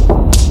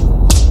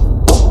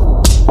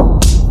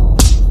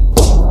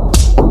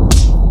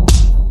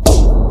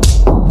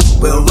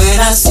 Well, when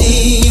I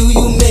see you,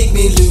 you make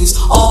me lose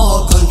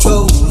all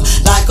control,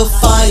 like a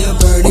fire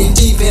burning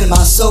deep in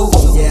my soul,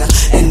 yeah.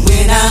 And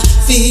when I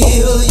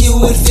feel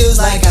you, it feels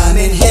like I'm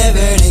in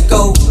heaven. It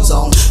goes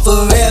on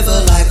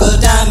forever like a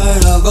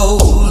diamond or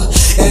gold.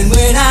 And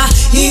when I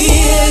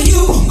hear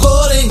you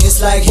calling,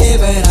 it's like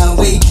heaven. I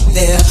wait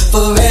there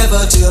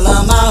forever till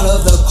I'm out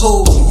of the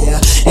cold,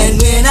 yeah.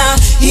 And when I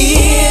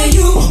hear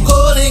you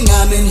calling,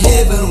 I'm in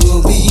heaven.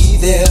 We'll be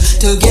there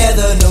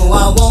together. No,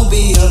 I won't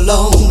be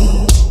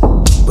alone.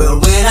 Well,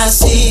 when I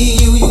see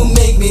you, you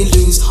make me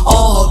lose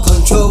all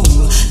control,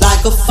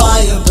 like a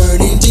fire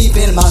burning deep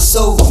in my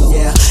soul,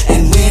 yeah.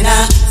 And when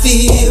I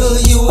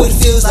feel you, it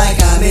feels like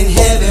I'm in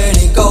heaven.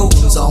 It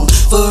goes on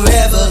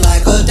forever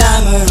like a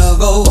diamond or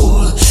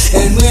gold.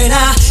 And when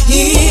I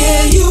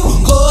hear you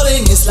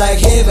calling, it's like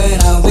heaven.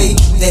 I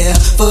wait there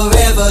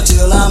forever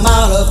till I'm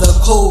out of the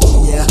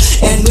cold, yeah.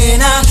 And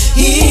when I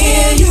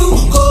hear you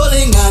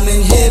calling, I'm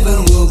in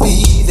heaven. We'll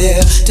be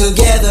there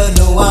together.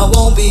 No, I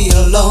won't be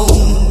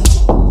alone.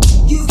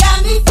 You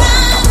got me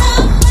fired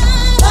up,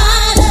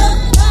 fired up,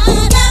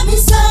 you got me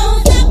so,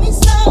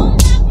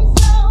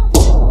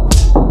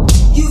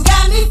 you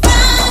got me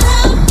fired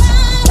up,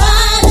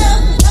 fired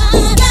up,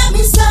 you got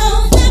me so,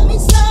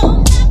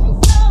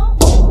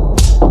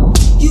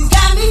 you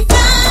got me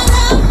fired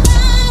up,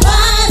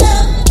 fired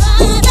up,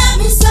 you got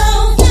me so,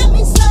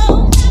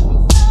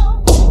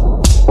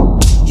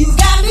 you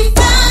got me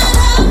fired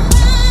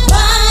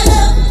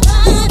up,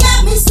 you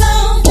got me so.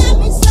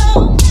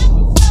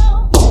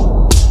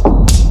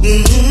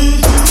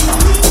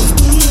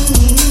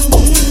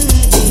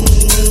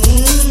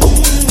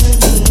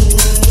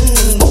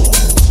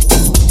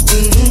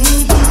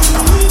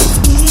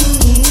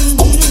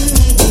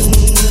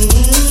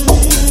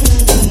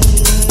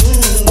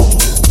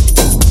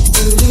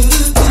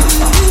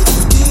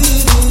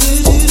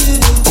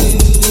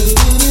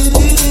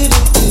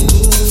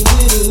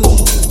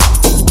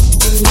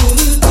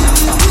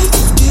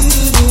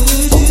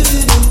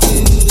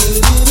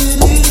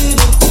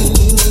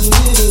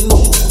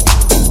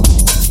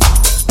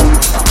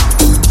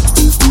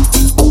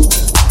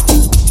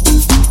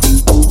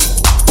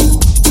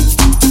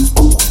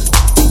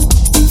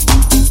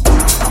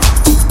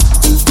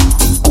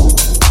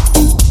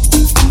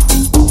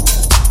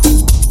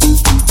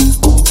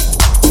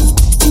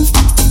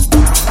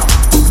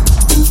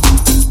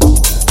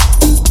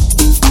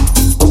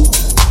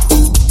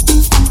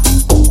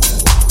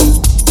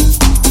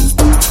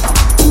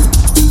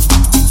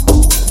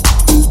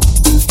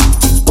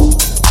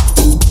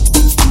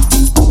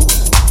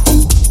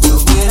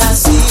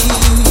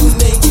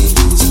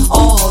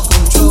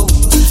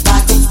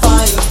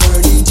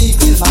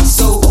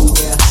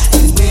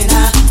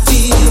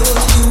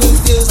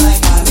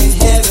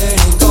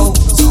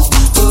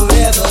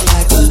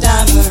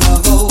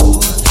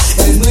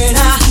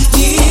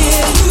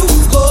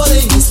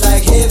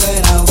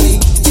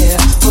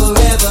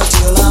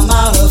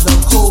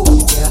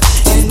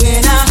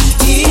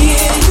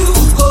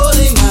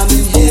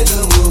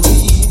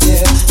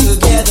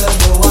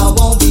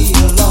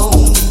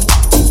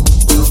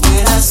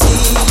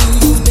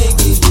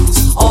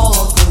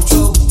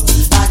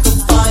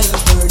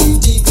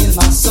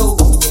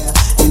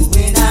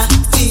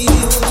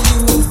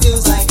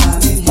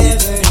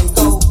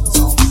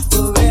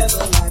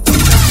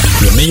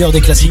 Des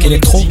classiques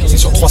électro, c'est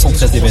sur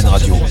 313 dBn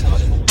Radio.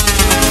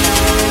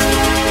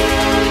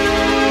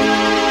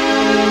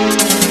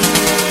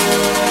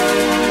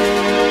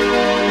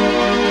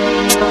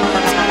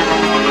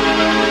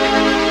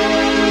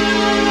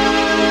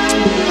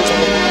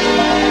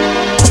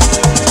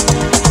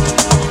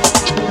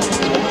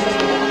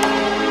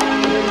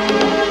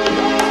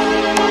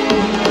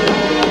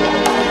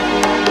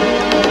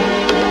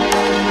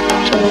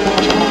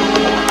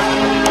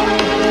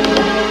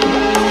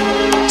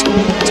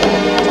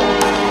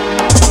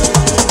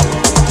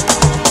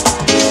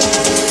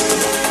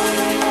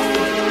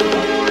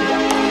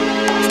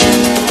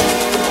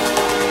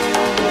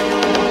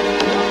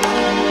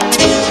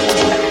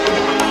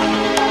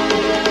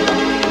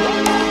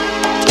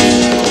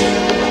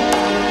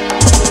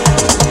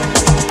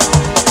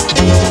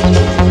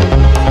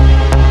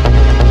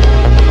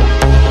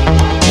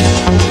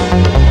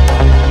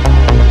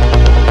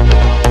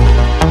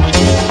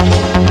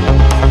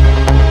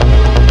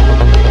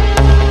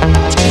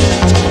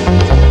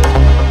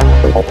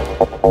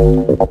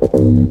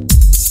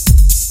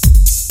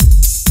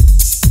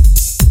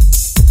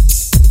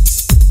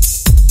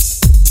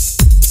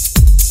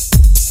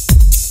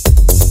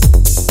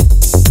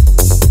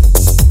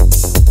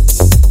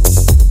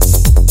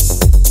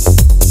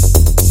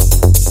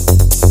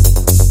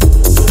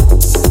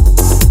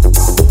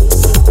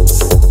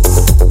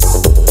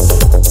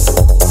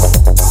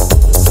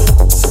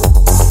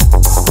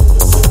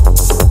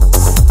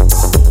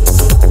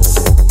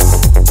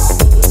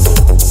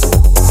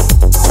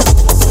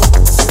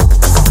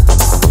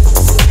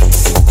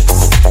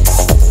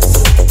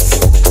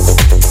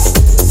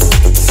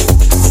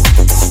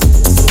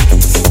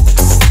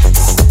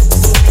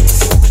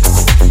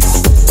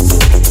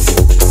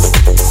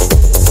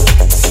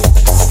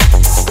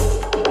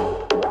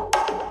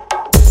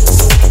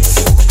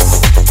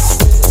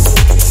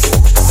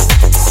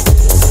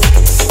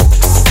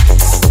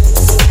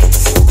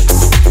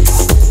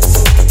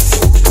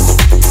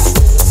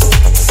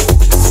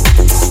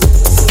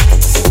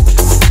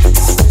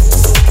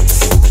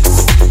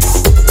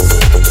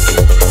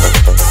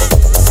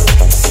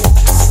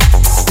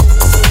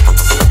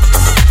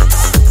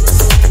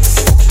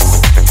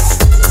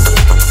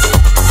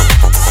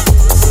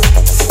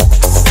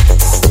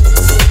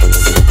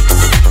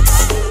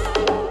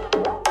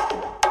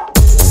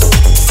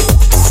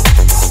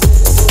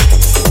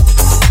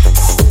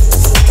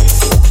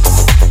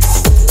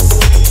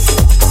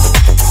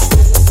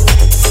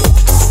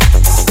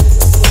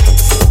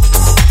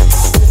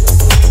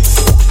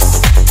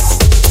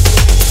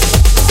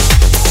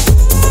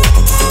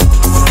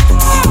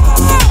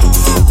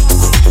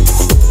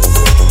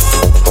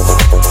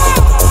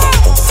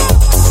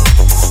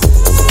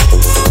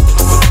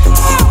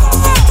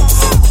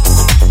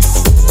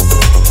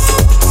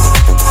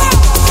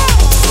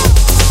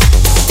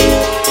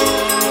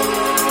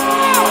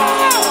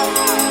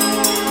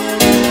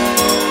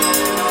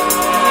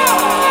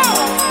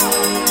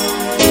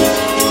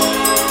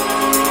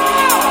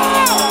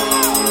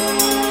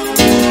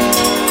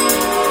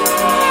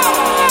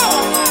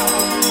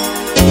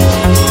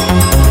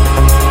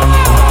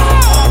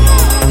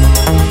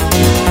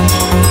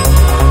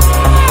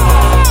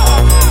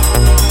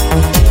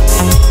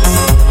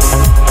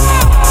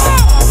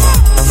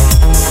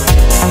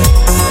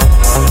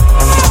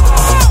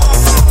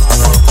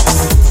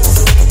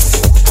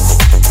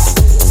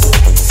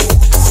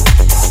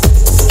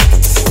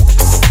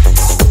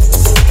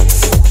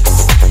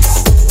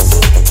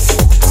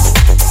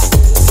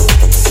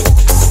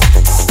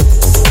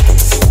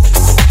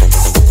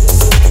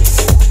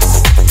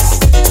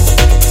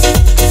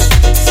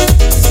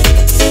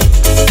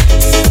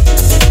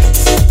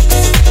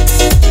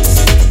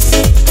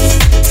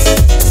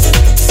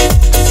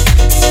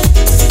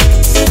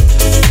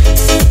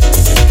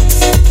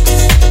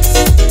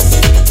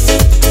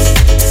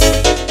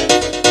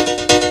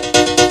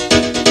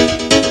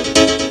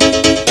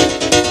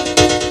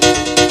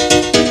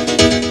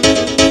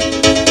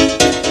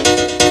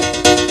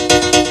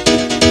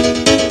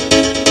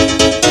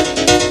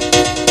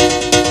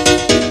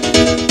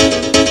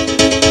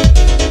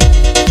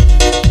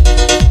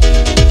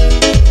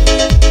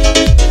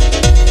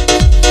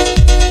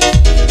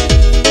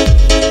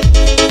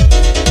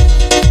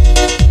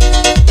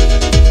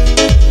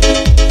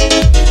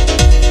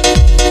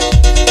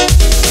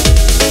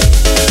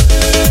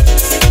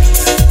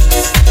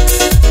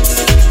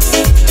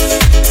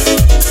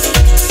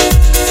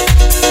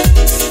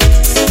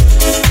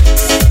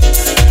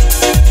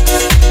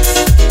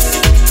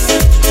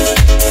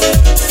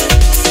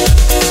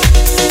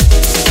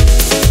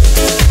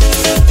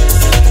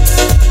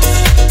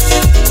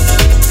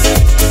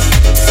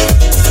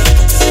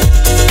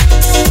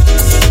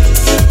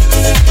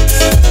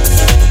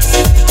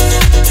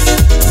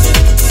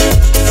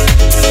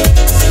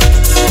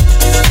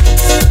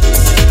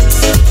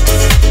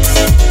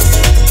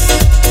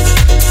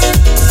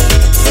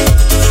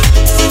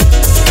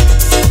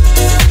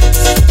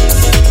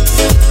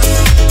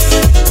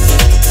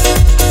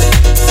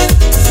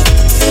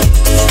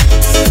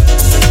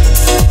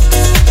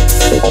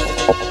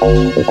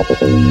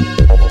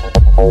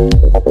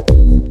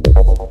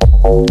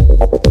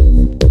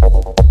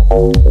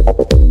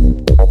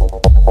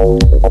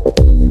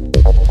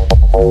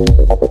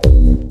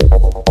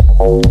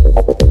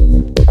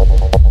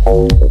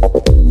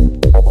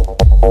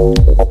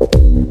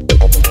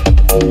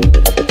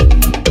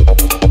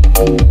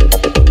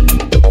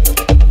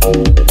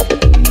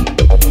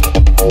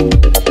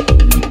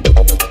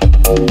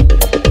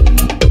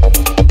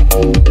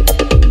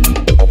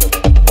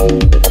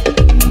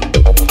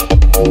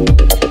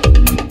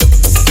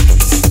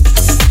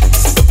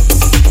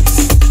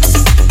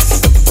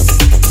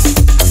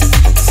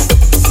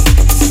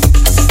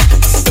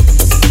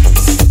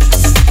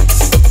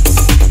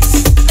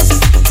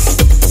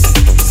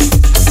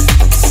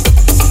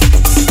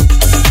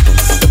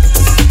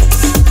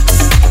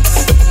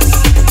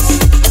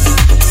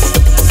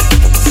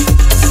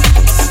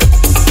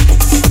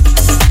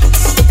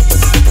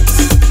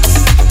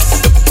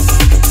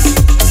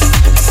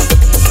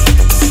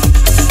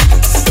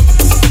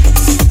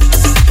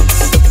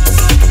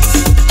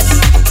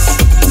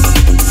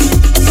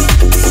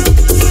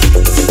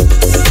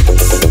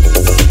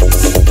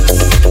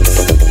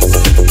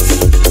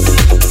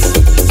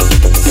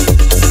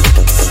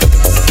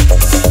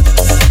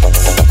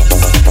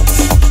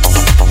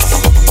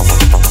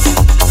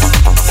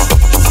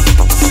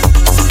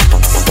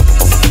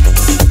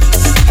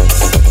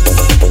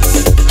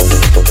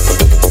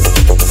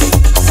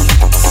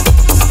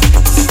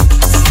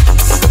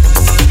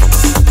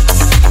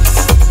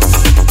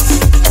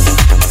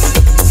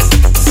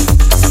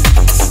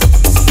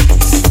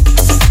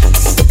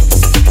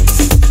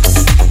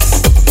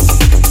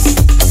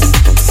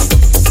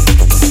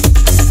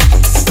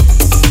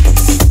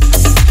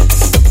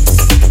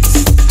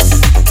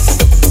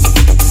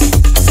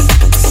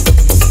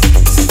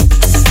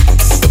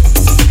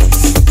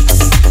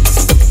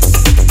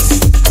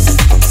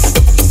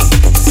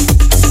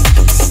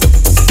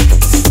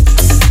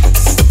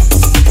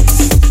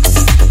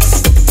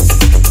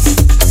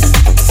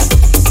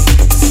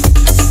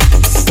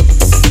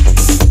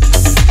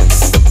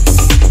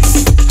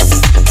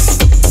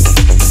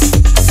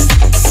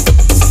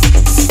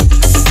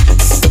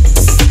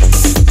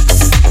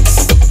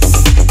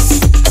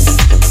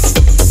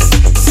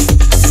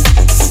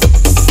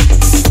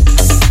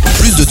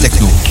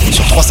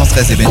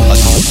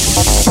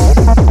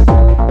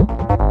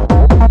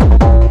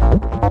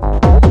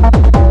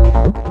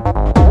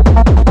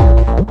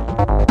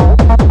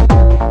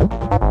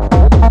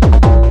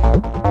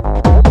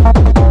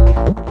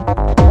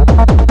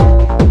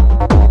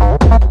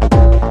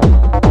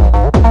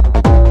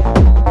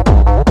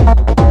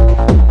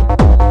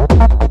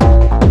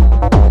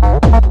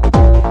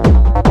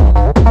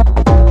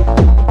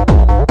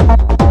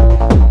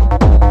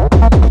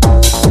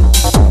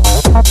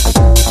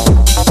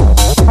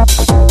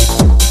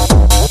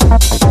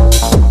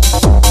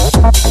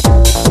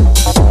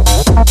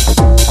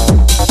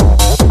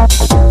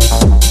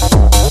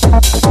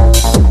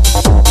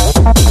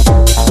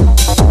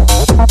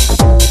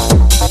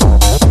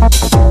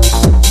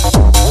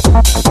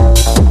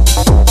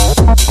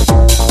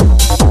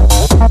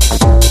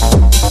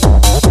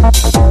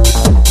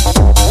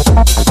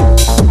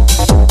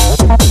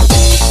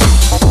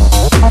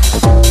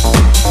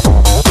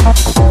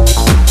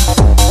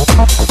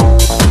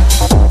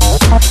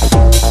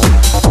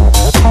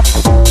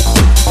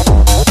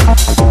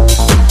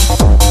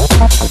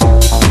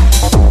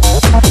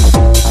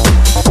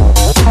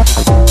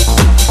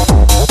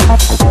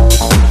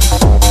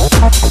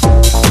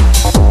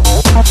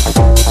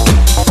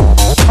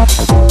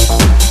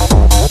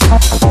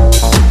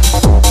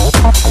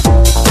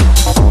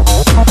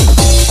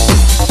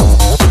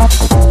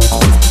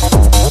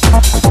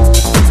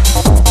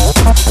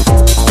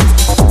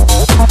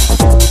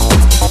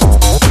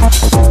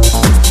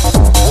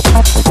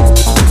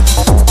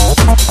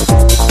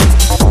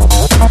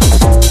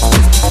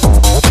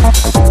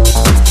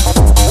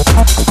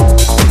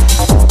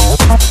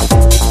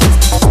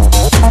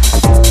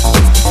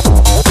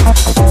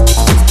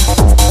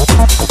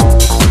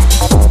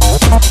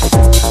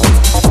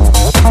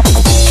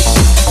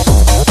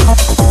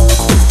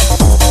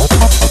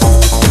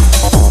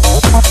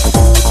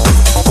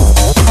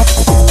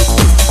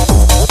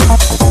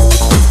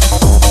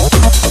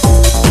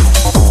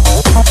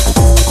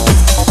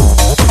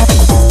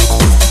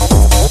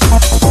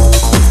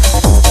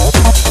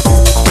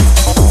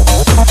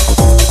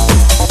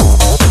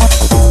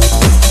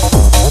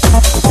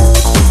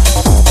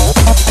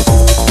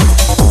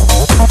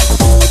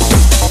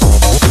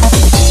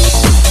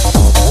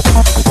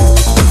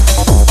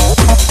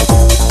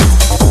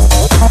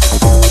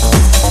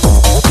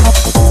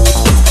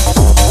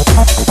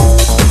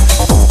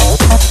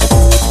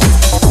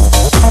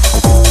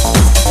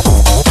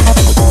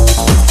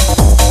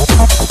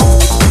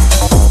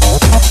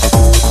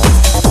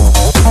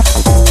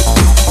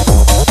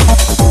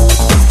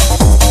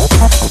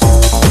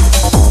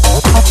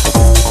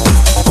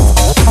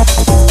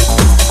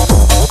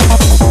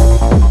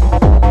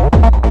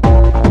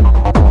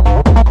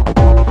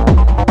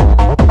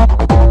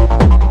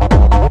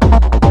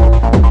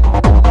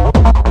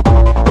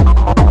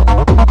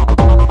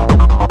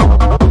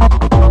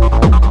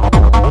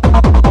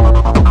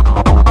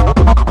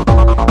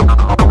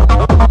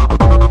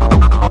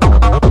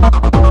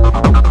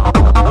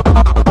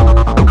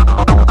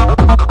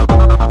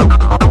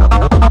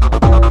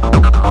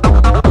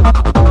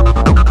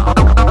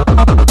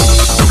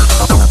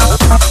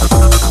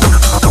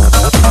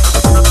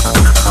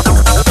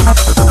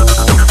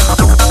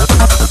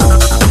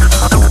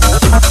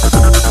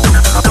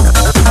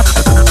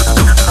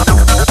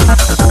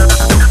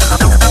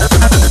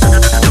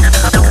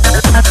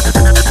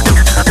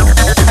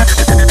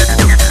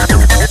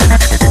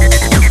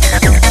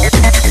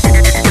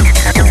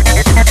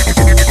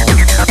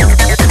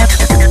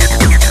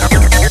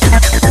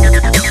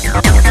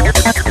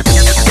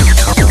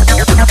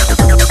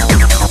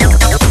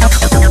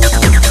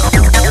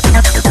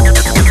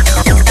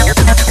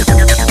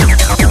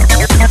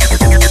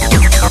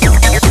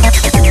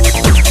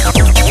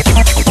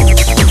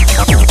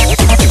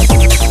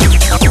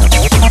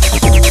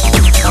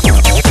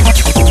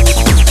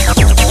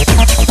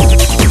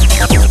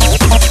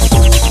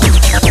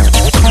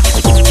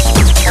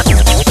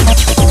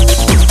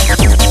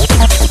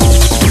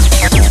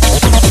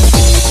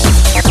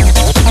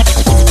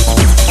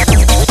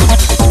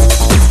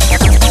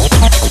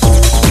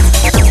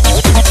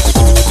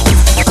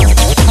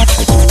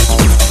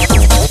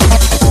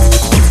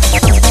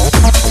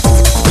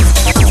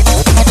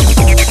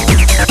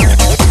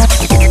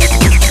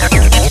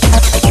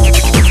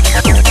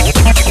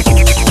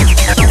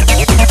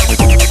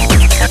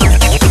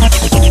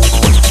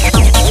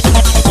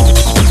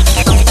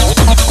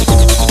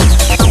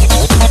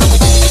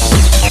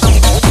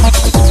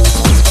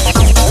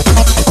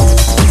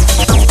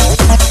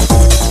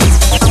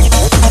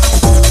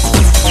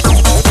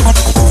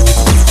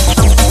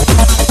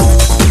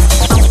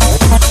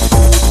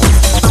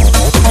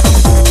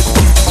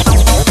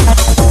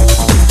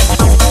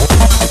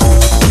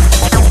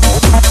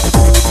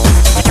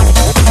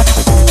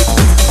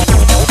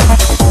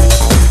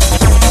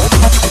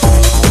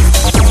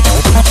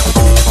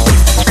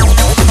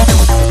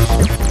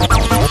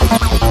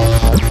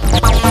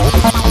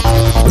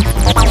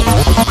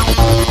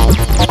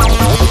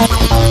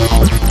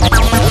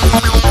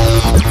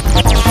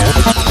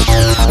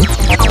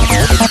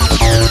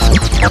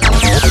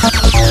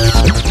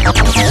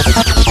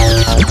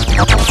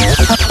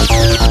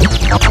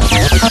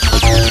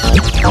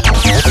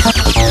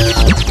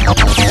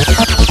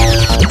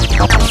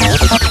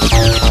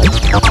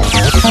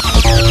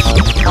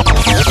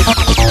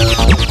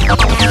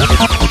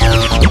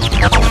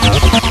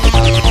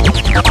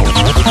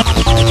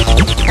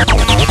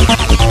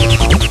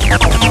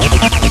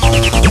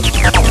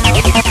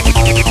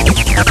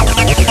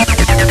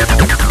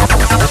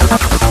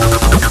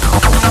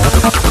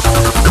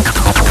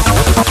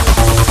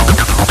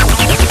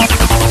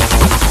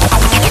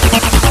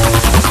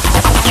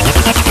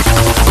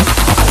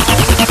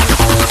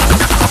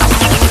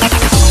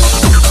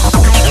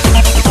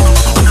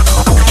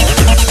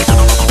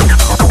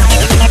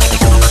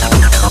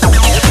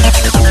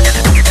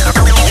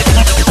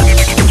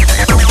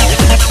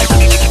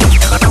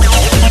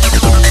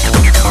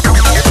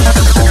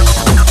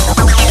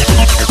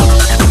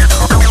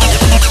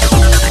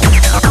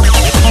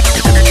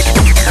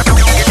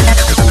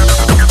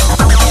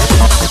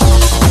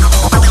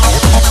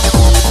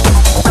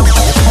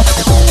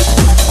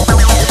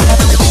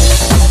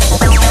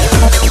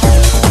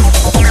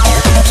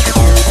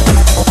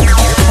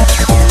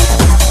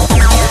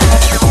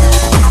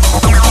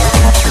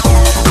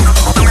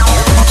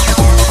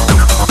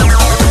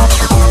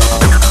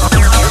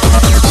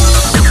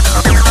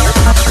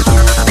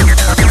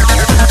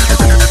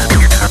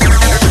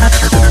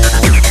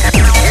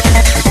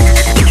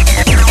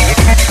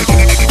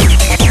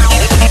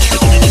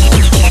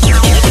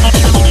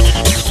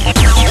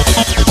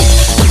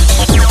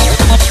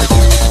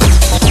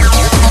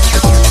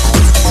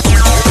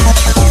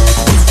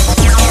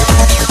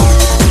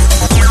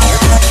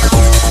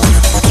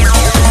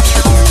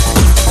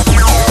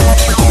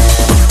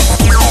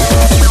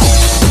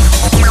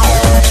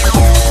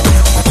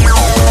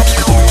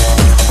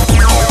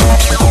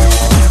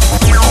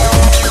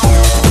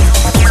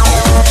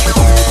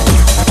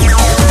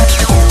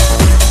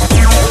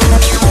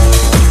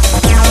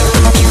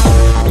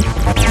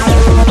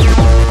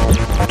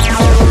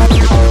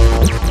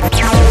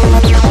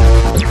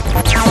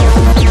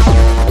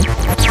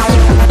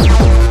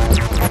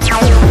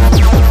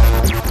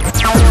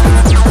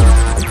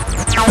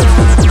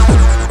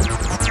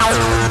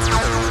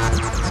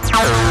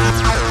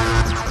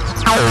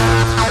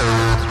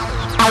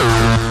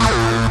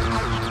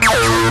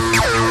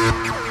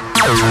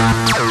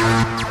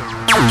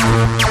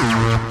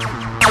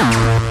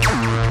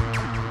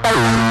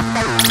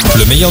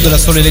 Le meilleur de la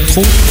soul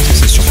électro,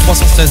 c'est sur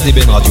 313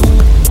 dBn Radio,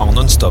 en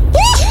non-stop.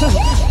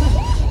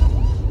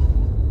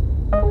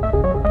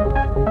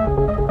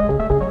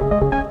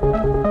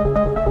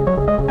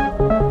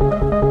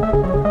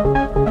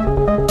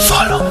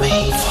 Follow me.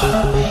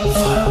 Follow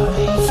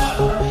me.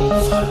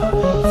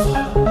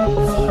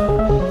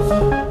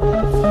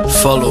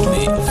 Follow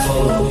me.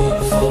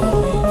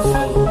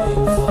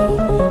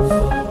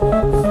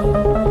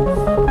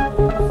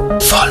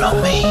 Follow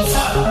me.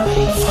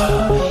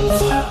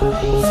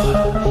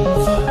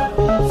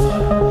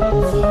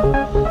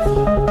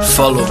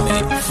 Follow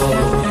me.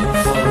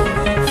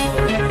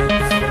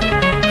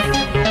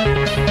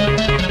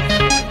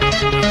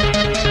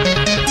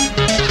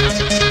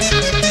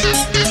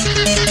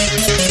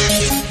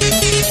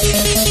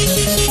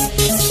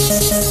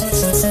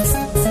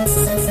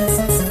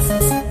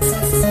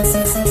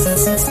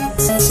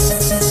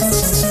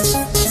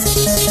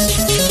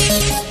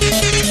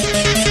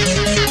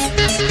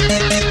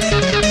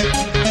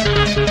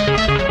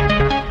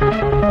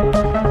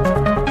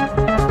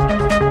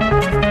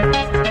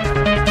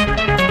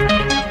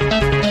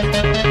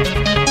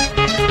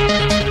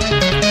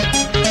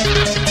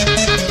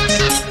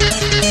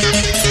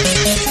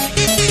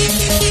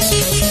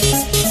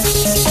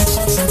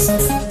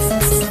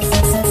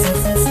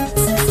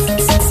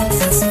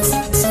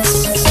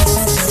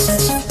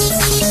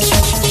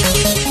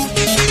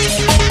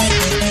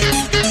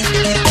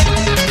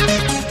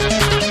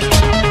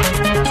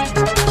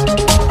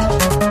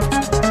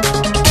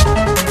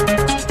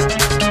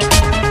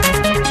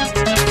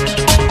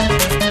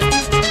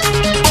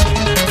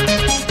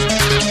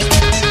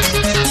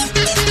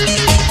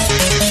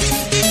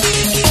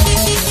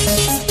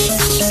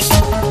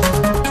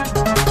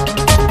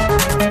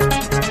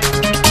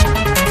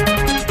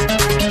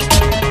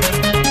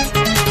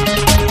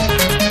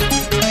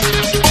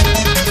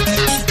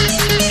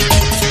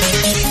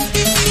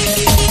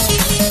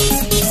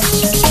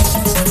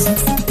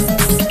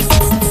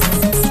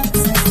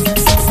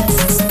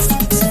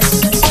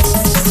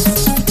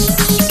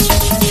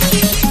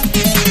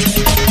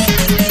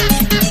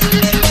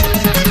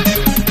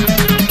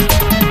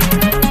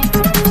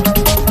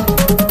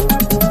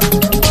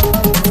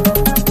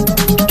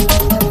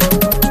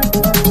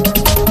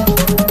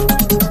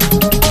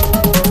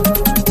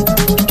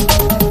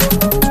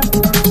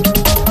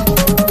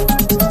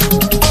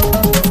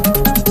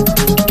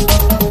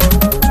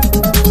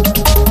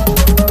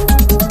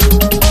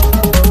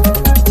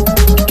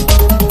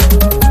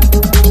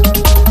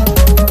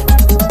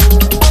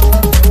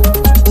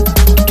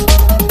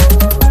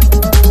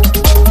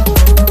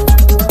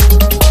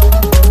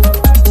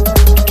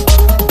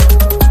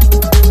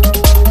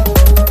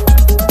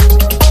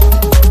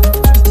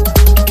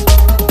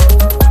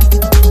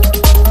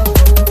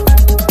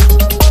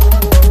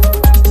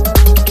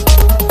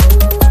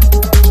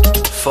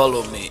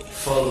 Follow me.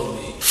 Follow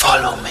me.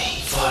 Follow me.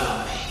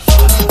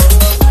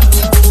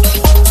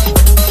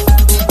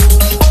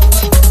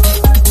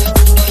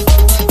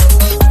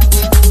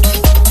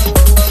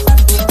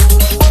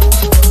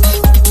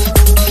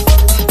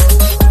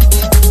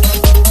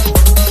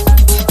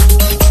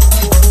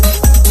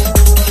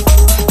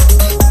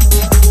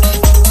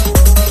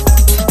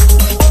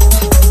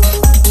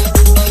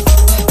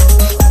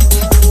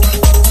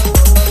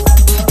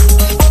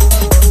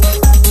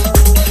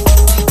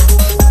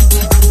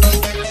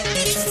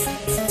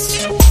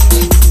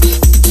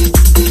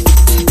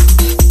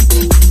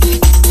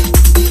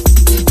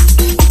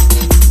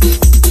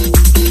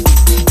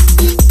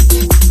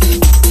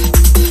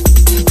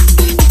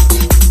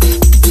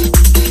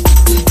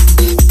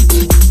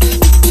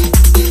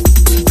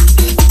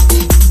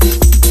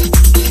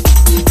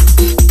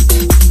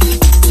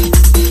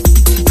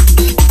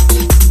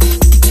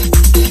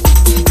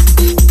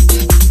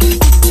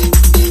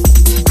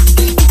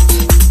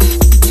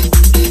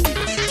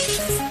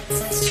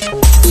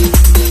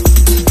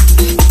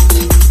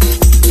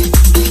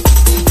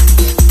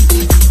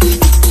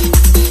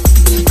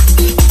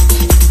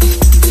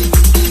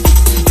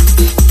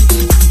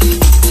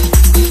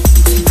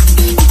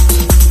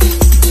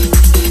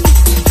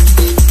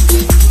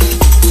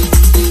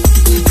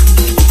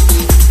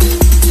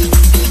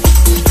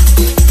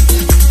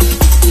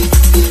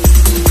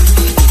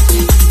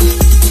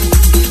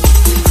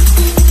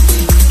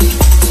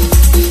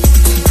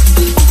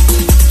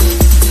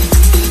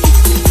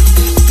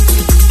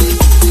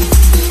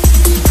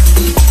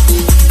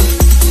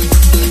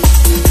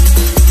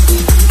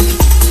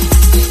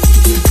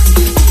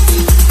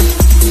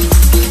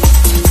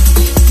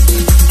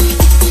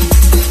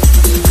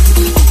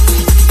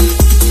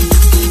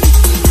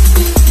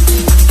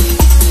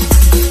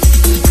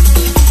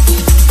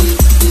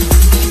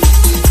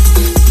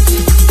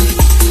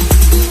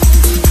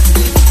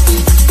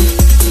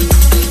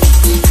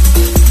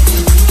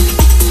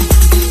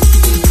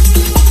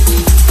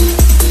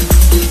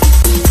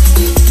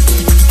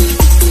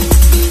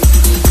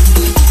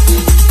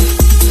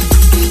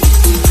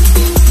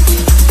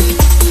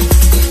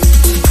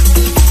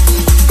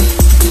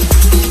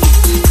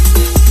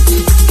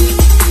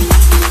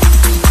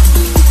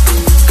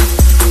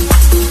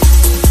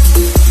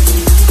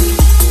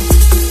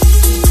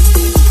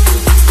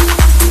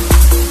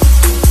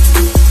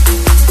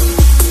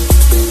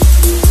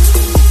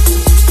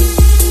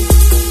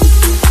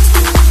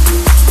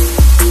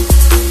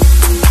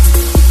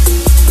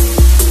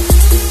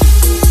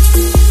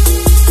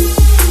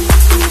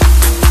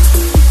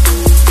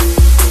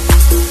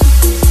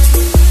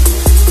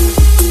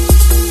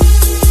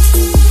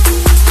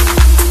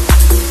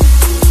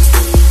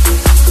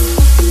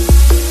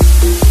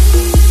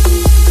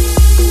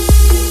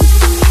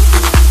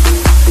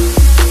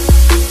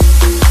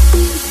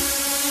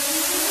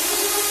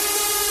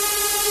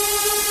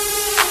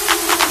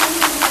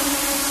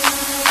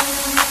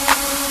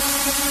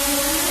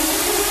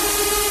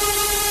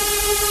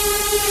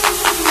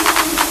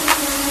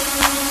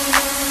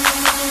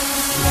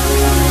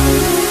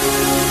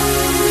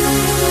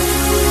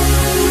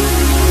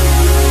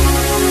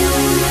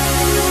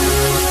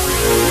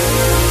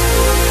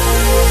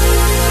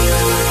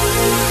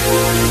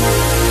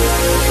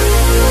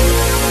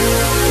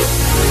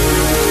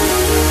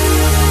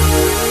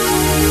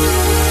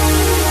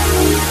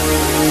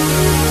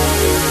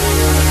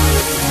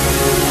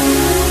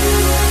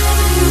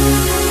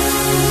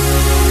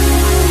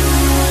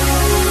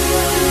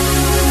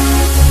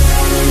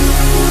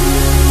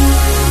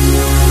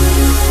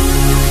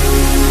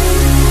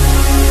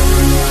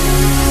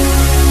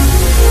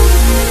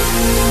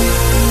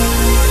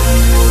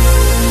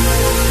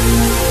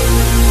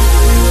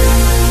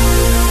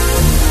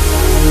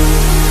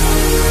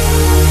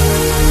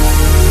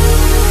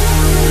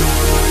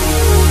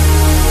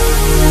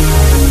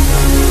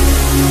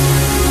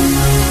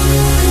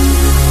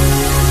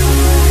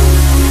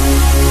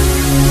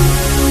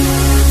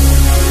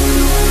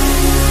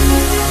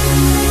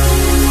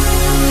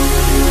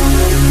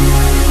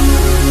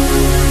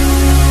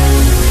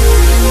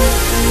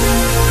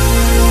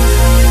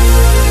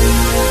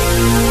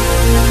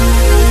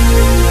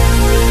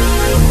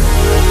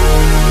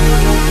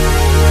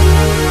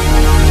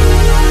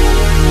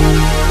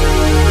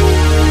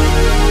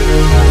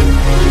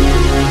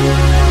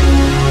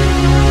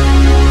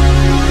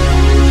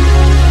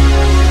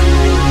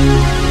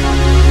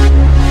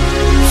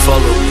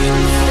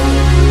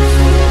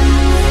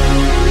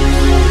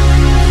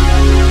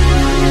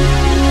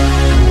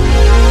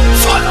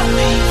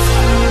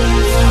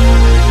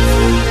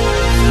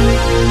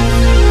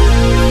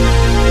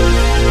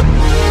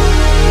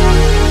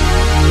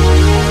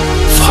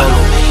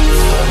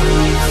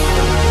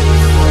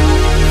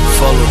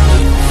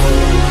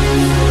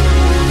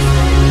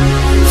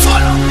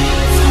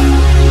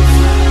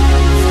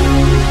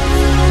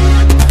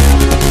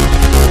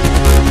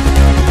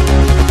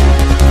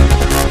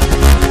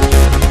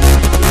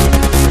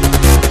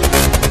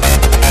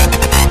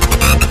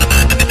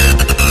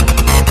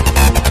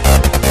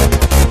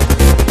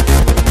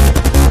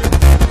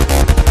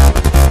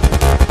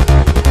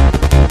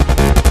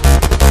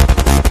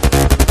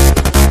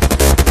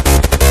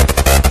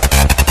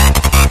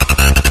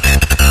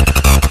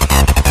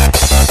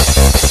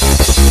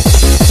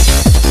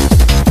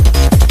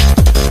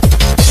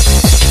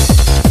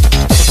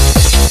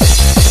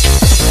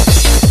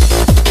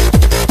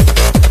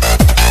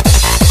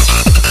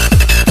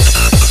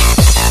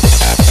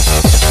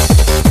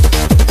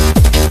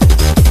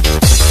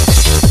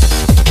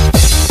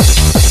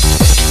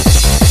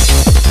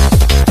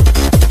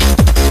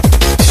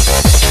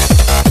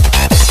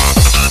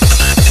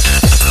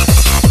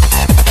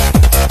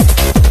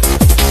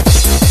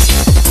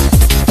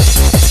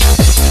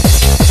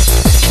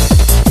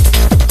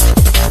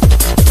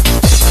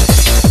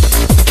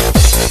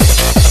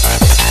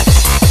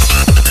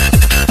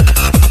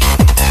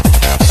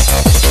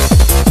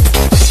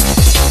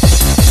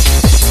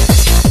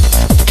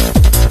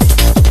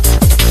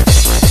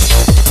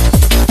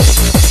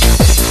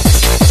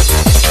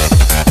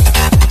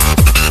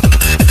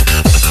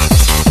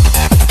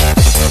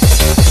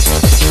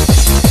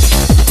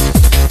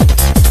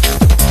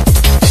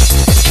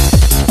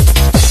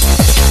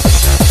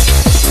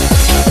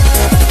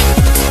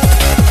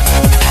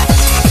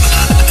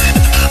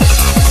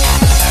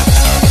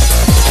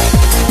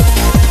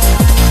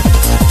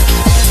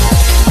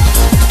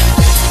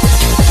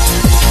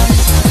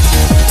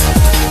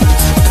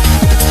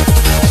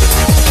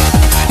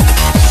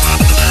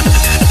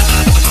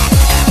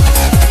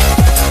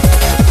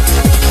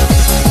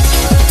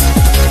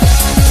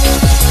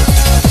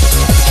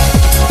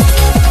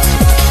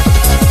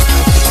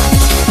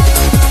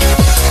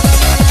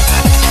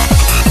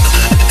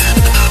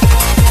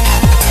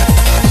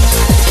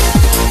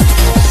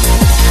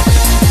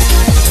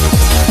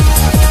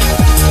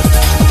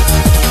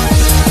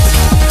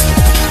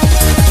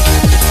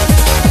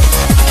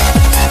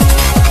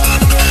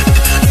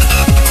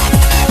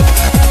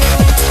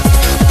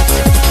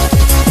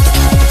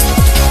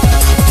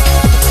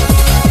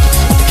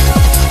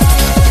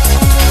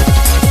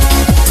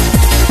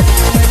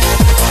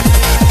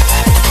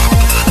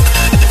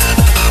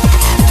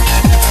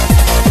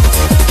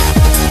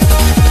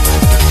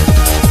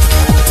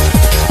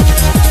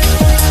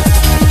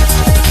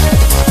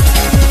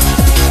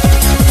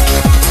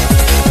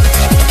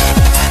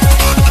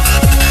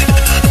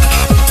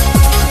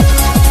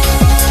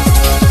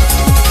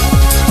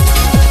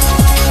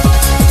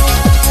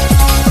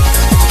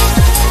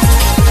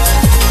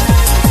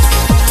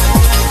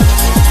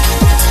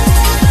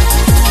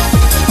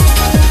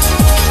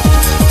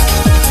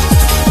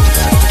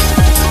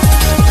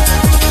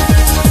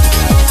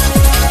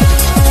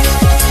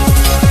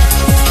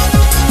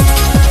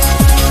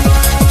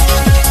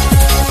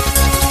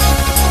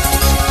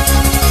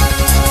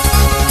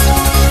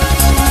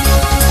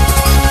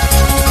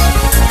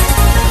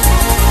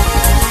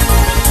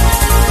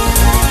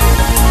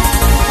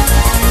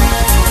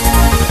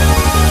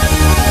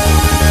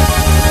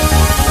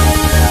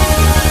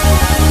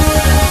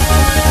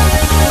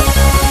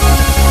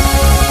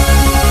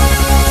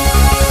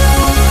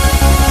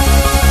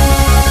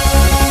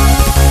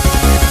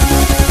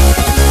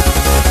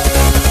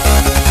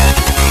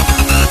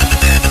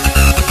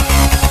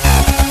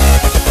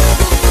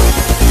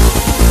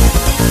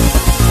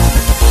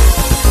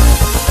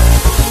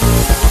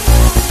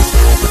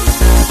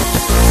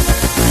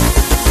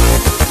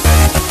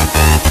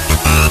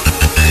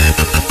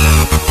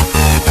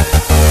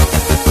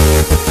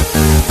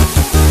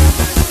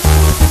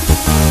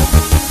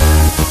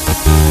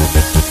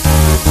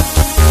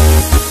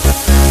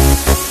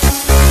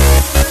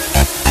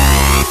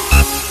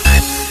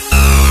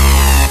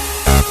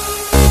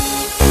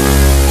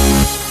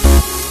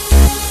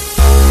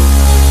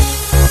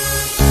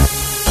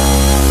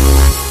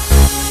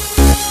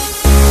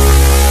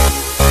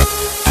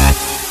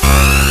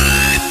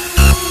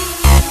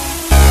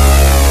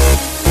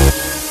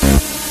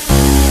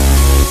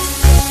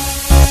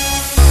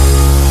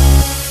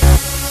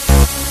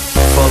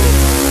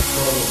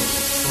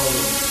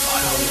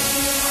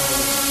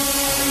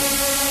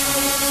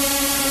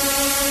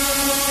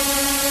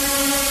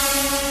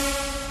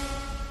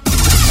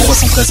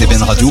 313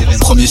 Eben Radio,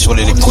 premier sur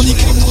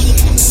l'électronique.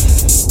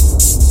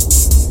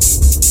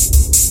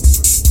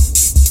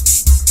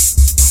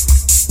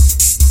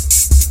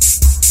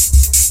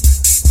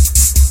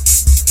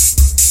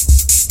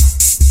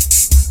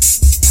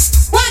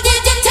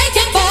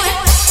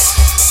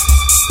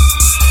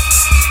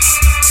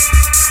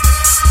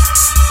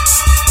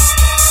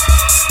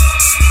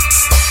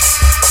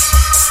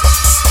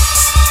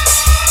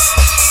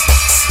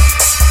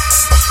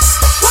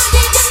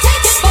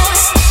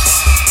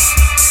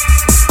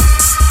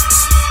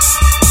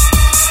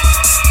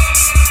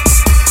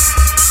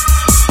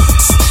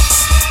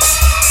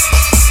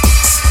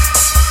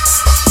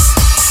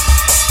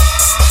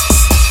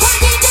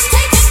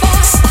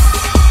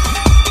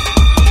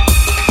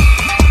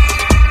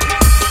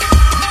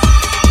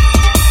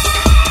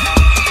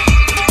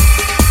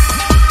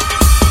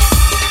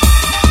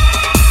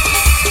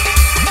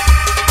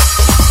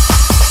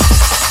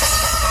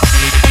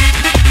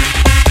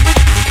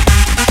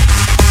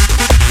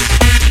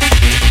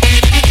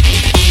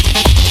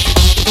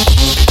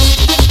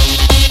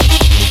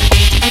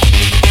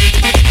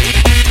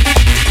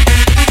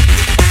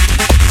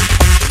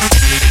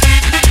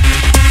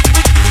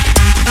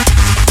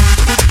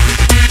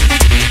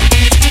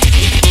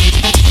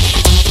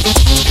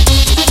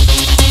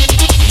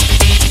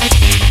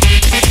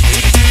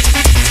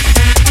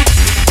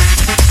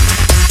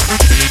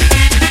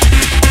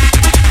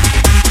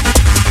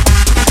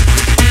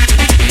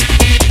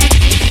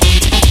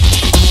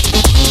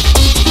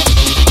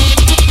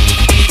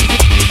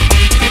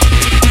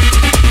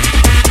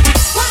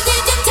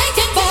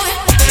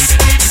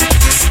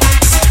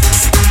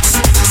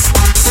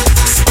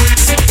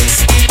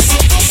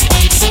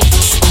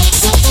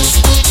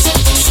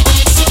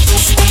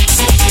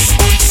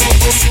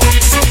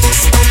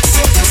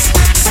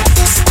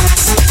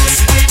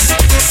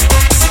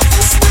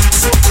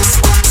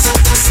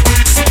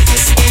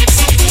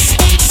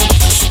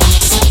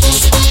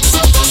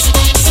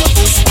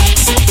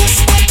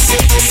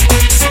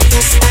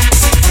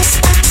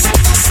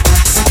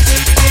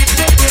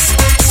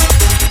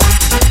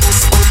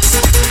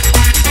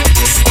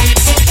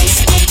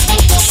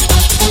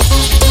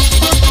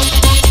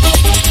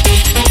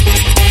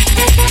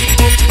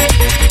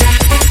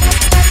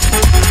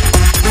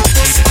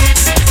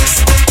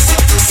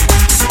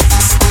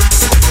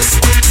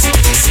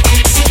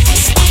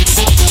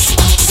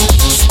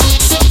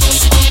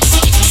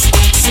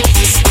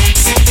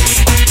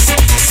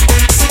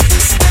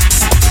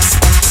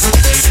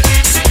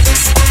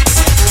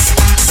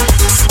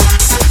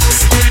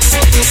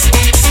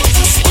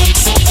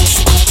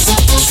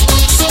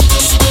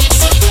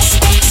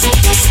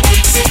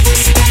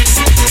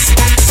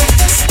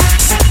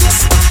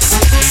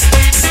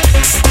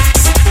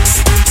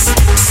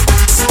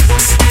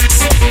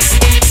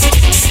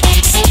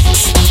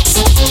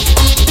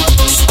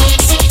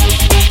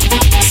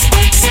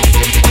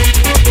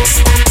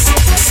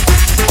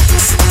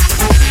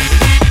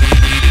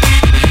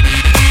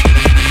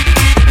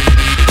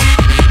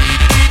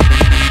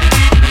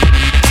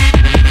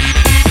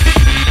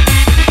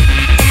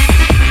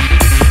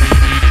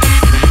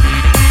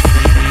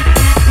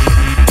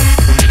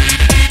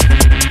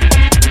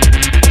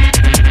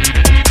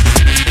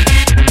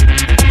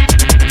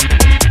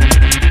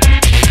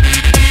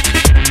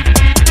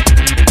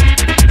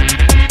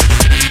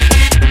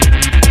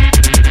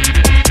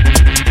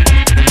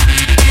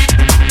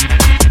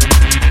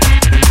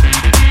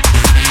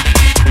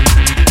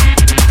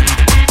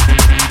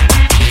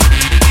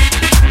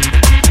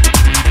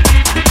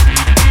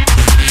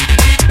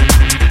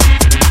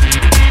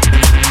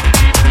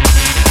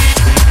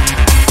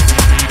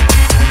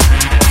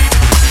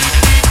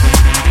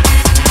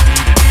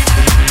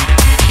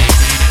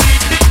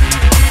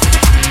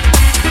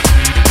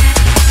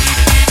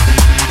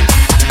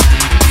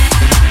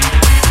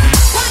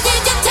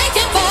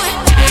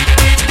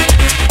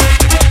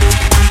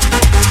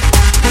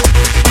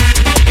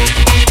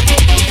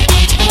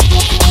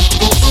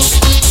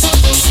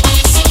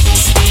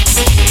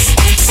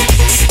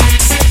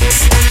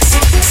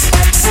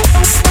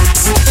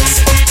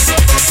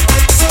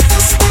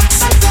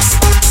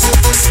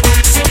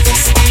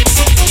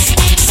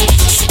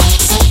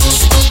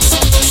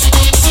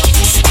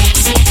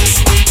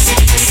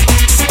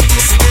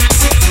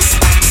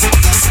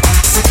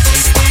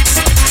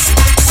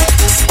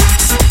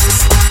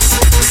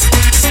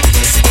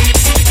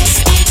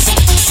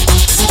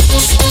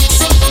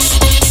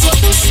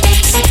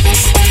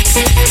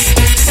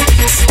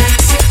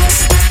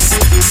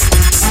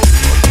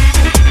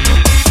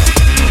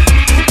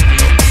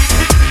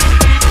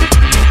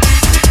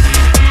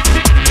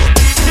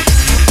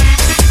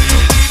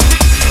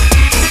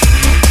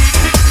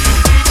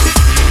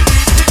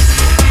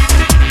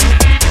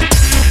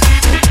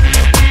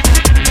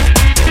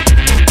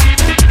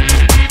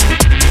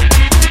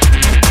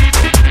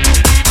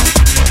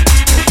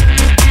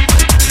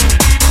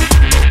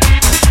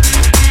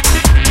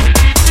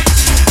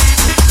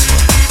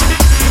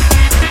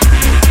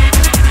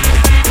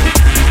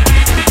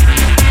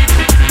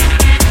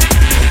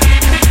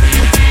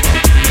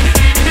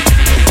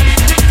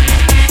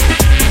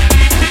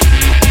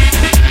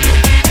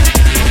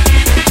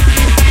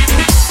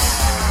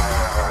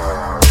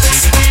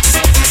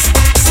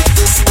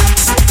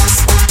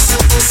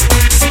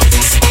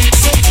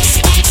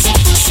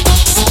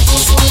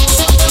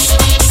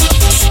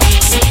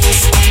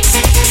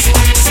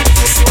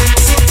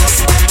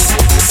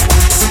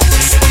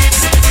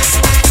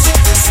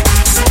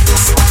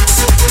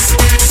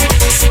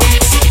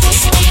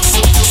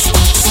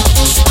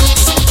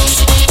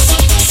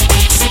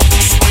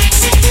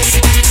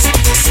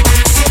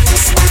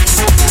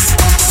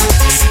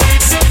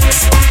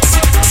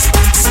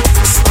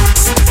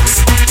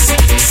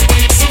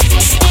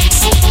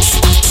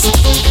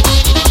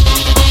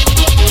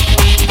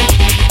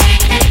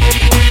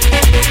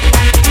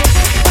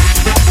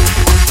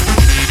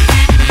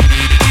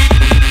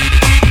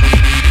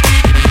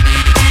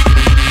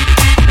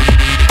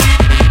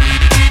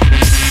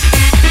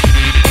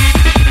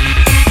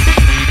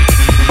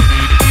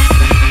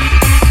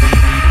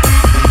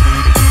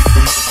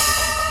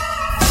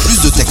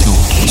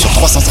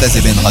 113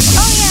 Eben Radio.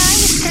 Oh yeah, I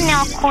used to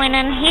know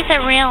Quinnen. He's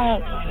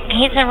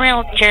a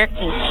real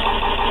jerky.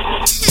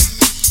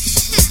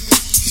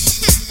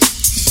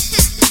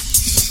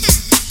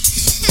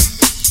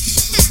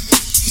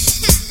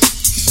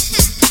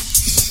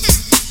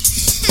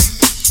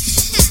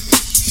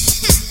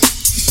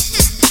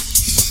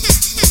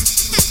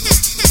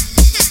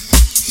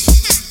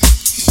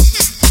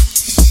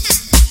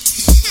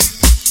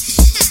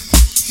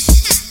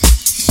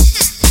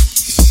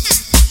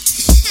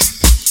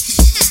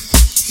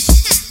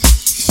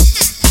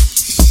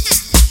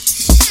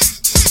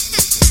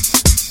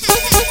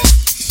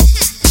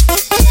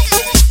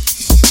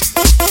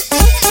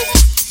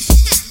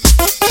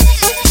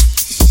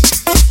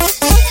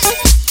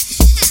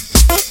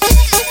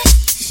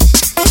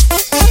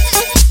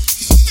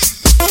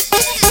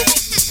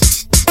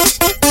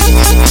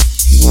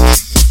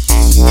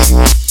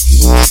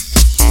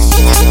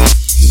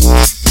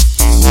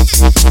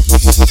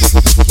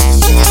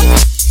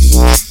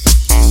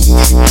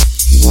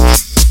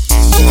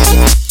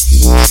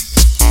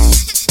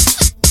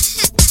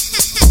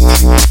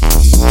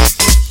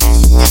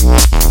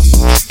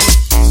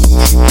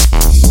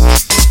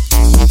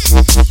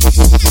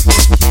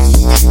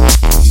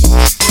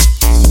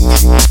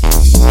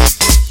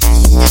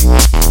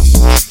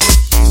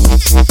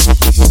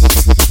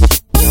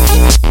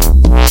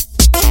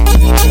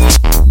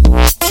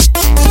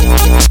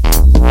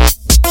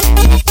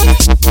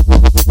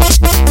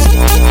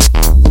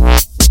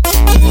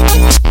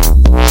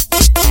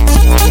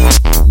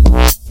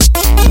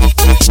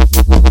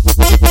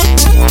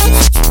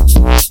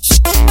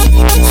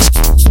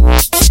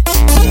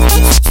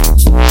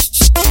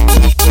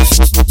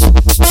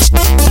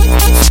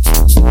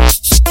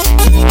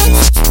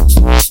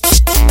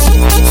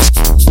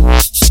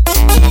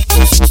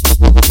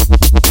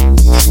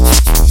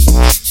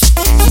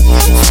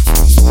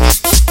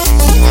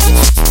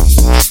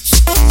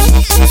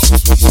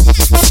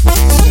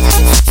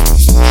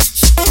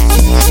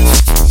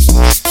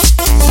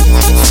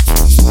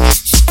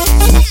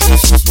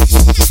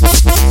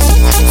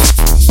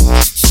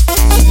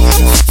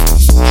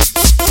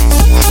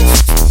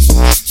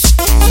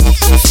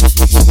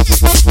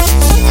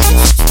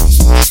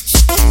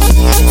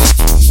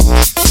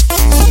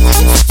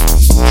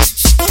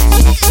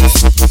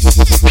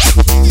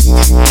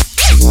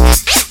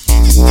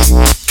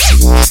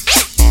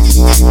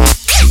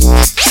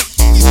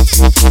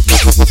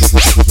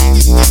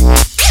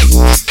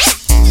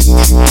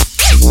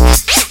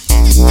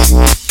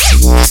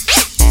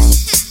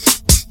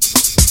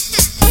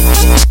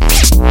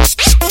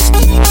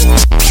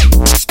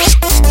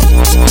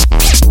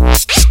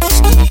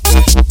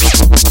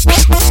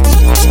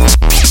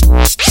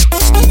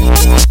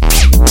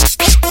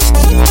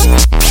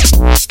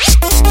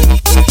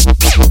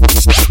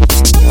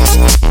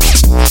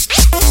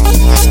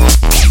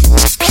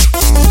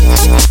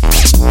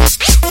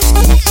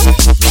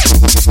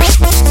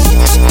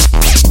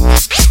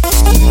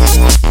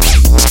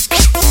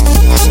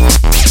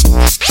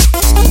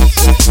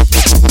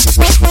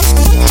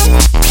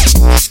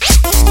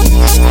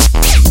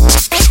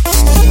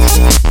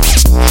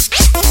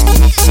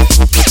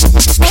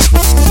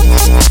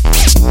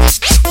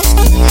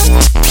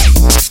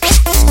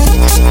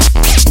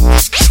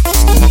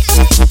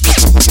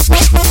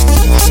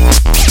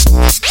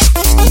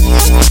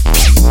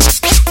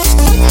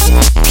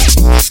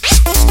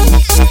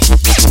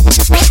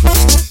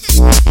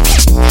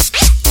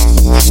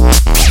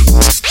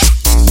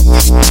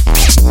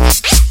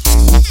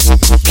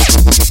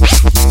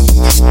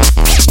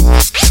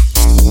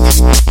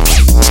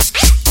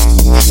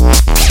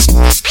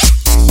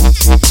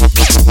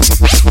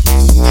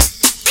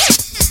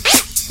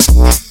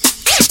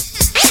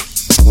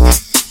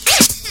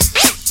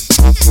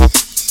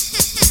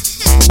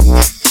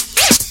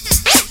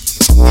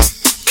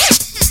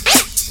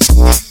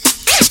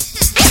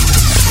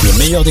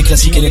 meilleur des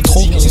classiques électro,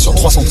 c'est sur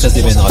 313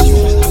 Eben Radio.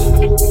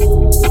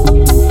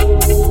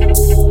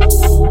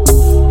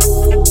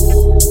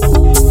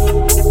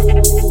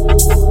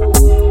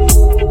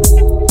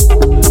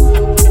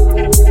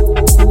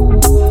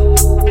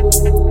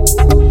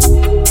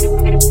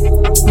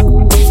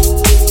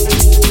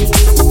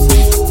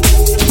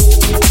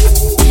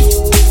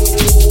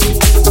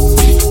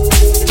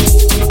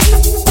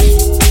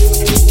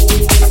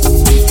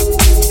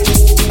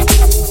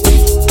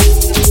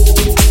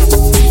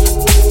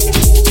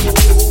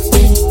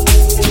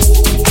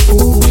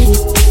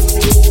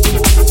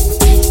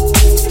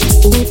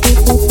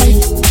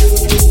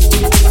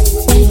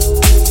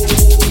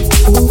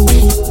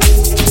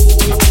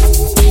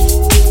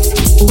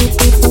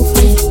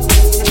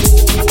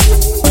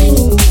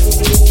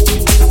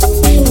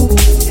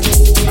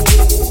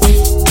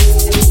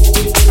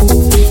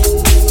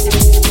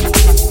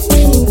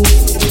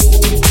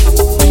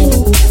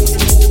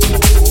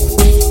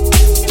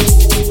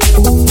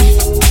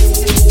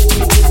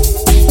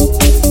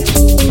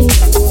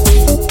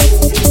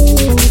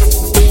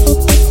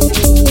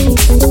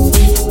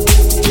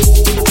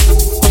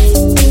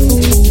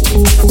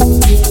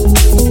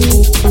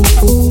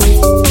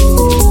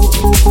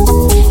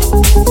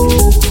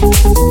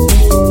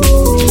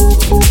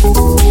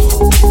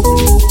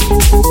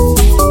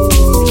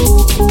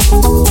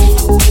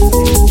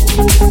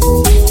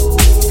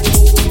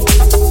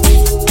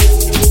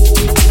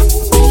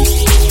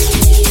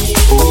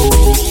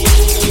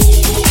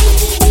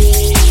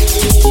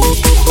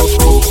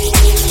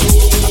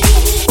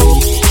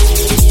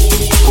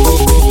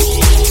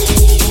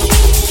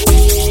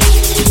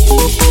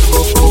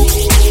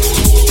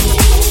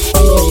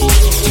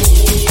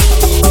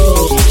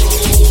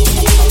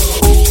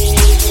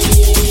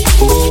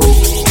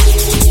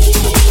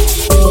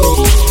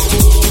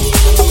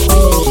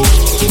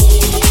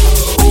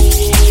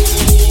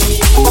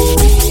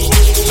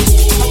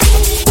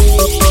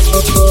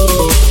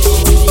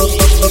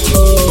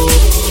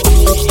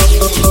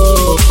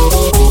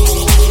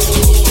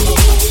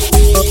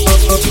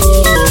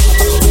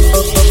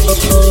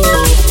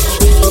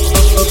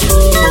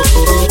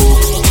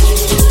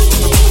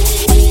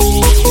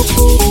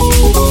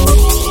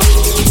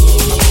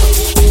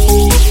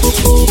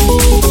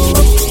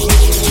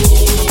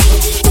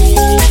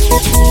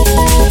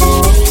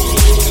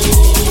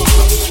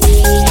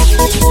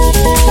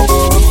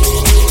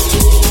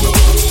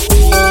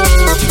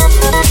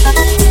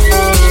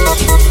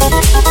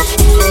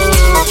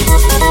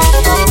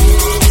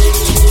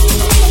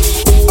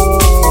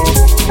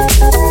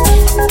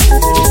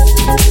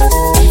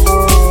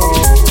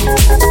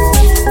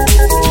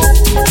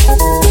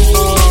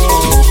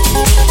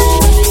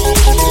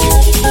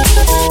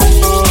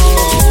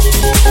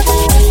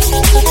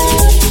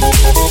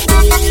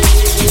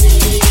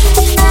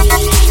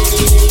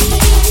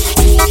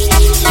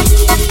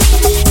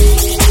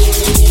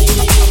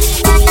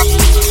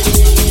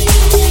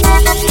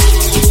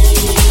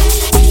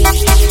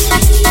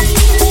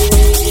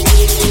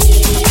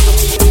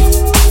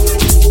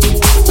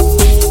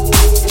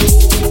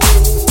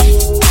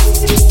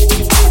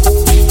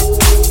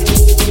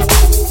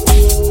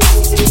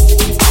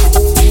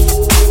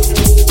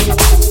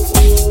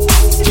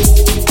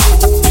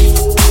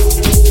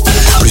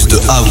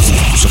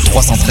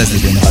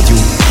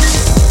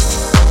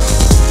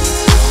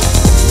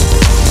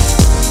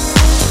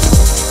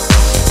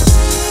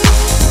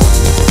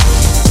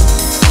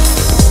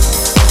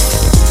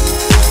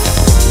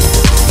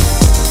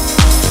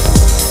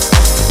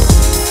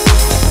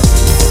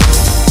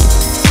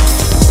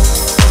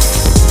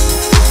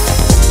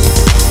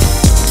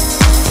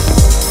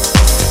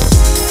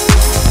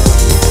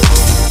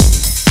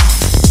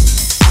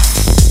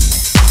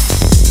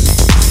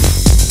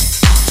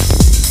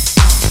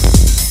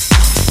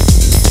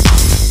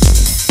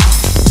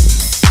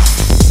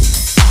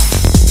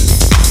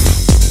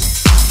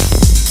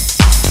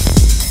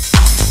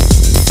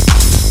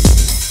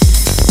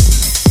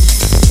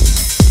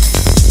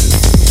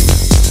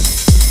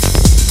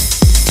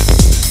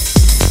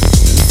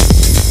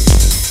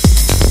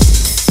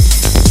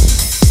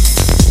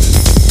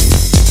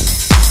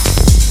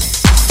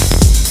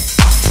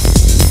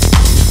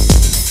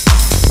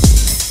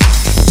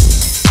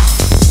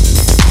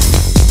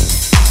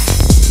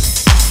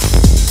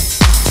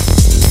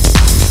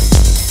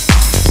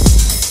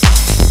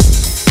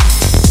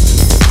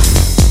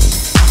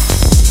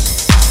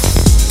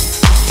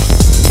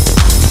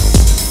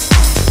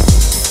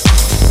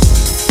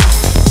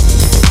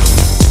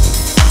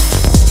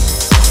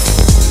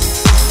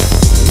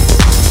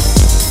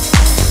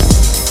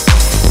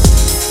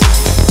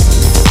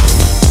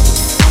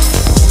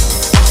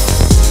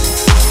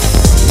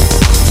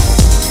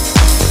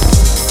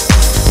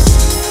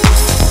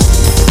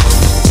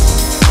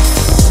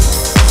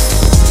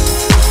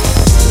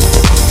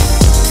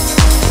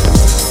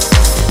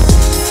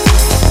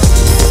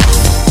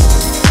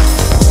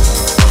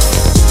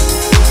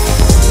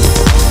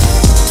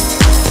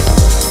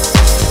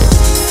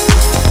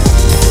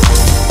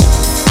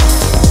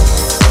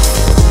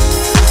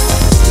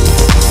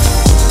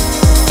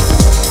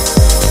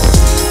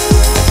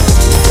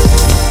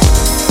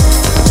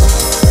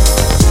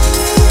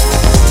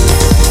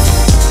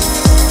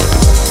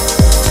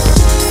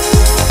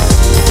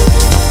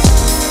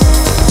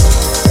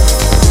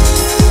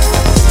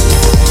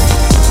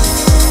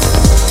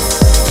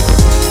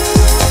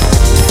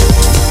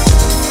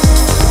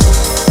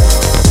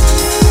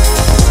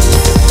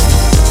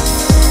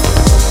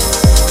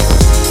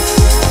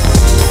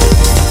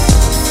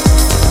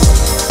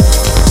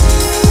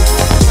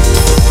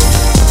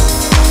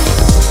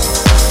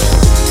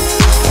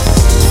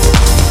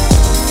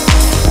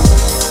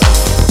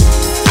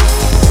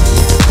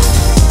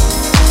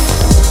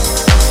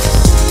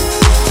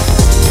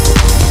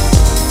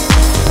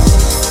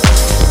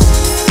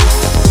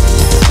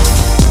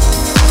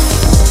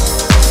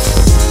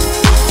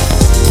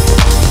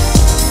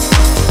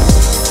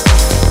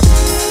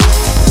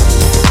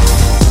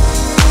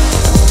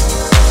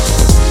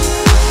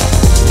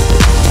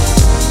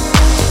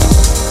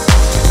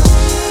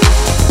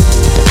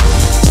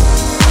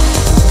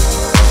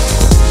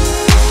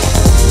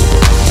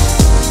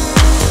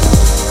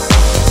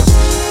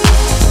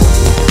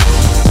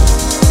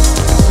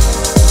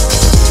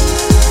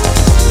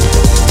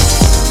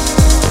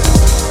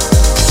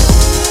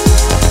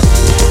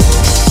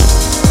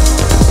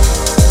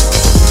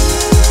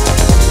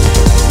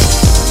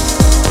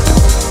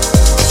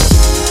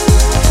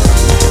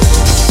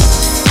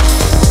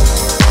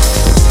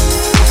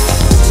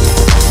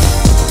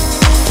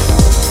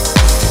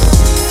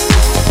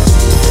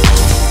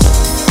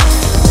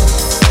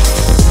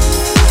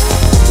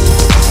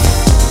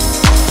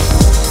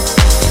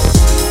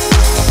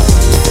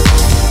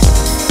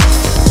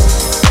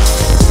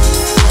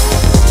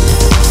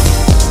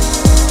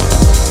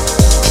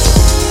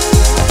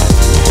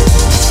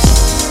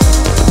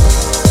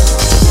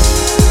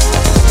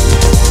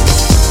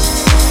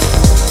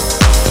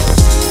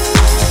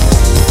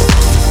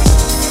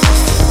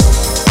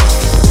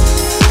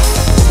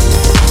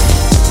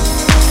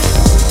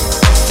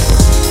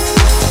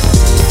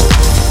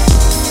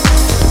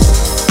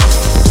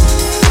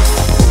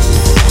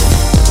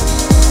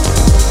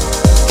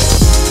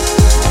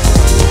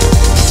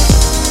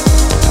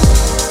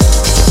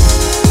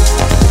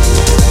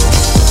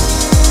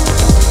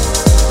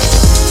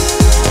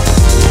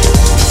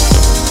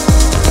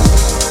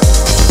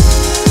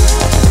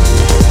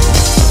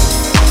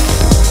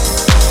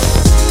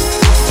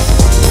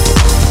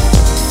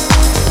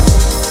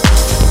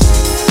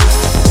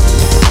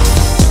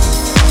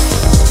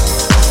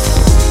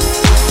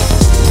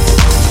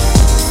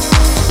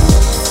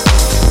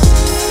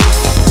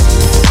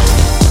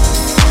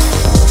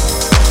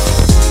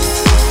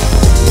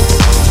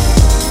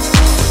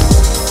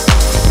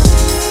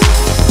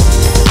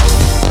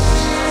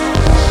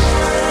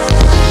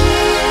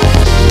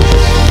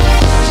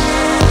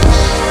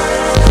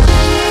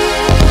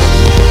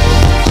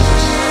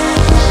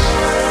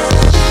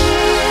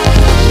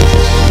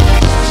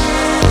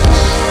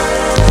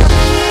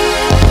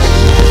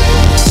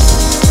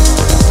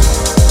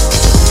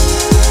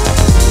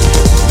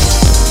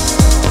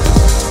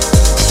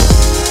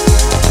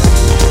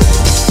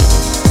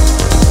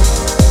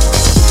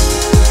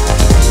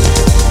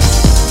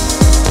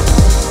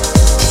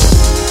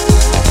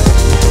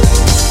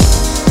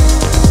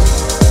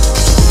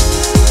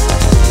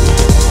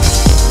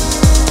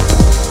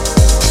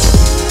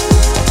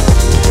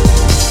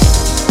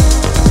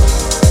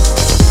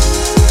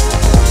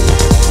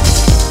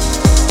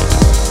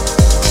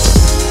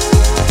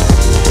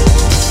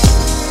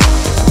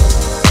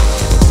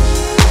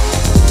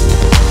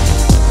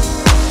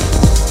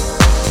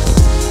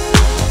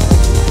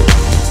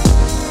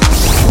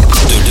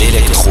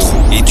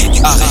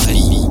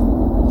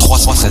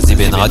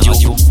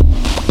 Radio.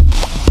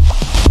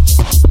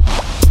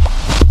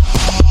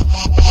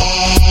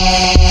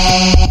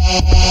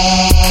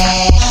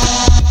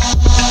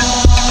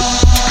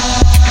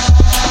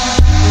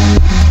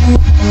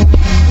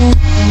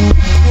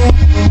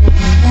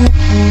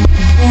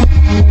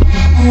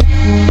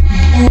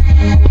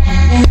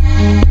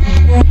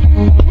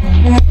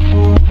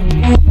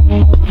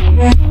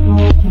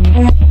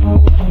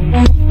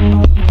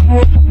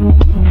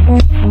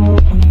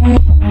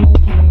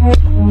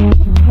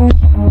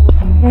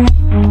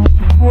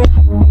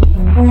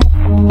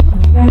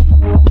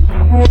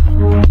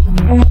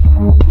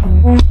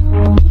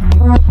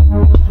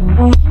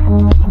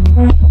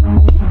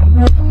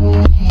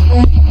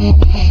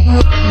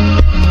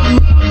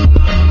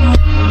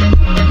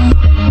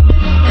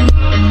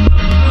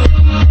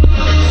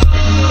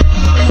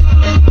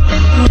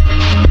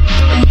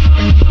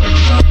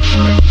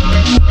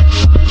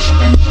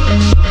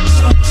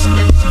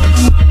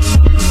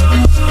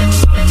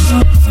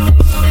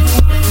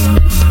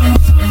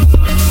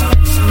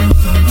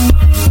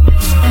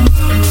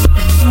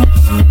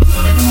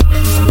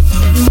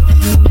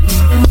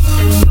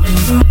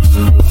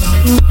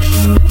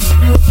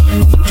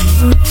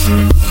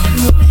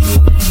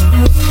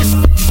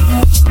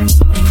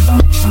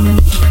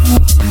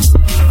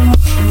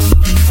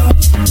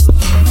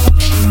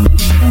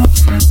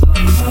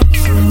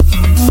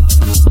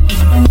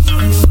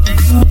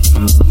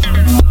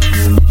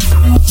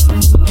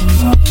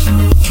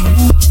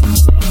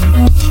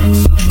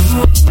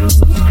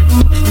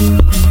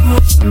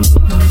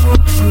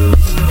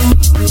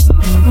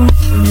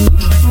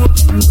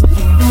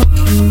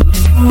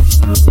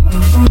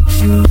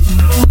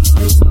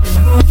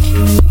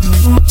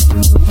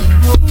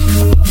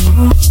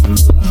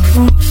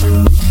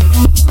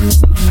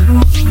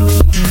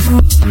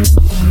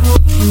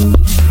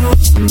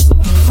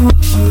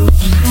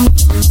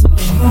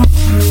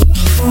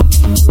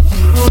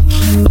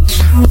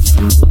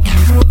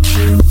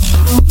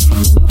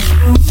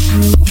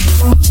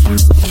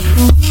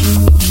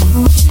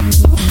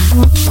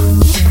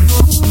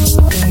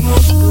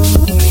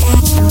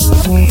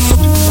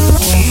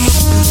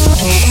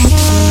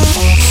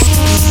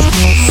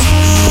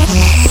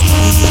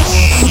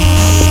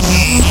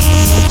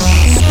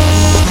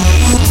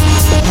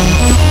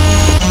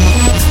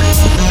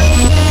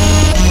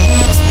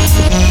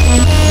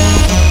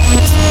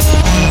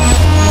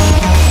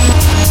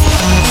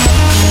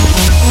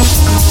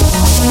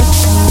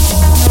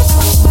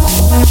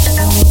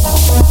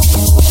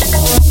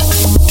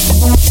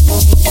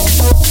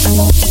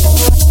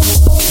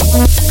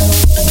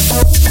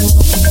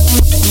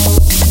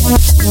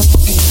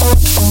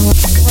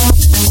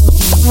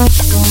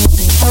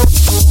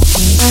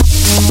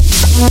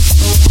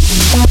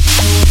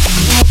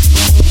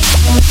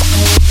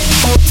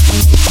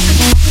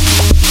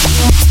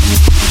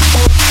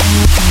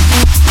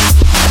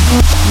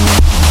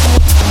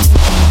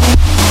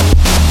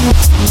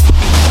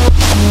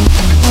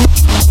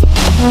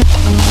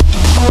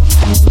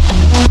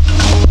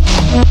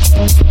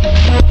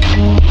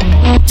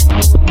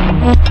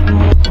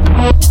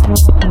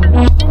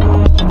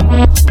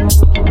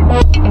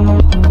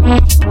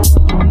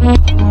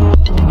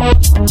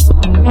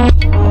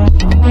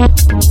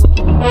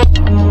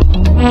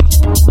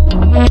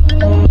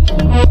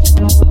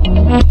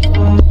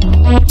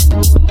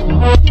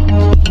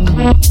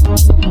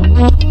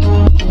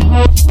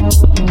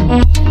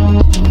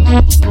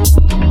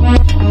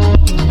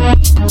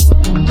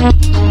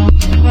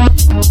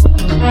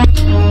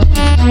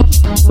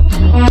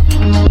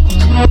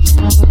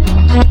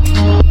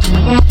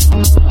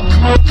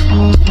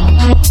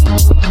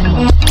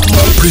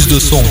 Plus de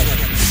son,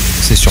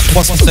 c'est sur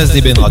 313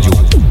 DBN Radio,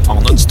 en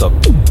non-stop.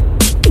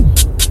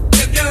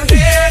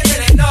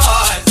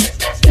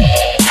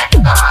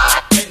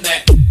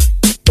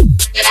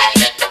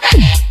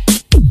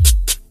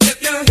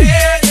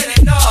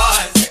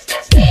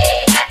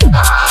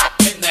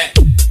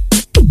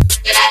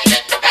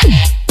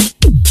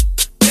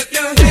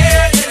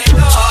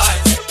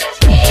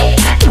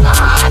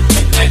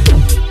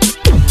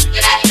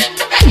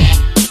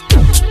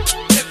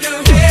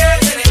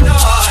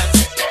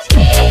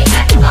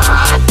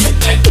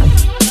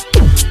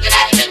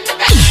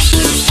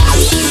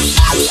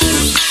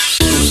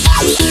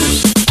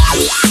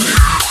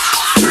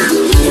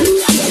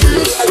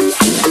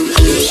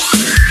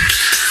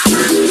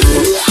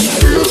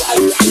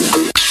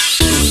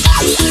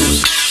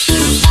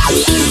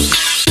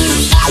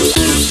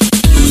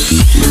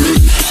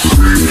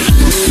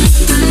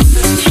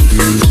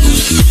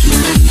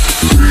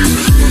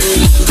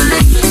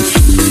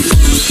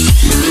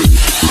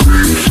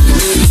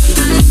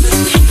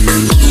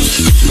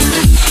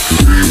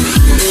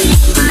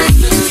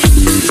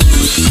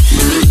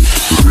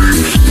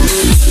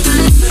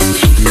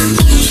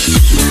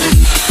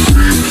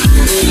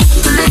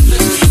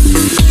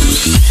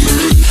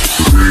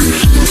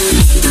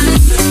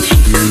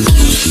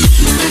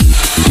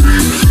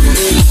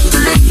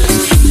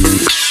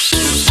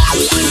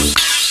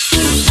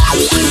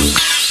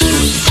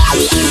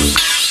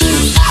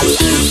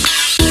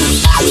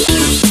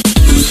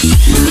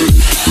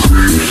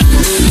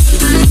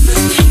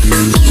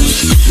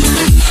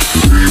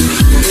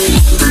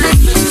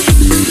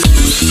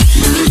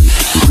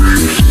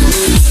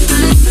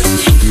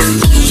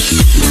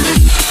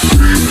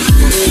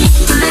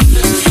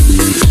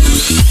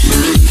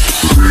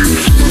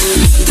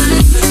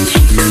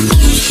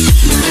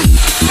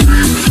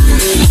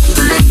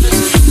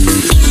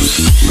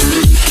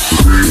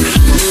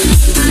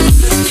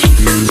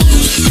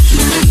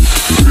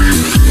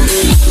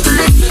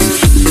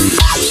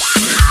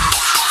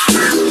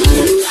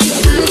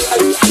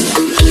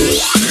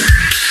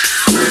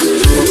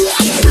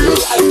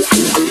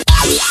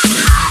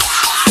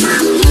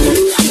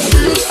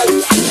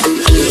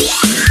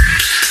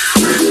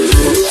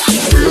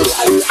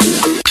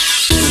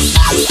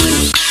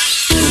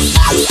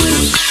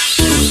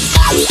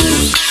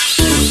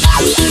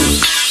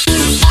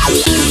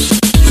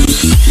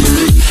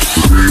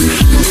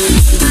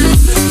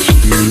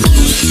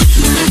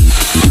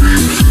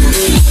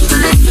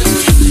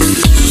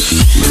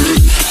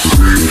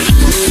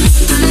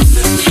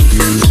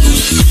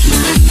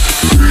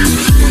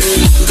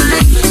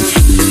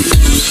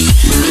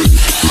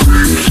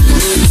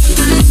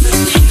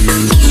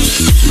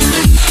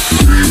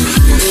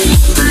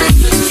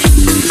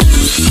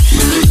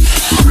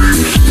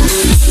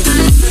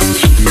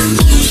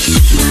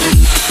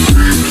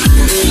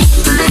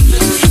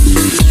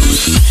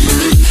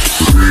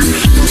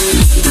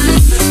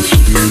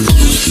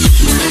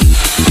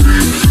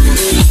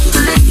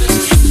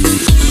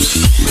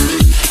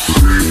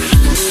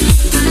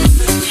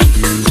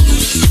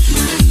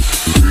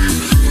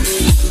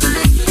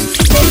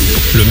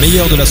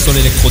 meilleur de la soul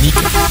électronique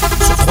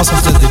sur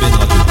 313 dBn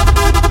Radio.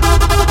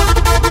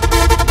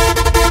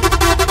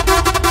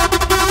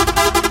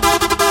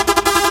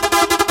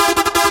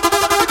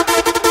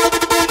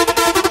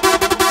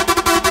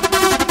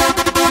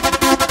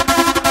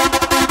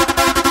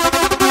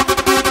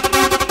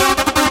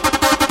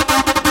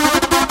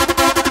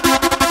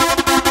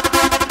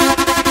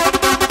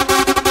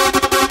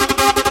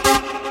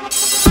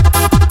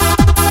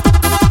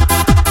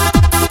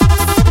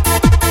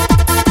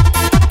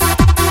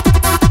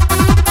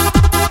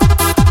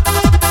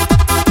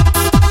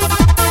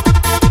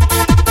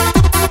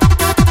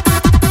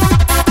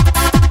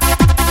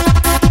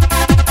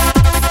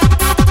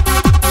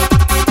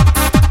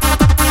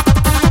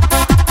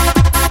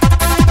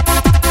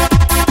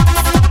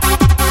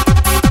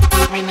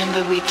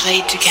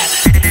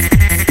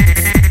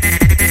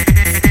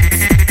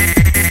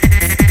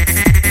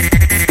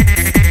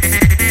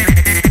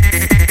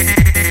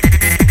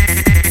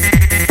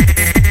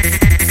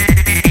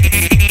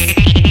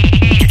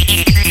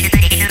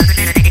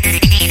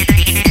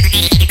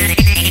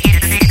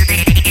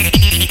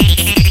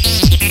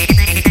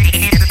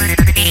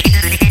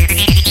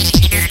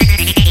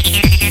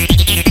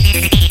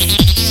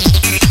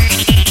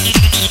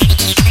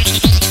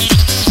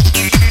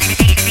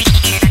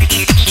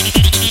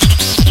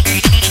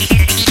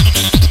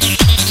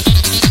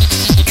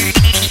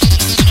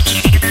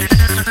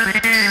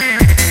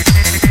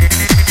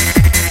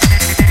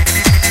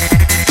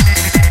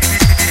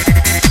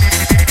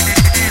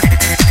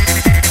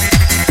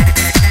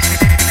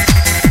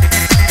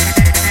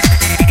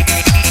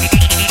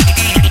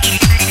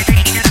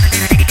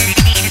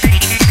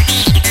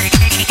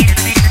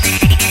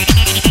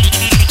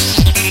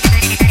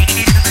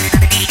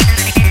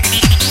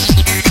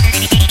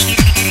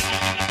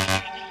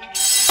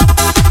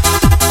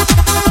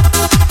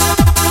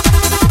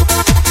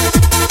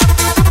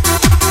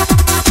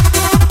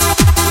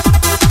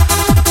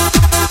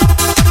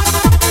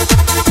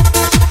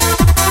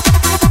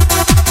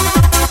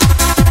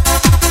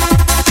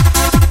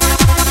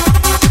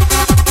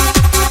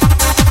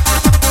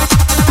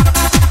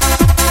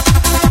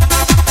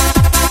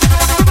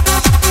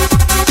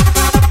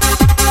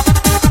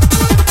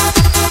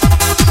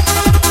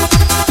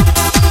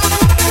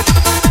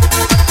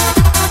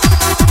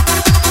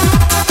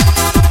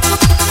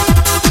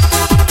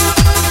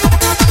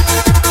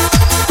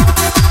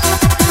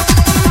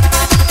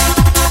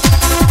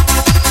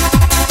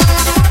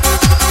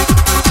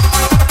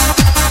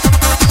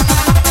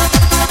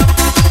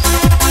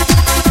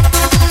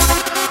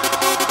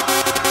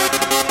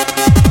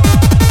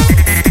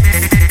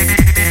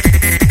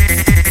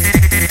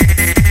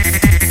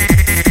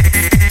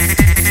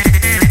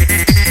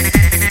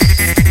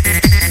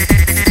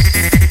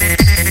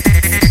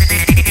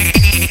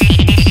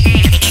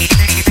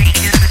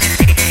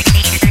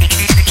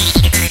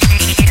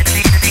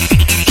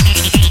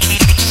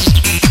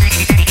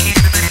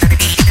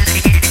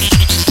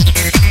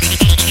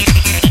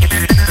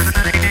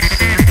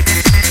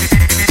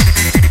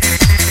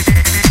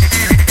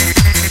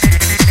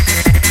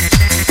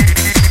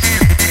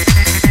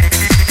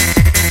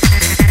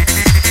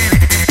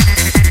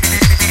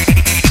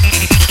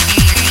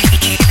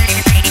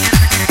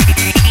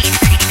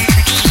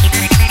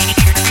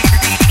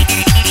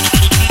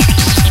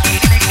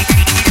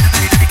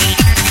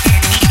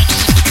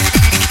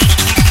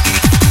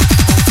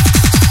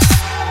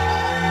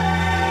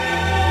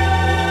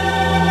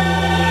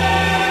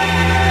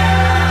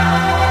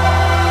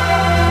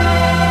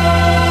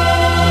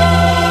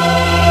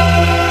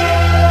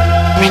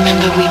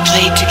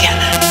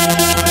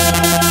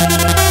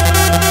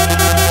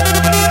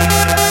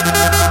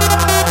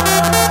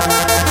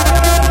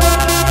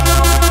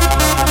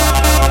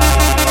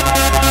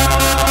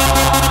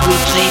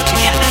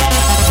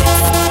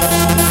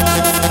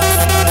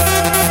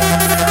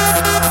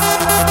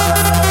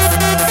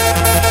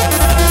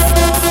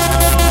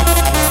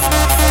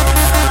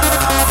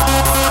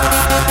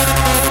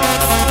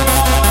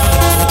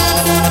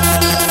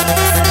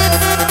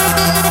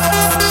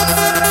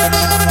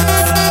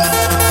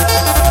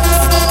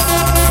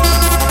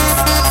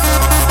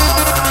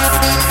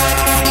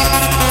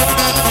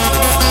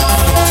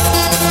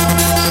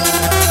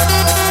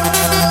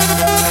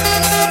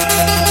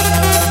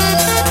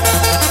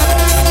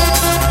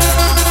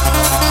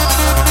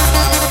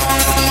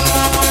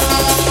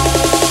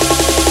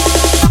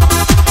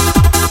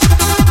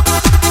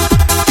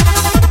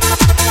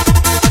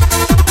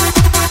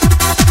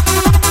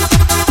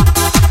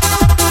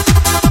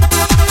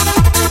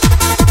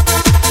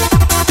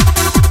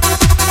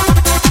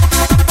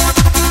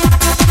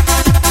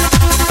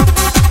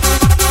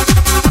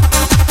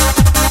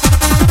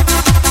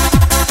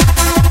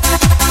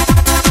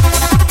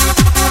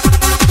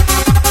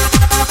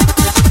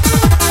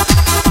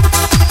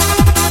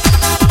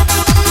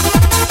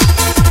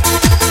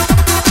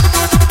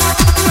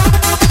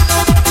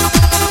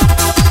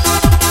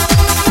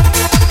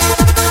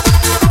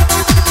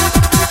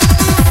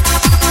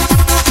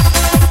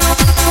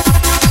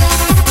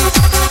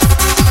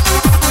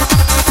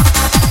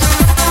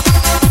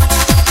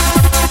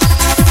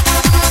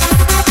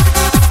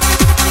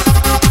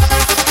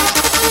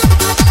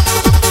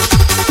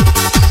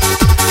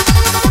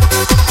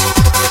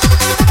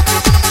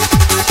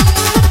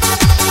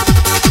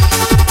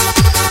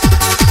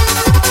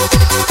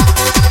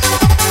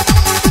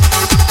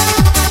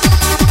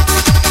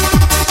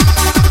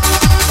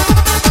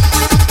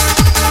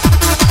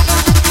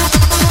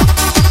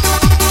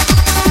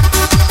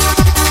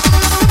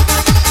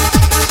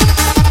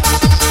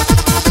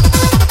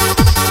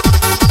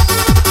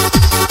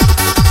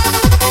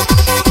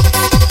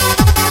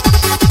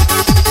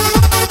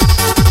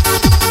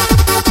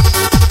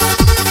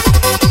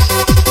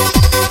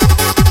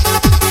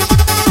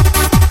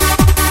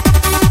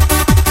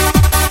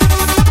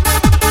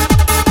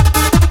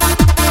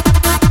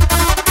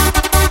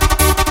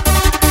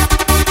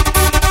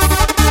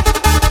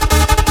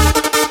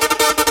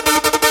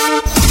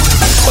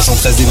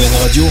 93 DBN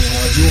Radio,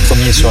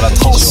 premier sur la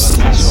trance.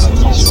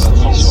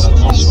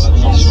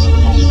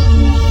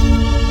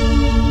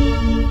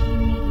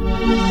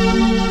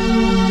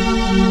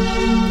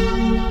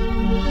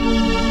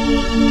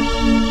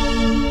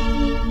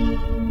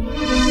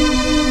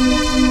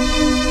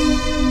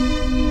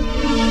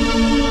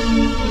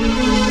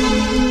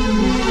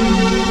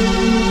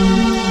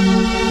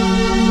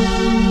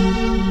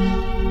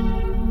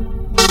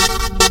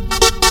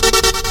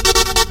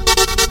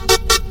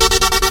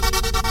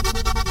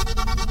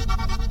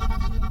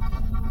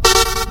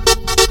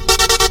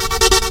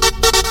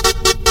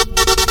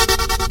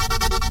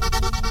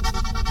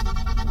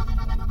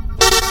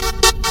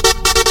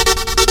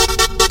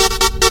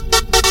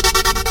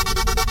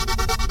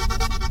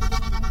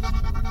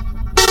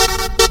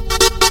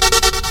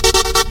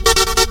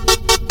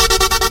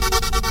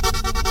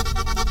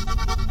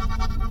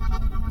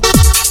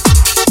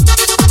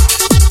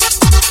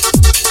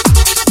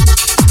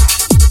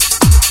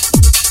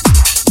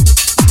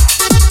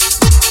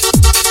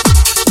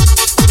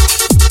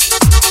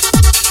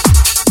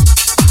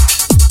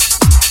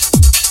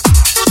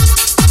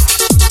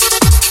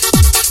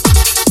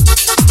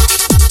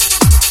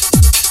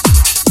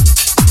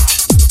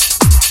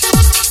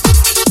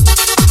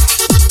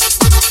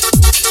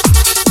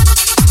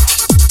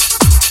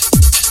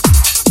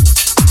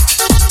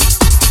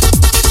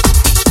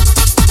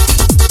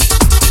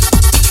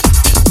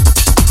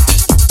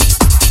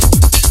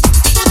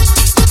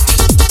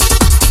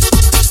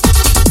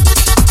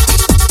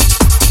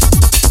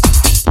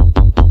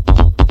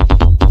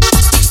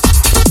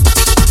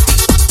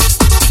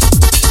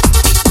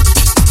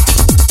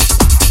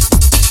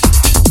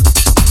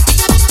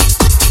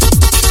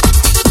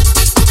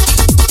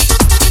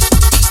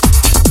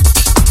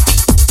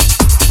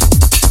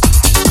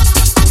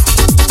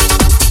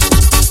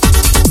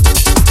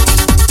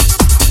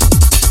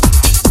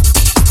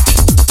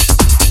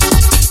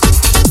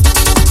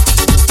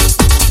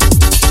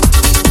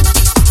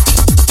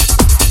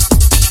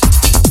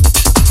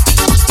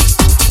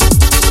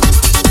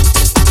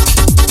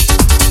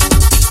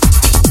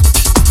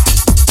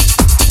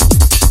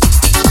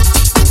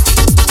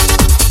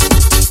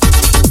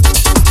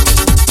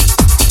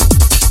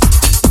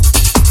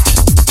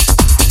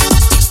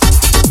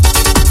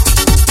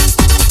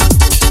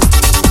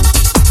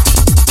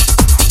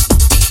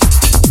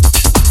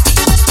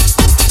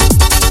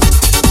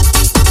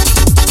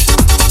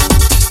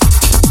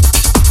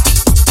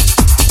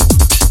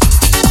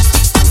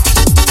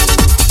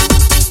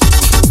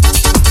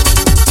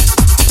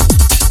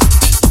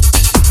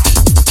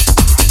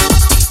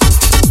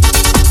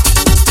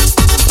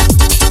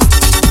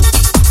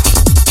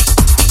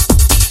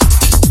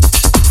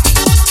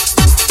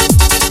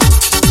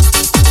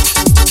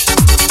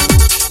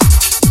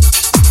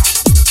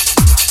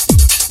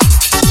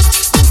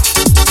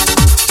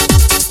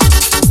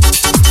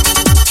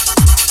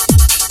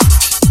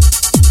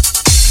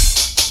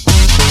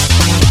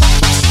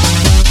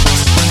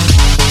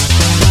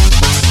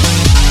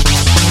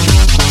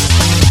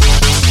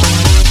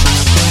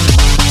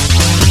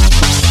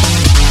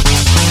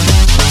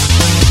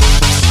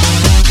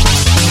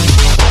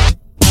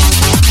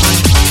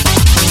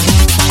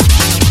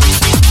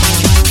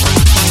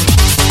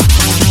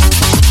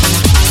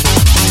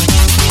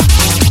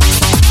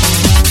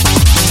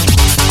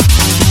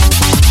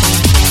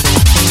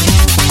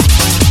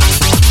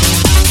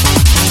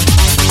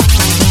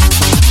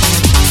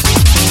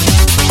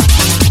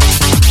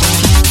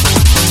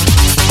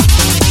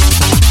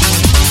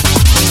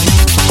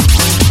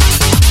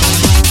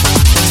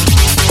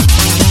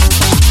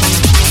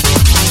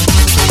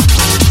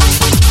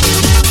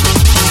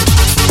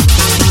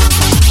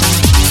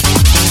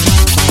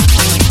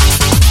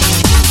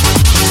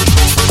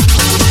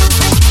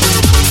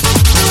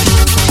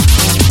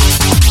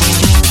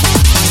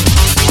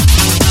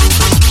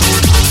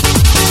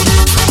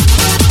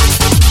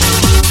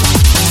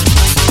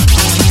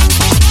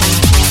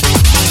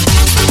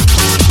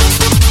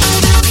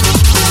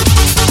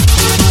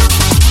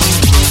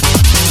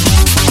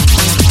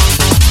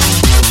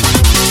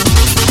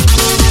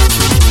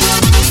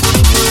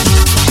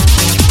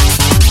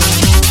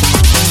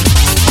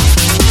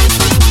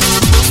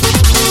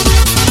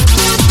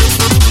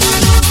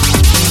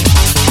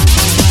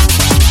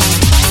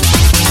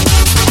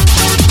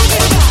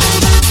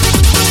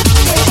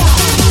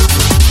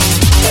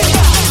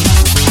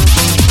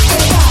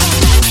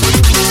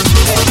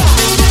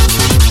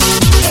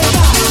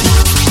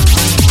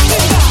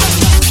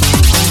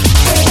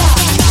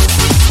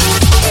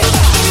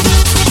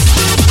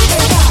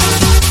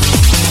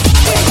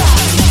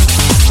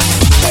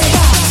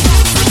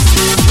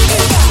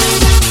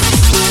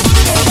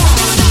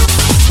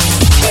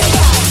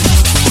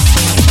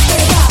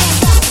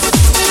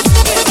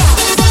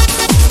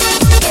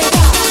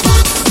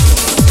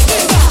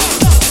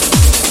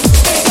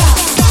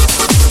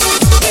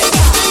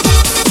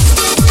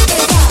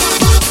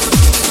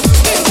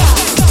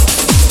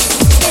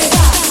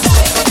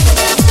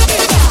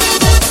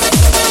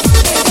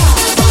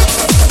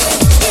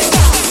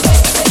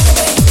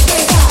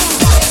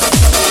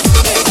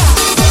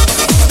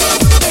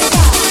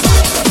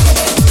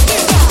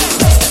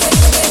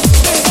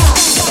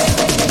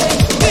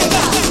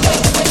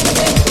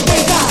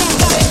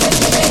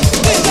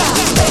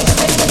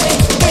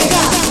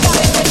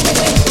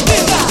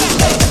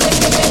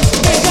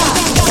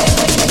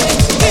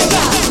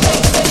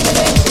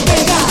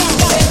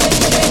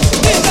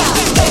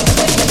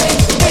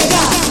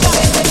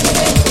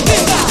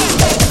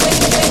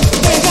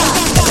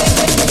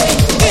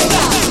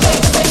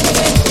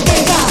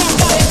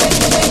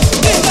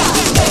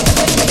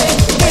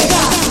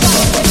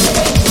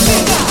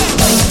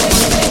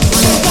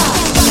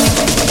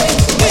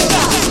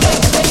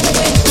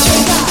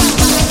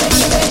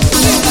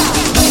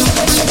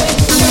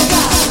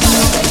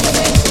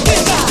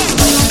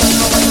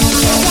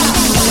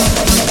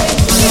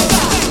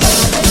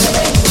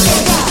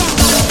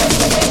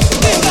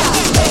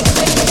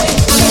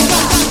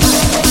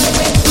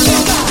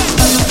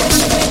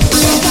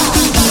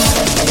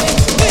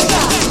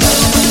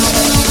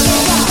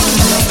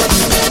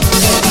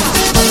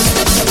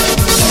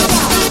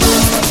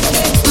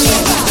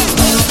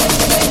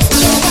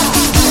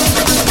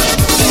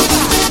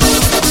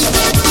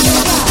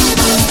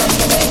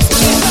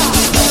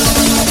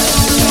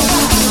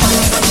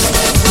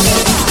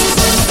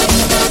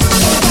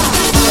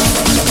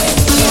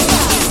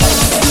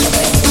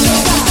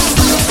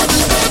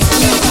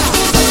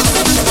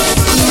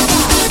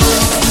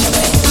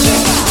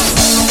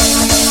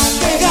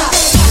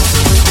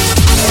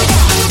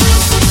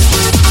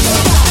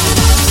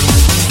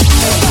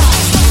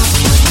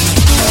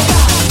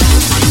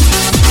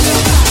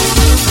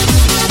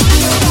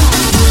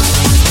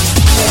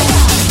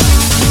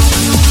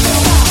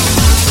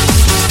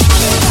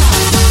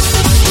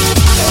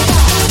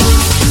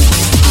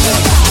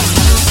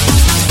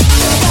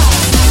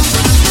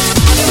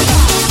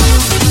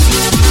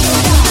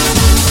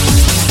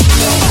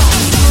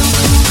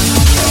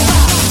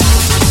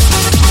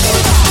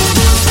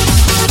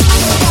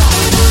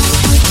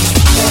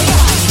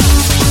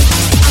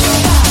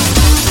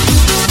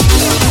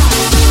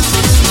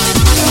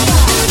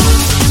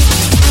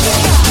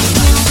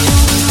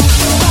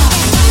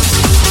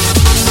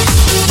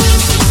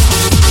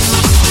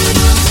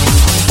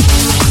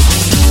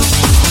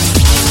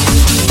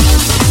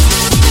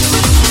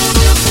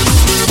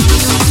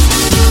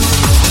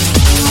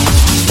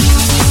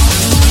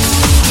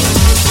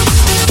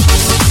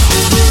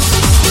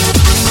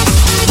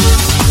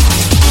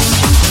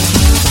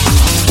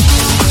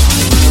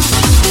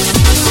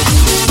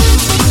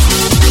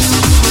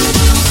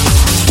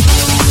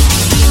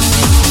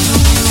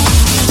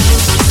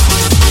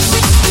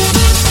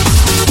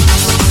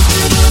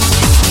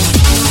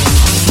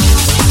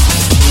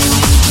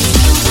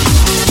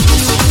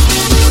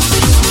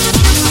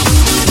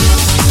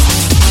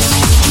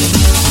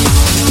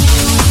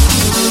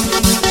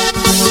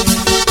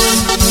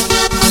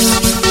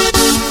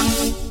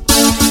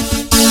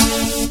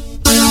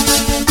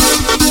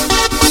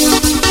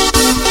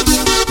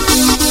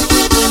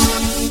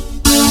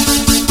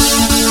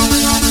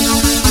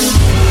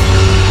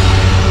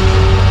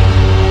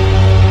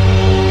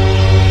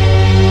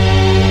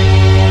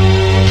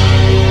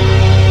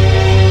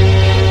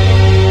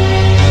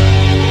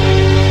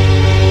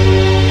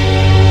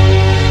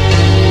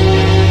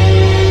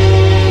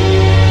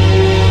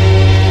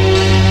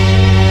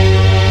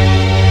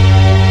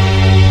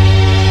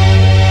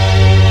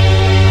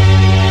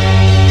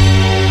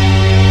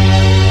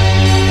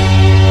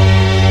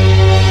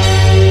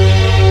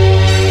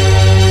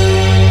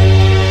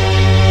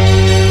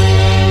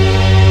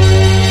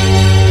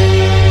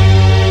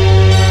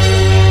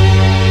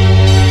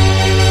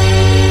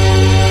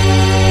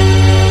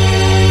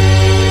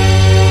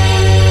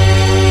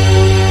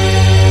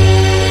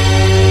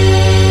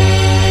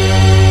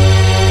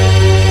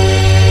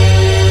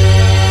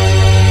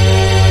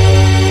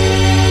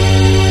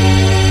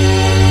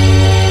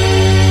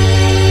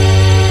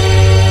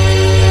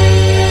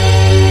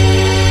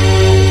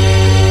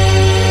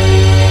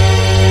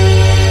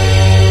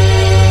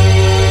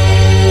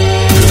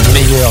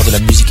 de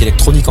la musique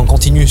électronique en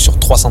continu sur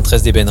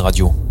 313 DBN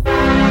Radio.